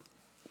to,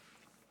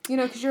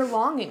 because you're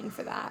longing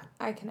for that.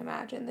 I can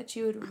imagine that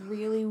you would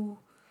really...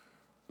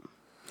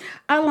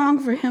 I long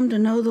for him to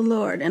know the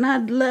Lord, and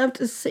I'd love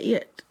to see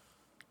it.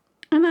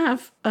 And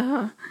I've,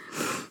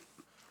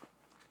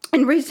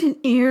 in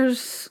recent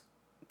years,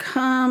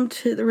 come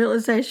to the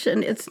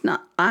realization it's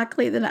not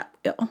likely that I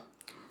will.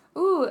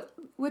 Ooh,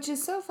 which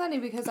is so funny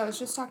because I was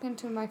just talking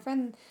to my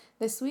friend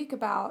this week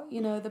about,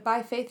 the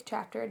by faith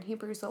chapter in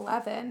Hebrews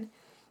 11.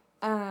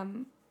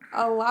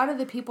 A lot of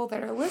the people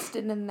that are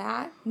listed in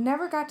that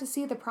never got to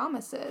see the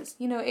promises.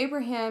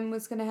 Abraham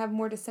was going to have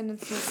more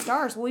descendants than the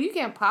stars. Well, you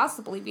can't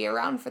possibly be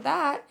around for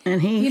that.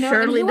 And he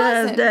surely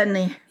does, doesn't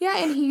he?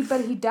 Yeah,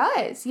 but he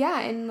does.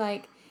 Yeah, and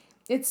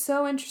it's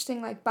so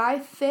interesting. By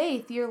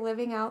faith, you're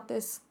living out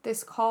this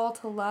call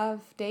to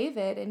love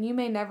David, and you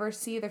may never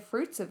see the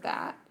fruits of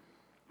that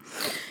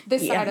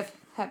this side of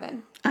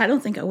heaven. I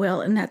don't think I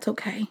will, and that's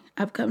okay.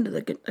 I've come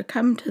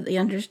to the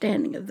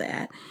understanding of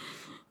that,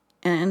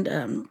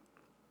 and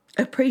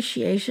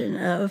appreciation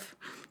of.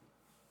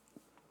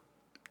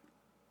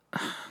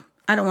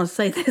 I don't want to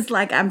say this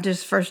like I'm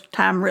just first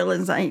time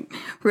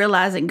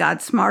realizing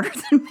God's smarter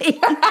than me.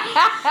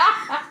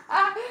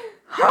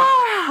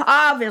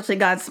 Obviously,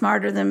 God's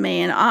smarter than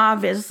me, and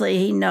obviously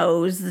He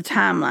knows the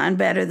timeline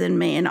better than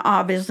me, and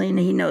obviously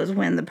He knows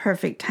when the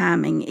perfect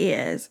timing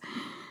is.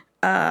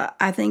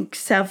 I think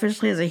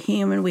selfishly as a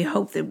human, we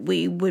hope that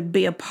we would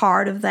be a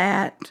part of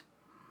that.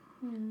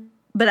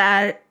 But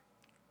I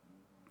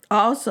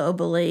also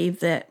believe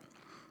that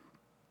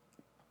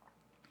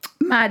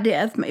my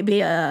death may be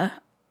a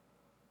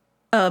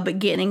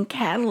beginning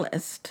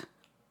catalyst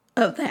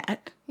of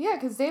that. Yeah,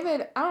 because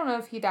David, I don't know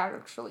if he'd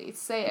actually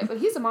say it, but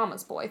he's a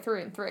mama's boy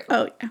through and through.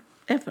 Oh, yeah,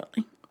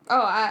 definitely.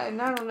 Oh, I don't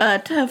know. A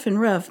tough and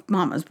rough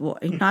mama's boy.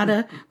 Not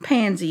a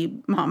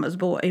pansy mama's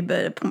boy,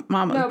 but a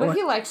mama's boy. No, but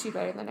he likes you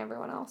better than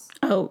everyone else.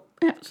 Oh,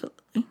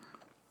 absolutely.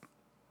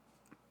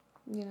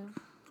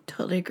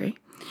 Totally agree.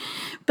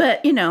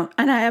 But, and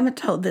I haven't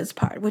told this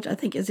part, which I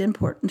think is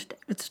important to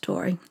David's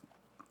story.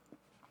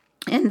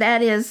 And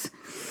that is,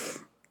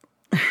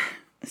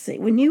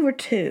 when you were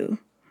 2,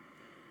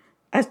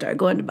 I started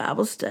going to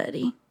Bible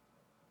study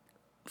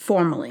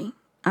formally.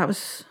 I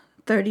was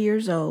 30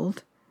 years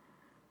old,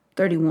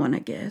 31, I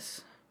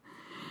guess.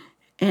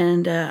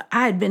 And I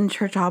had been in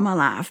church all my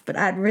life, but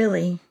I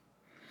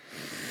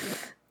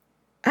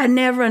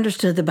never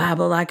understood the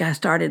Bible like I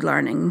started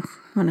learning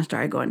when I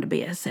started going to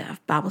BSF,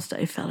 Bible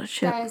Study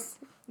Fellowship. Guys,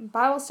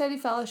 Bible Study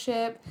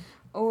Fellowship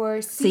or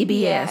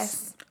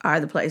CBS are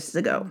the places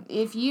to go.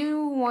 If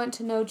you want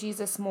to know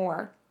Jesus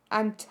more,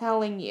 I'm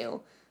telling,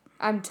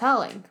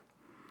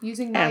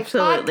 using my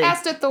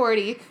podcast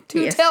authority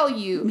to tell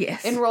you,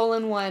 enroll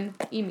in one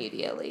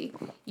immediately.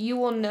 You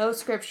will know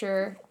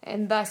Scripture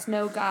and thus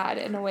know God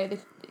in a way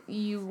that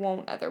you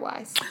won't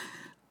otherwise.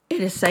 It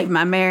has saved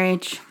my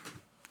marriage.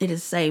 It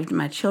has saved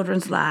my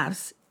children's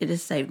lives. It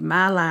has saved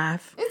my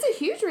life. It's a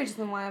huge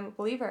reason why I'm a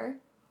believer.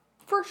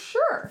 For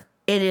sure.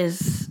 It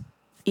is,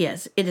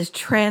 yes, it is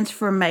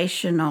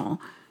transformational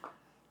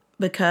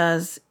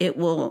because it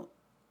will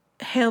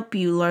help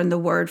you learn the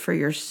word for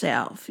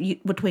yourself.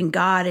 Between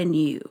God and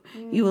you,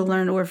 you will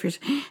learn the word for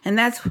yourself. And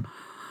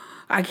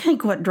I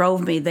think what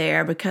drove me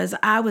there, because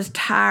I was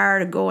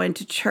tired of going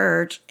to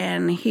church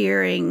and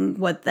hearing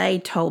what they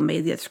told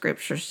me that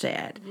Scripture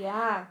said.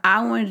 Yeah.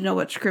 I wanted to know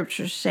what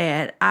Scripture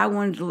said. I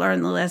wanted to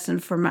learn the lesson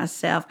for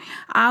myself.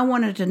 I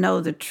wanted to know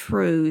the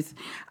truth.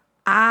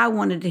 I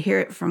wanted to hear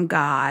it from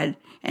God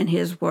and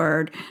His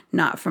Word,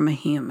 not from a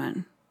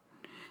human.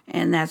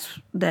 And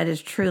that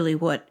is truly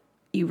what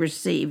you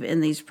receive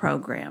in these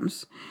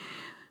programs.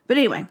 But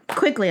anyway,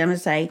 quickly, I'm going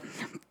to say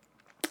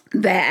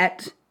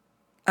that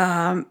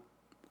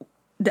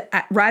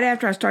right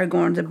after I started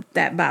going to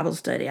that Bible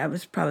study, I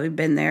was probably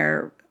been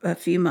there a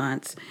few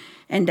months,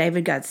 and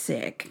David got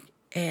sick,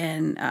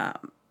 and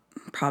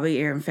probably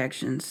ear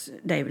infections.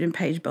 David and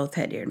Paige both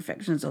had ear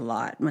infections a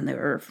lot when they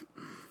were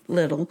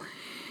little,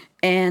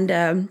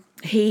 and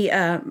he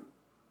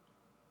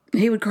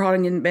would crawl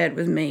in bed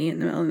with me in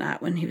the middle of the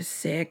night when he was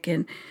sick,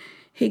 and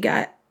he'd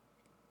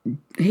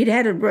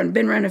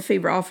been running a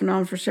fever off and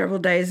on for several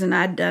days, and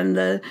I'd done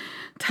the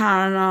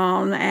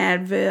Tylenol and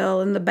the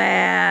Advil and the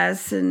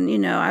baths,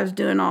 and, I was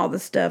doing all the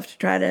stuff to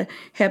try to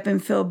help him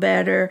feel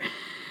better.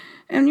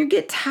 And you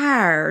get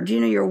tired,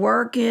 you're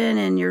working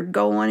and you're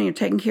going and you're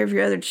taking care of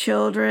your other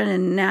children,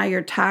 and now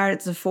you're tired.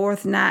 It's the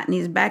fourth night and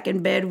he's back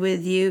in bed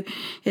with you.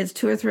 It's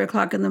 2 or 3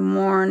 o'clock in the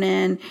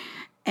morning,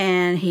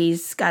 and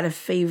he's got a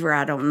fever,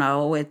 I don't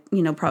know, at,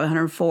 probably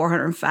 104,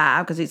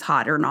 105, because he's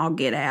hotter than all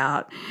get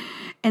out.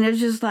 And it was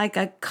just like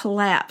a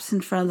collapse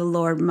in front of the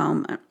Lord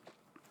moment.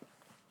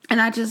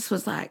 And I just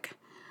was like,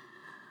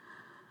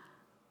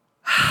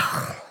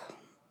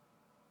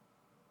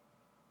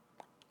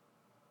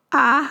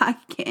 I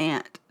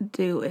can't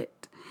do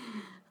it.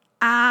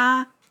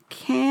 I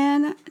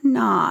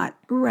cannot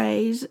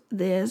raise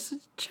this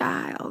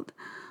child.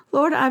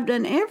 Lord, I've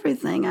done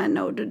everything I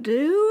know to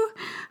do.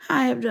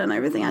 I have done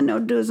everything I know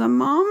to do as a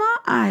mama.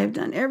 I have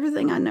done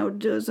everything I know to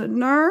do as a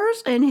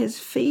nurse, and his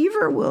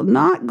fever will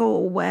not go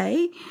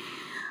away.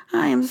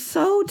 I am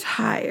so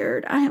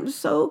tired. I am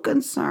so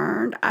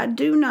concerned. I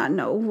do not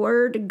know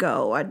where to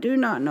go. I do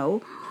not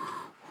know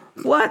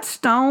what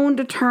stone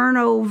to turn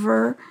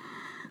over.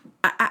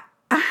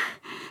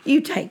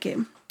 You take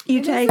him.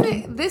 You take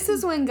him. This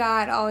is when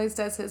God always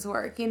does His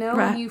work, Right.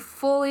 When you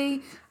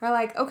fully are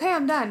like, okay,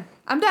 I'm done.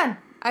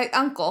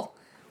 Uncle.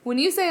 When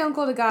you say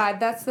uncle to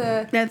God, that's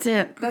it.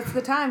 That's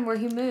the time where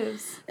He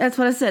moves. That's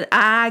what I said.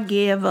 I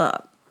give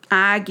up.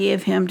 I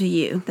give him to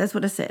you. That's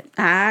what I said.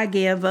 I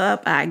give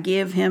up. I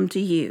give him to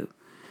you.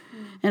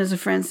 And as a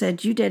friend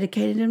said, you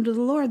dedicated him to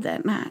the Lord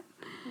that night.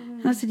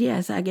 And I said,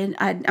 yes, I did.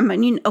 I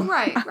mean,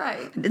 Right.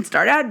 I didn't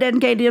start out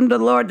dedicating him to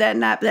the Lord that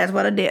night, but that's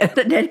what I did.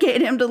 I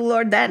dedicated him to the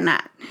Lord that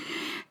night.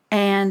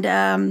 And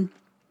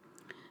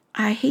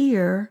I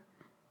hear,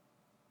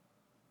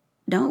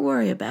 don't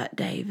worry about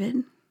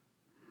David.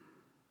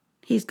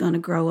 He's going to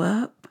grow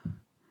up.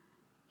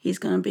 He's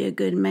going to be a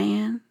good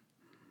man.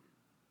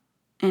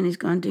 And he's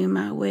going to do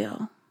my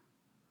will.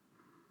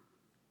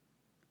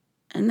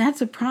 And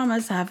that's a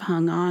promise I've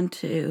hung on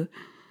to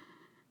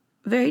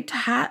very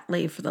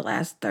tightly for the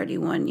last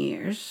 31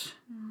 years.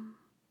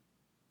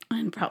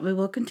 And probably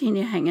will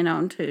continue hanging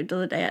on to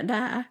till the day I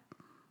die.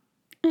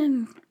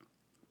 And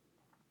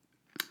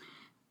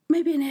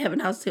maybe in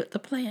heaven I'll see what the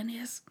plan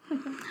is.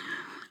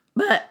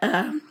 But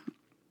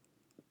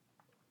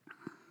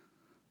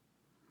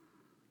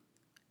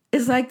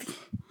it's like,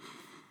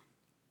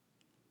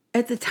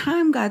 at the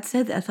time God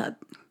said that, I thought,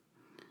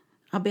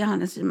 I'll be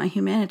honest, in my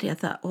humanity, I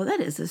thought, well, that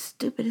is the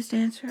stupidest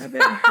answer I've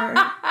ever heard.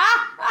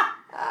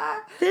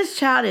 This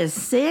child is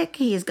sick.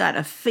 He's got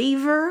a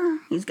fever.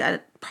 He's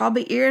got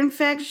probably ear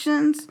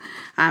infections.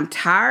 I'm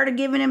tired of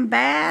giving him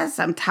baths.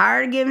 I'm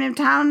tired of giving him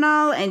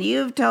Tylenol. And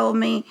you've told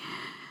me,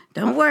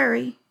 don't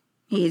worry.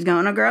 He's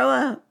going to grow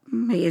up.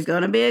 He's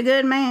going to be a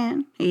good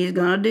man. He's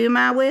going to do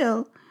my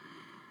will.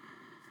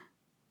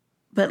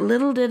 But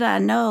little did I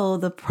know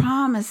the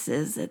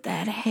promises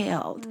that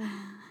held.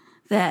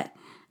 That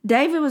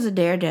David was a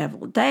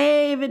daredevil.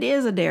 David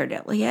is a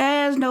daredevil. He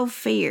has no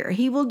fear.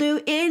 He will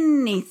do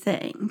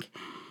anything.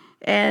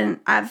 And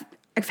I've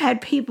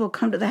had people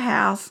come to the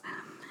house,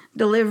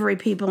 delivery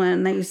people,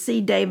 and they see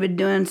David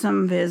doing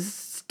some of his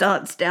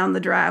stunts down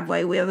the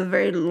driveway. We have a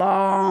very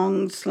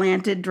long,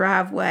 slanted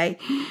driveway.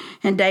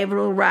 And David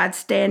will ride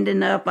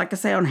standing up, like I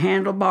say, on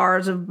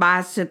handlebars of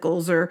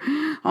bicycles or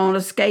on a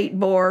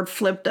skateboard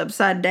flipped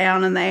upside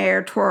down in the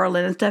air,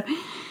 twirling and stuff.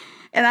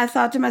 And I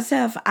thought to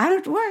myself, I don't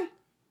have to worry.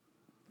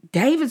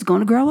 David's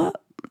going to grow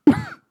up.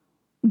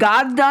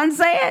 God done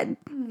said.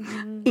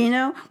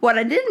 Mm-hmm. What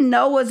I didn't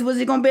know was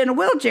he going to be in a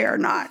wheelchair or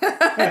not.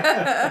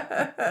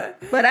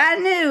 But I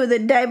knew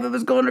that David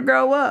was going to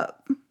grow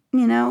up,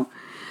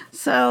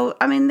 So,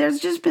 I mean, there's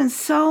just been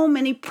so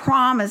many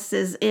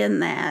promises in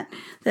that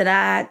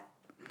I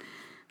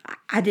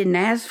didn't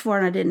ask for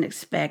and I didn't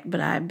expect,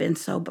 but I've been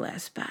so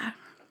blessed by.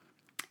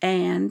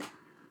 And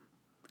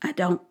I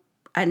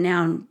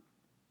now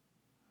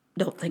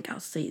don't think I'll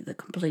see the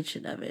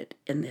completion of it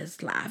in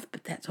this life,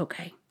 but that's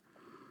okay.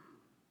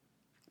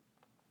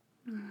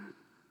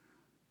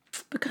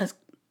 Because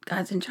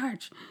God's in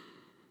charge.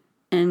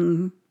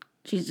 And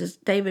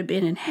David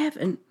being in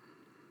heaven,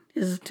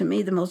 is, to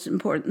me, the most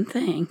important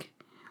thing.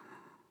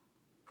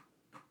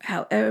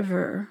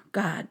 However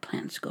God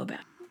plans to go about.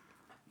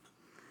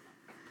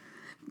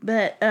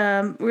 But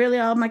really,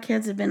 all my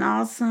kids have been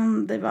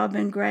awesome. They've all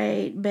been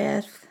great.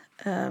 Beth.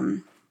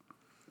 Beth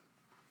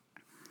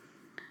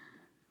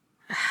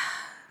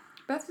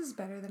is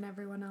better than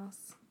everyone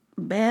else.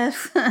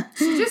 Beth.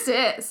 She just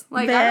is.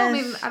 Like,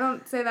 Beth. I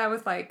don't say that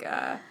with, like,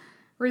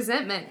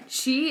 resentment.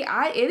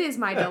 It is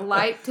my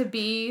delight to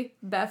be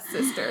Beth's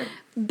sister.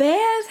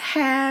 Beth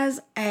has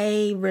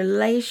a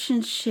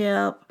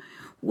relationship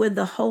with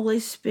the Holy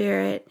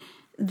Spirit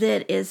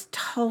that is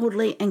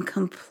totally and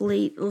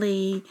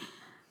completely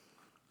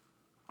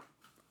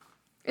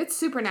It's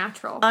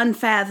supernatural.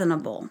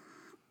 unfathomable.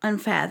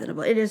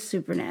 It is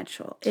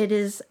supernatural. It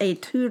is a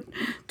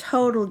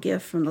total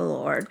gift from the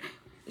Lord.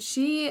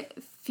 She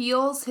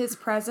feels his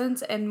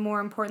presence and, more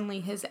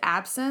importantly, his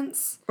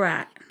absence.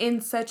 Right.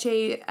 In such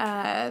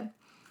a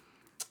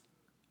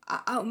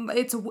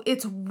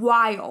it's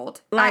wild.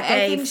 Like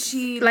I think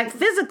she like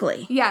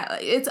physically. Yeah,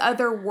 it's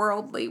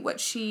otherworldly what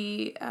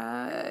she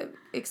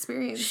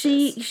experiences.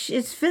 She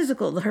it's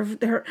physical.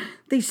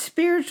 The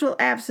spiritual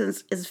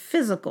absence is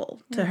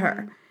physical to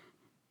her.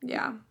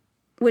 Yeah.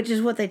 Which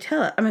is what they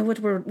tell us. I mean,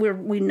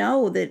 we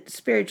know that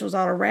spiritual's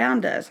all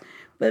around us,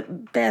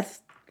 but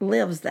Beth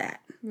lives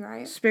that.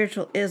 Right.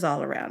 Spiritual is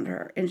all around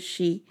her, and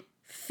she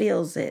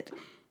feels it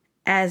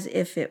as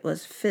if it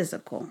was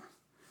physical.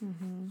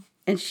 Mm-hmm.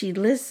 And she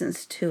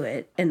listens to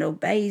it and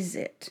obeys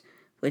it,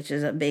 which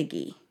is a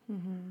biggie.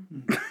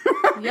 Mm-hmm.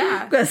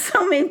 Yeah. Because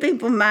so many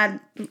people might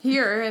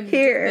hear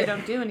they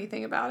don't do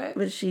anything about it.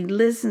 But she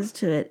listens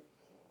to it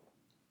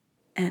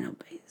and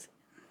obeys it.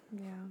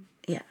 Yeah.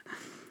 Yeah.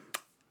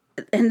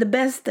 And the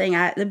best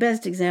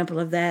example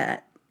of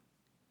that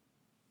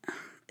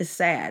is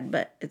sad,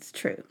 but it's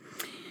true.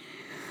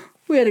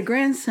 We had a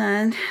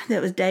grandson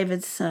that was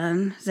David's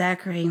son,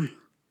 Zachary,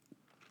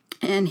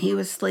 and he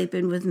was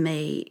sleeping with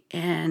me,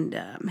 and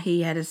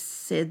he had a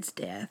SIDS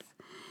death.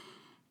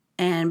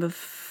 And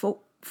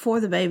before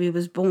the baby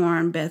was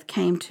born, Beth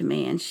came to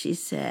me and she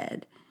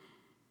said,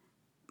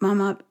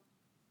 "Mama,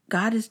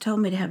 God has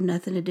told me to have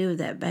nothing to do with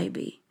that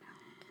baby."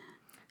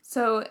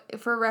 So,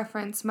 for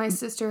reference, my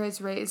sister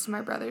has raised my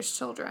brother's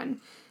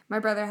children. My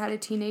brother had a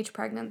teenage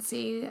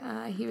pregnancy.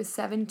 He was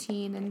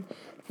 17, and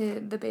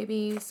the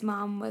baby's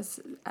mom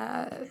was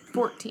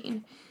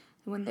 14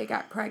 when they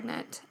got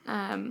pregnant.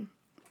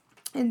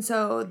 And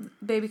so,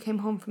 baby came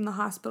home from the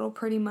hospital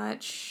pretty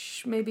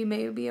much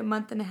maybe a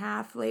month and a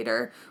half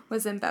later,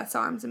 was in Beth's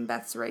arms, and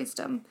Beth's raised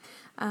him.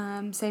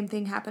 Same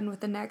thing happened with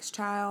the next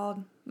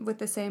child with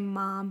the same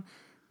mom.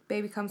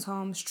 Baby comes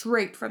home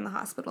straight from the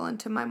hospital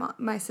into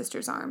my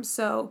sister's arms.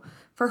 So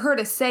for her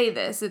to say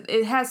this,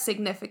 it has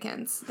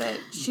significance that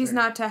she's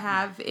not to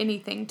have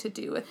anything to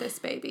do with this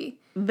baby.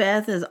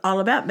 Beth is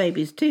all about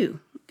babies too,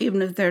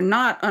 even if they're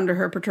not under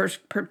her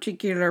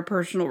particular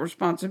personal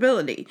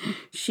responsibility.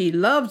 She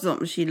loves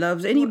them. She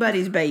loves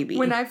anybody's baby.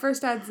 When I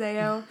first had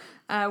Zayo,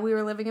 we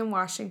were living in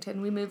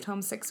Washington. We moved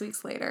home 6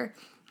 weeks later.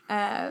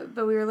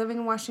 But we were living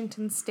in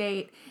Washington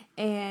State,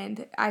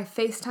 and I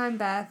FaceTime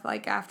Beth,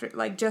 after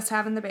just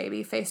having the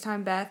baby,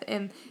 FaceTime Beth,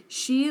 and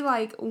she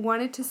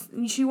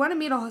wanted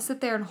me to sit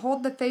there and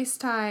hold the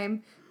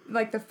FaceTime,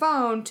 the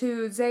phone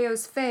to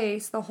Zayo's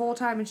face the whole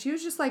time, and she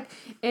was just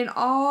in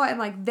awe,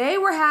 and they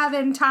were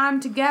having time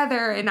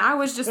together, and I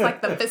was just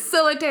the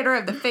facilitator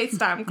of the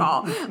FaceTime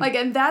call.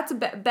 And that's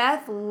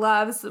Beth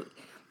loves.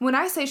 When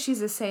I say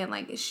she's a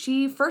saint,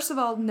 she, first of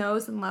all,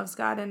 knows and loves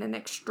God in an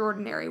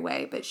extraordinary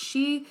way, but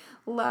she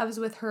loves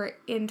with her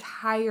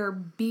entire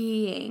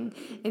being.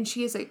 And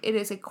it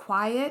is a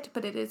quiet,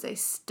 but it is a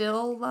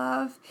still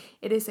love.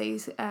 It is a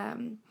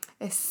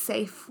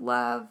safe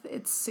love.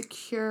 It's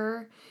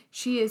secure.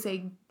 She is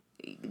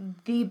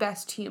the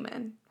best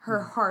human.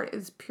 Her heart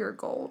is pure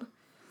gold.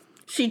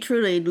 She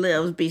truly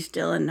lives, be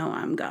still and know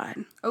I'm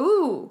God.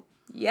 Ooh,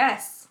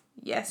 yes.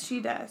 Yes, she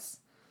does.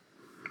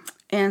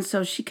 And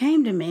so she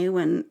came to me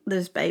when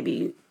this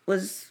baby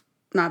was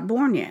not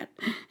born yet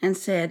and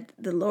said,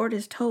 "The Lord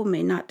has told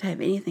me not to have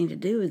anything to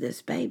do with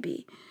this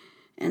baby.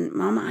 And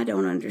Mama, I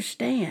don't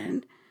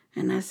understand."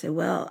 And I said,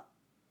 "Well,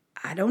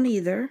 I don't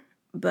either,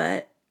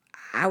 but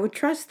I would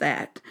trust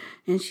that."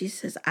 And she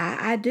says,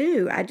 I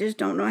do. I just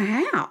don't know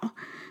how.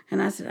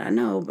 And I said, "I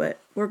know, but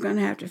we're going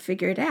to have to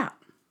figure it out."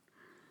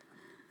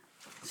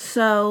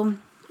 So,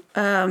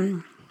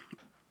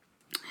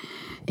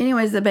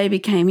 anyways, the baby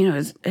came.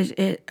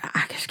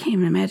 I just can't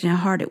even imagine how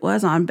hard it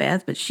was on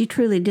Beth, but she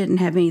truly didn't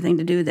have anything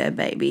to do with that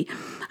baby.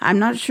 I'm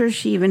not sure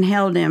she even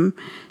held him.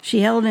 She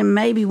held him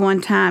maybe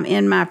one time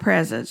in my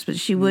presence, but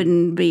she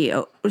wouldn't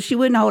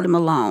hold him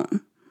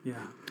alone. Yeah.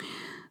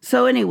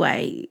 So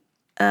anyway,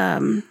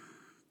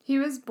 he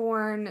was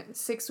born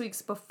 6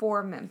 weeks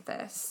before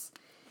Memphis,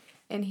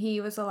 and he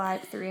was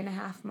alive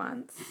 3.5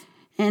 months.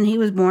 And he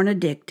was born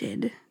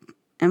addicted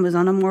and was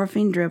on a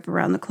morphine drip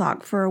around the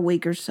clock for a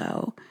week or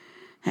so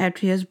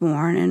after he was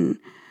born. And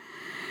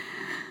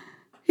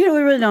we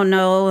really don't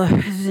know if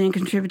there's any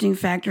contributing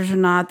factors or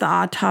not. The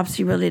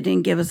autopsy really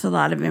didn't give us a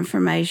lot of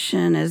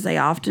information, as they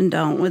often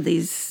don't with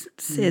these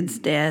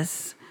SIDS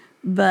deaths.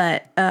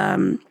 But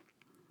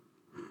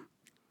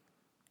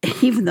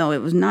even though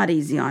it was not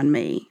easy on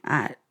me,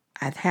 I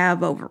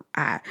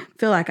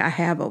feel like I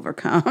have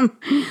overcome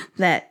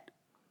that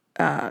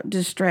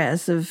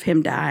distress of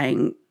him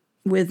dying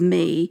with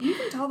me. You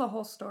can tell the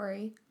whole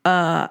story.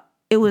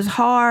 It was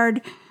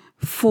hard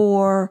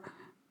for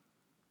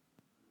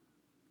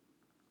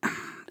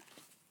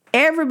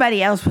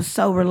everybody else was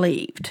so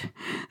relieved.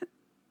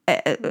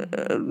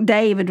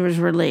 David was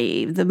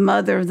relieved. The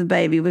mother of the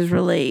baby was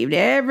relieved.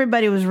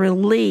 Everybody was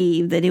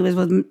relieved that he was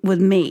with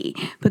me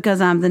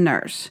because I'm the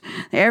nurse.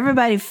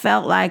 Everybody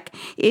felt like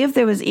if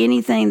there was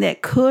anything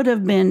that could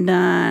have been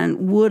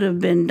done, would have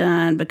been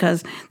done,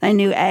 because they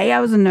knew A, I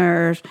was a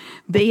nurse,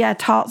 B, I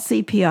taught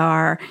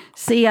CPR,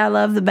 C, I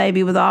love the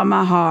baby with all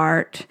my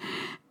heart,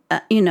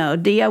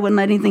 D, I wouldn't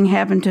let anything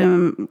happen to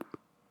him.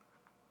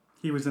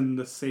 He was in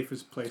the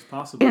safest place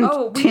possible.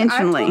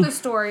 Intentionally. I've told the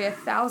story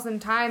 1,000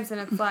 times, and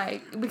it's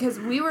like, because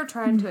we were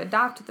trying to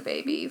adopt the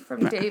baby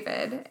from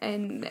David,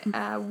 and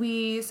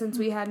since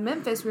we had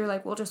Memphis, we were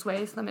like, we'll just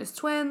raise them as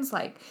twins,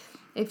 like,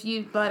 if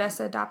you let us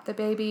adopt the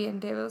baby. And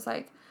David was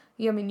like,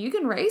 yeah, I mean, you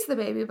can raise the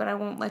baby, but I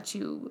won't let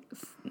you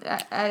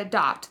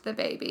adopt the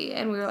baby.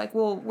 And we were like,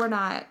 well, we're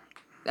not,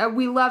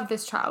 we love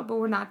this child, but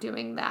we're not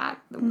doing that.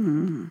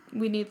 Mm-hmm.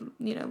 We need,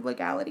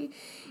 legality.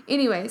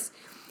 Anyways.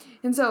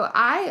 And so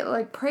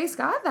I, praise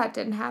God that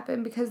didn't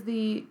happen, because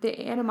the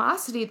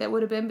animosity that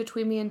would have been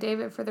between me and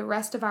David for the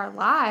rest of our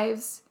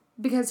lives,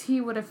 because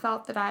he would have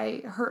felt that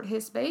I hurt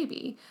his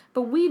baby.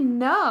 But we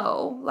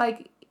know,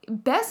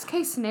 best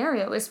case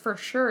scenario is for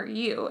sure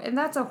you. And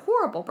that's a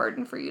horrible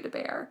burden for you to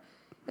bear.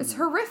 It's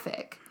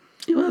horrific.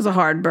 It was a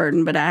hard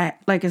burden, but I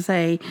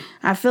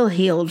feel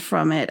healed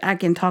from it. I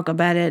can talk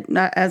about it,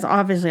 as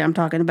obviously I'm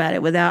talking about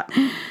it without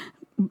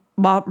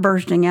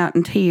bursting out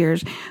in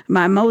tears.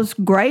 My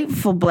most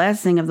grateful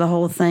blessing of the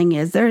whole thing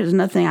is there is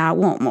nothing I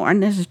want more.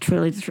 And this is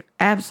truly,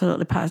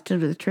 absolutely,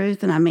 positively the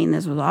truth. And I mean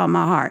this with all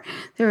my heart.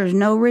 There is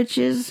no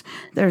riches.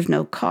 There's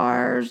no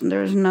cars.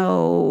 There's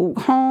no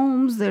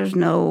homes. There's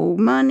no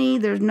money.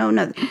 There's no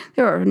nothing.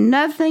 There is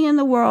nothing in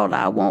the world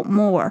I want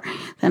more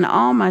than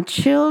all my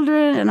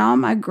children and all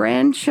my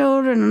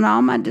grandchildren and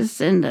all my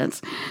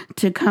descendants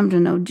to come to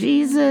know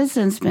Jesus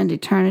and spend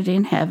eternity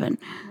in heaven.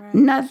 Right.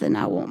 Nothing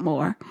I want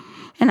more.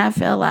 And I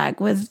feel like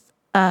with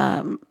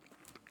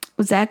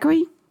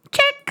Zachary,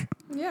 check.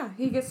 Yeah,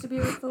 he gets to be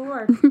with the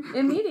Lord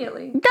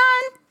immediately.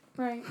 Done.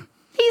 Right.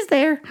 He's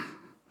there.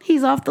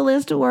 He's off the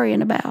list of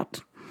worrying about.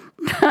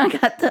 I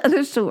got the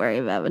others to worry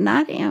about, but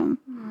not him.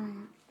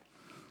 Right.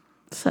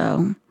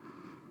 So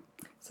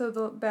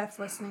Beth's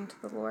listening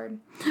to the Lord.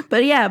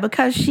 But yeah,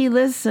 because she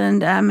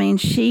listened, I mean,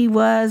 she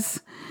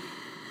was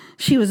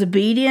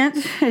obedient.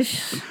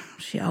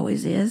 She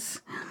always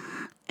is.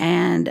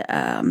 And,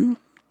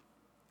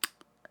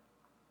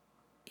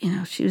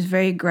 she was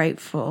very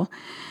grateful.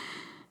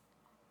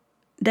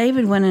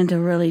 David went into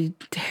really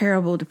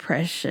terrible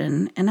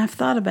depression, and I've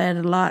thought about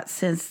it a lot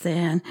since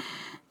then.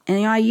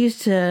 And, I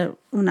used to,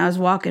 when I was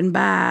walking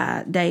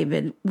by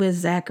David with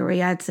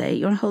Zachary, I'd say,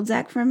 you want to hold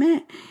Zach for a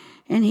minute?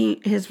 And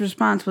his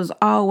response was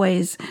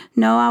always,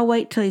 no, I'll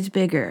wait till he's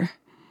bigger.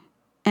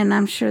 And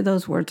I'm sure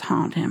those words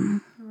haunt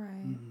him.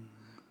 Right.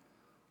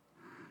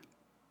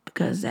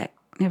 Because Zach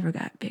never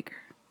got bigger.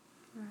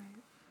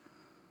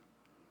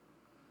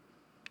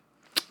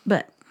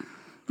 But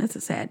that's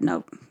a sad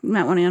note. You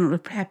might want to end on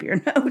a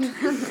happier note.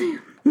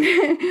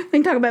 We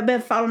can talk about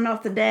Beth falling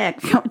off the deck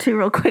if you want to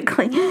real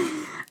quickly.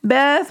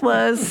 Beth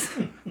was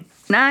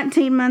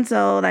 19 months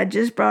old. I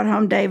just brought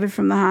home David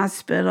from the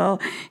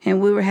hospital, and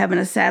we were having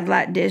a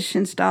satellite dish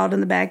installed in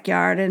the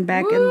backyard and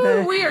back in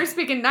the... We are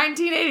speaking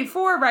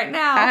 1984 right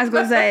now. I was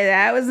going to say,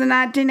 that was the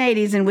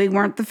 1980s, and we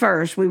weren't the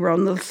first. We were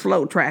on the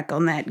slow track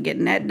on that,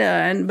 getting that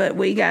done. But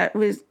we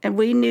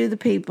knew the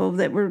people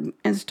that were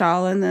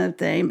installing the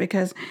thing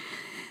because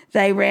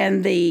they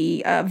ran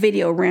the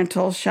video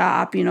rental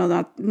shop,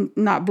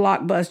 not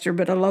Blockbuster,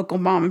 but a local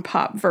mom and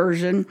pop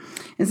version.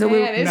 And so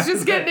it's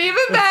just getting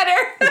even better.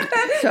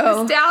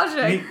 So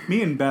nostalgic.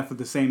 Me and Beth are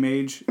the same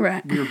age.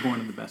 Right. We were born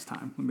at the best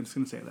time. I'm just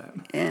going to say that.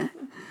 Yeah.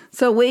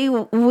 So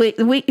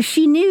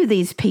she knew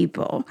these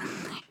people.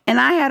 And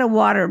I had a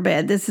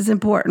waterbed. This is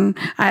important.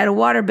 I had a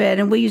waterbed,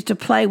 and we used to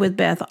play with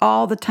Beth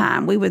all the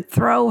time. We would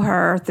throw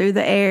her through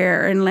the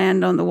air and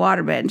land on the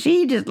waterbed. And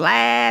she'd just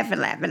laugh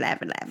and laugh and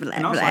laugh and laugh and laugh.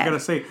 And also, laugh. I got to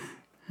say,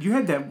 you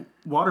had that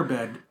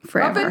waterbed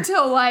forever. Up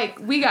until,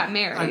 we got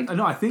married.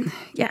 I think.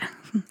 Yeah.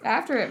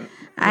 After it.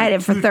 I had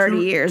it for 30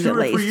 years at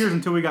least. 2 or 3 years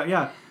until we got,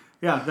 yeah.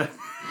 I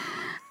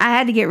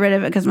had to get rid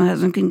of it because my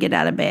husband couldn't get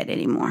out of bed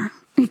anymore.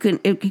 He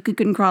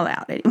couldn't crawl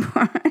out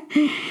anymore.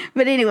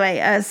 But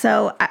anyway,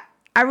 so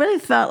I really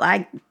felt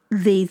like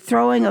the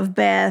throwing of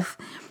Beth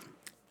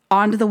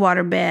onto the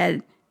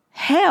waterbed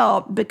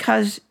helped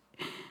because,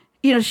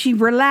 she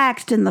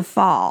relaxed in the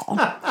fall.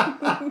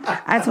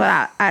 That's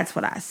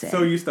what I said.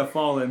 So used to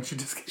fall in.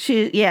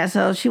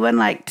 So she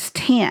wasn't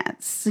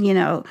tense,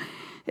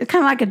 it's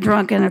kind of like a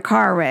drunk in a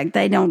car wreck.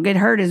 They don't get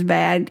hurt as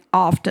bad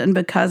often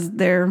because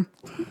they're,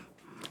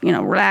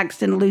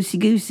 relaxed and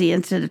loosey-goosey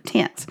instead of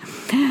tense.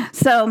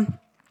 So,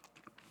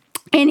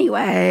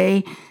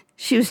 anyway,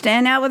 she was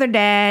standing out with her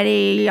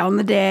daddy on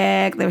the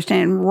deck. They were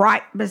standing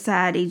right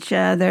beside each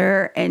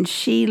other, and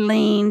she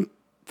leaned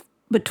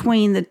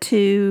between the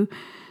two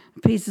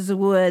pieces of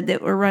wood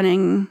that were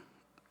running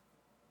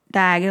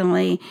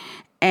diagonally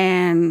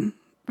and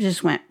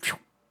just went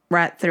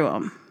right through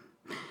them.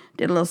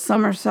 Did a little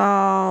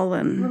somersault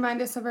and...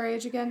 Remind us of her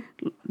age again.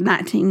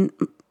 19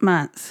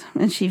 months.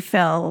 And she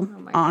fell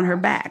on her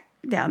back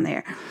down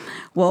there.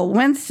 Well,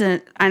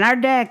 Winston... And our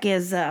deck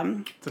is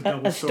a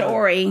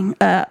story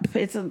up.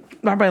 It's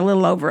probably a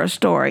little over a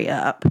story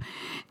up.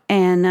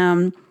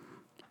 And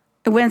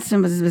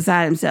Winston was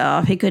beside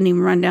himself. He couldn't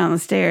even run down the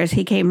stairs.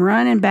 He came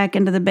running back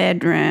into the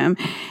bedroom.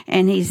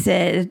 And he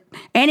said,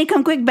 "Annie,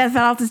 come quick. Beth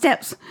fell off the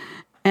steps."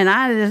 And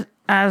I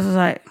was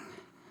like...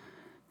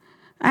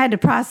 I had to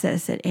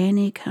process it.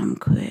 "Annie, come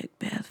quick.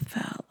 Beth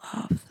fell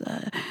off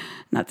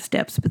not the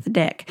steps, but the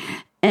deck."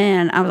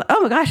 And I was like,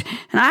 oh my gosh.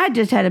 And I had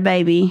just had a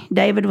baby.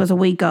 David was a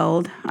week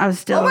old. I was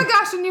still. Oh my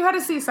gosh, and you had a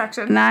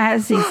C-section. And I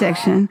had a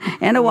C-section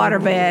and a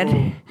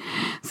waterbed.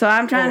 So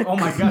I'm trying to. Oh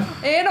my gosh.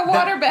 And a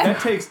waterbed. That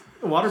takes.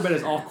 A waterbed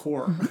is all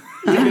core.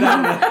 Get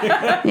out of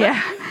there.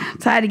 Yeah.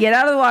 So I had to get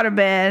out of the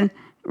waterbed,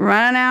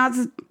 run out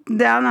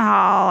down the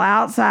hall,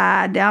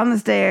 outside, down the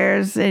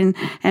stairs, and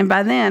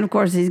by then, of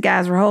course, these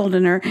guys were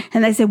holding her,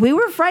 and they said we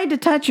were afraid to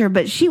touch her,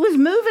 but she was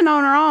moving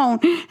on her own,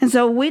 and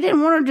so we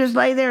didn't want her to just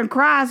lay there and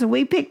cry, so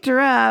we picked her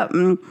up,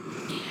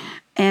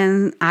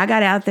 and I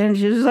got out there, and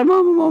she was like,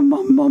 "Mom, mom,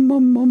 mom, mom,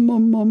 mom,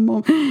 mom, mom,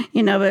 mom,"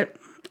 but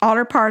all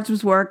her parts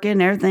was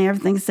working,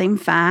 everything seemed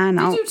fine.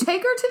 Did you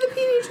take her to the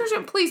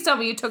pediatrician? Please tell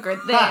me you took her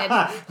then.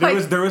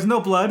 There was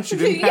no blood. She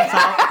didn't pass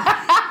out.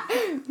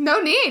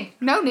 No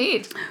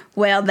need.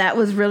 Well, that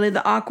was really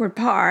the awkward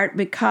part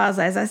because,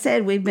 as I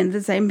said, we've been to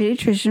the same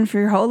pediatrician for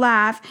your whole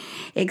life,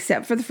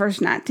 except for the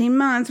first 19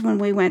 months when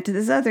we went to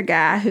this other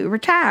guy who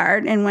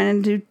retired and went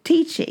into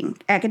teaching,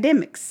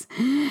 academics.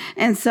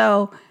 And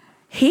so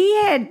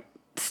he had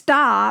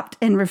stopped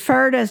and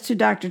referred us to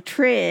Dr.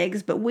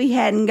 Triggs, but we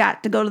hadn't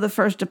got to go to the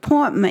first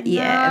appointment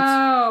yet.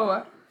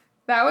 No.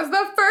 That was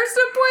the first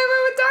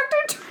appointment with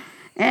Dr. Triggs.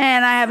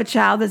 And I have a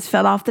child that's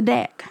fell off the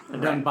deck. I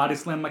done body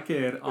slammed my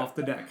kid off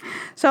the deck.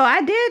 So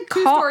I did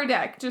call. Two-story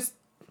deck.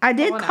 I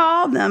did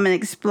call them and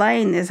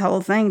explain this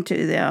whole thing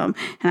to them.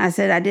 And I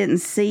said I didn't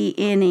see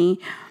any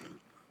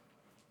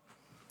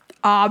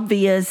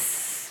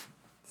obvious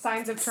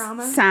signs of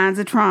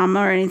trauma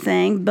or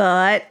anything,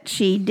 but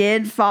she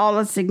did fall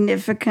a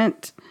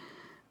significant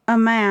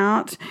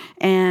amount,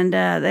 and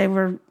they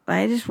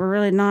just were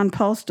really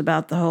nonplussed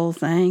about the whole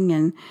thing,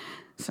 and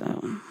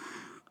so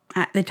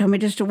they told me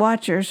just to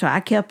watch her, so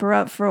I kept her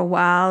up for a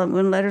while and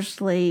wouldn't let her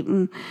sleep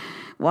and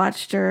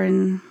watched her,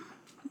 and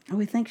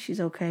we think she's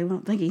okay. We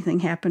don't think anything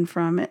happened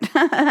from it.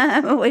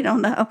 We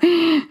don't know.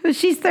 But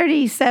she's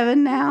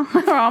 37 now,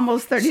 or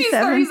almost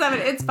 37. She's 37.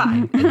 It's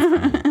fine.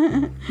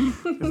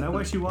 Is that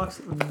why she walks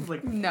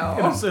like no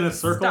in a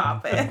circle?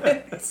 Stop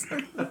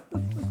it.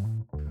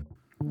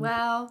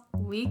 Well,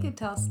 we could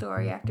tell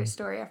story after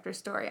story after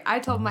story. I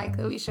told Mike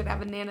that we should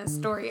have a Nana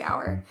story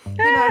hour. You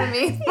know what I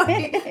mean?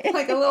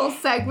 Like a little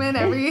segment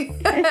every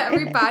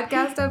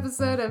podcast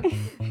episode of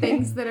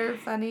things that are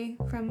funny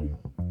from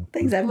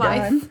things I've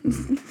life.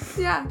 done.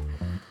 Yeah.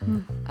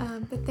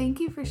 But thank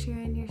you for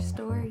sharing your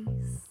stories.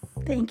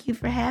 Thank you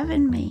for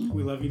having me.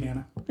 We love you,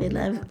 Nana.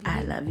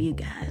 I love you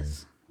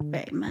guys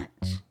very much.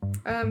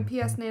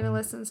 P.S. Nana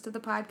listens to the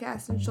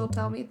podcast and she'll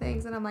tell me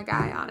things and I'm like,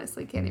 I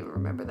honestly can't even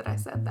remember that I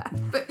said that.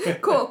 But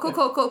cool.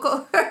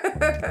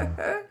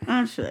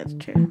 I'm sure that's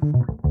true.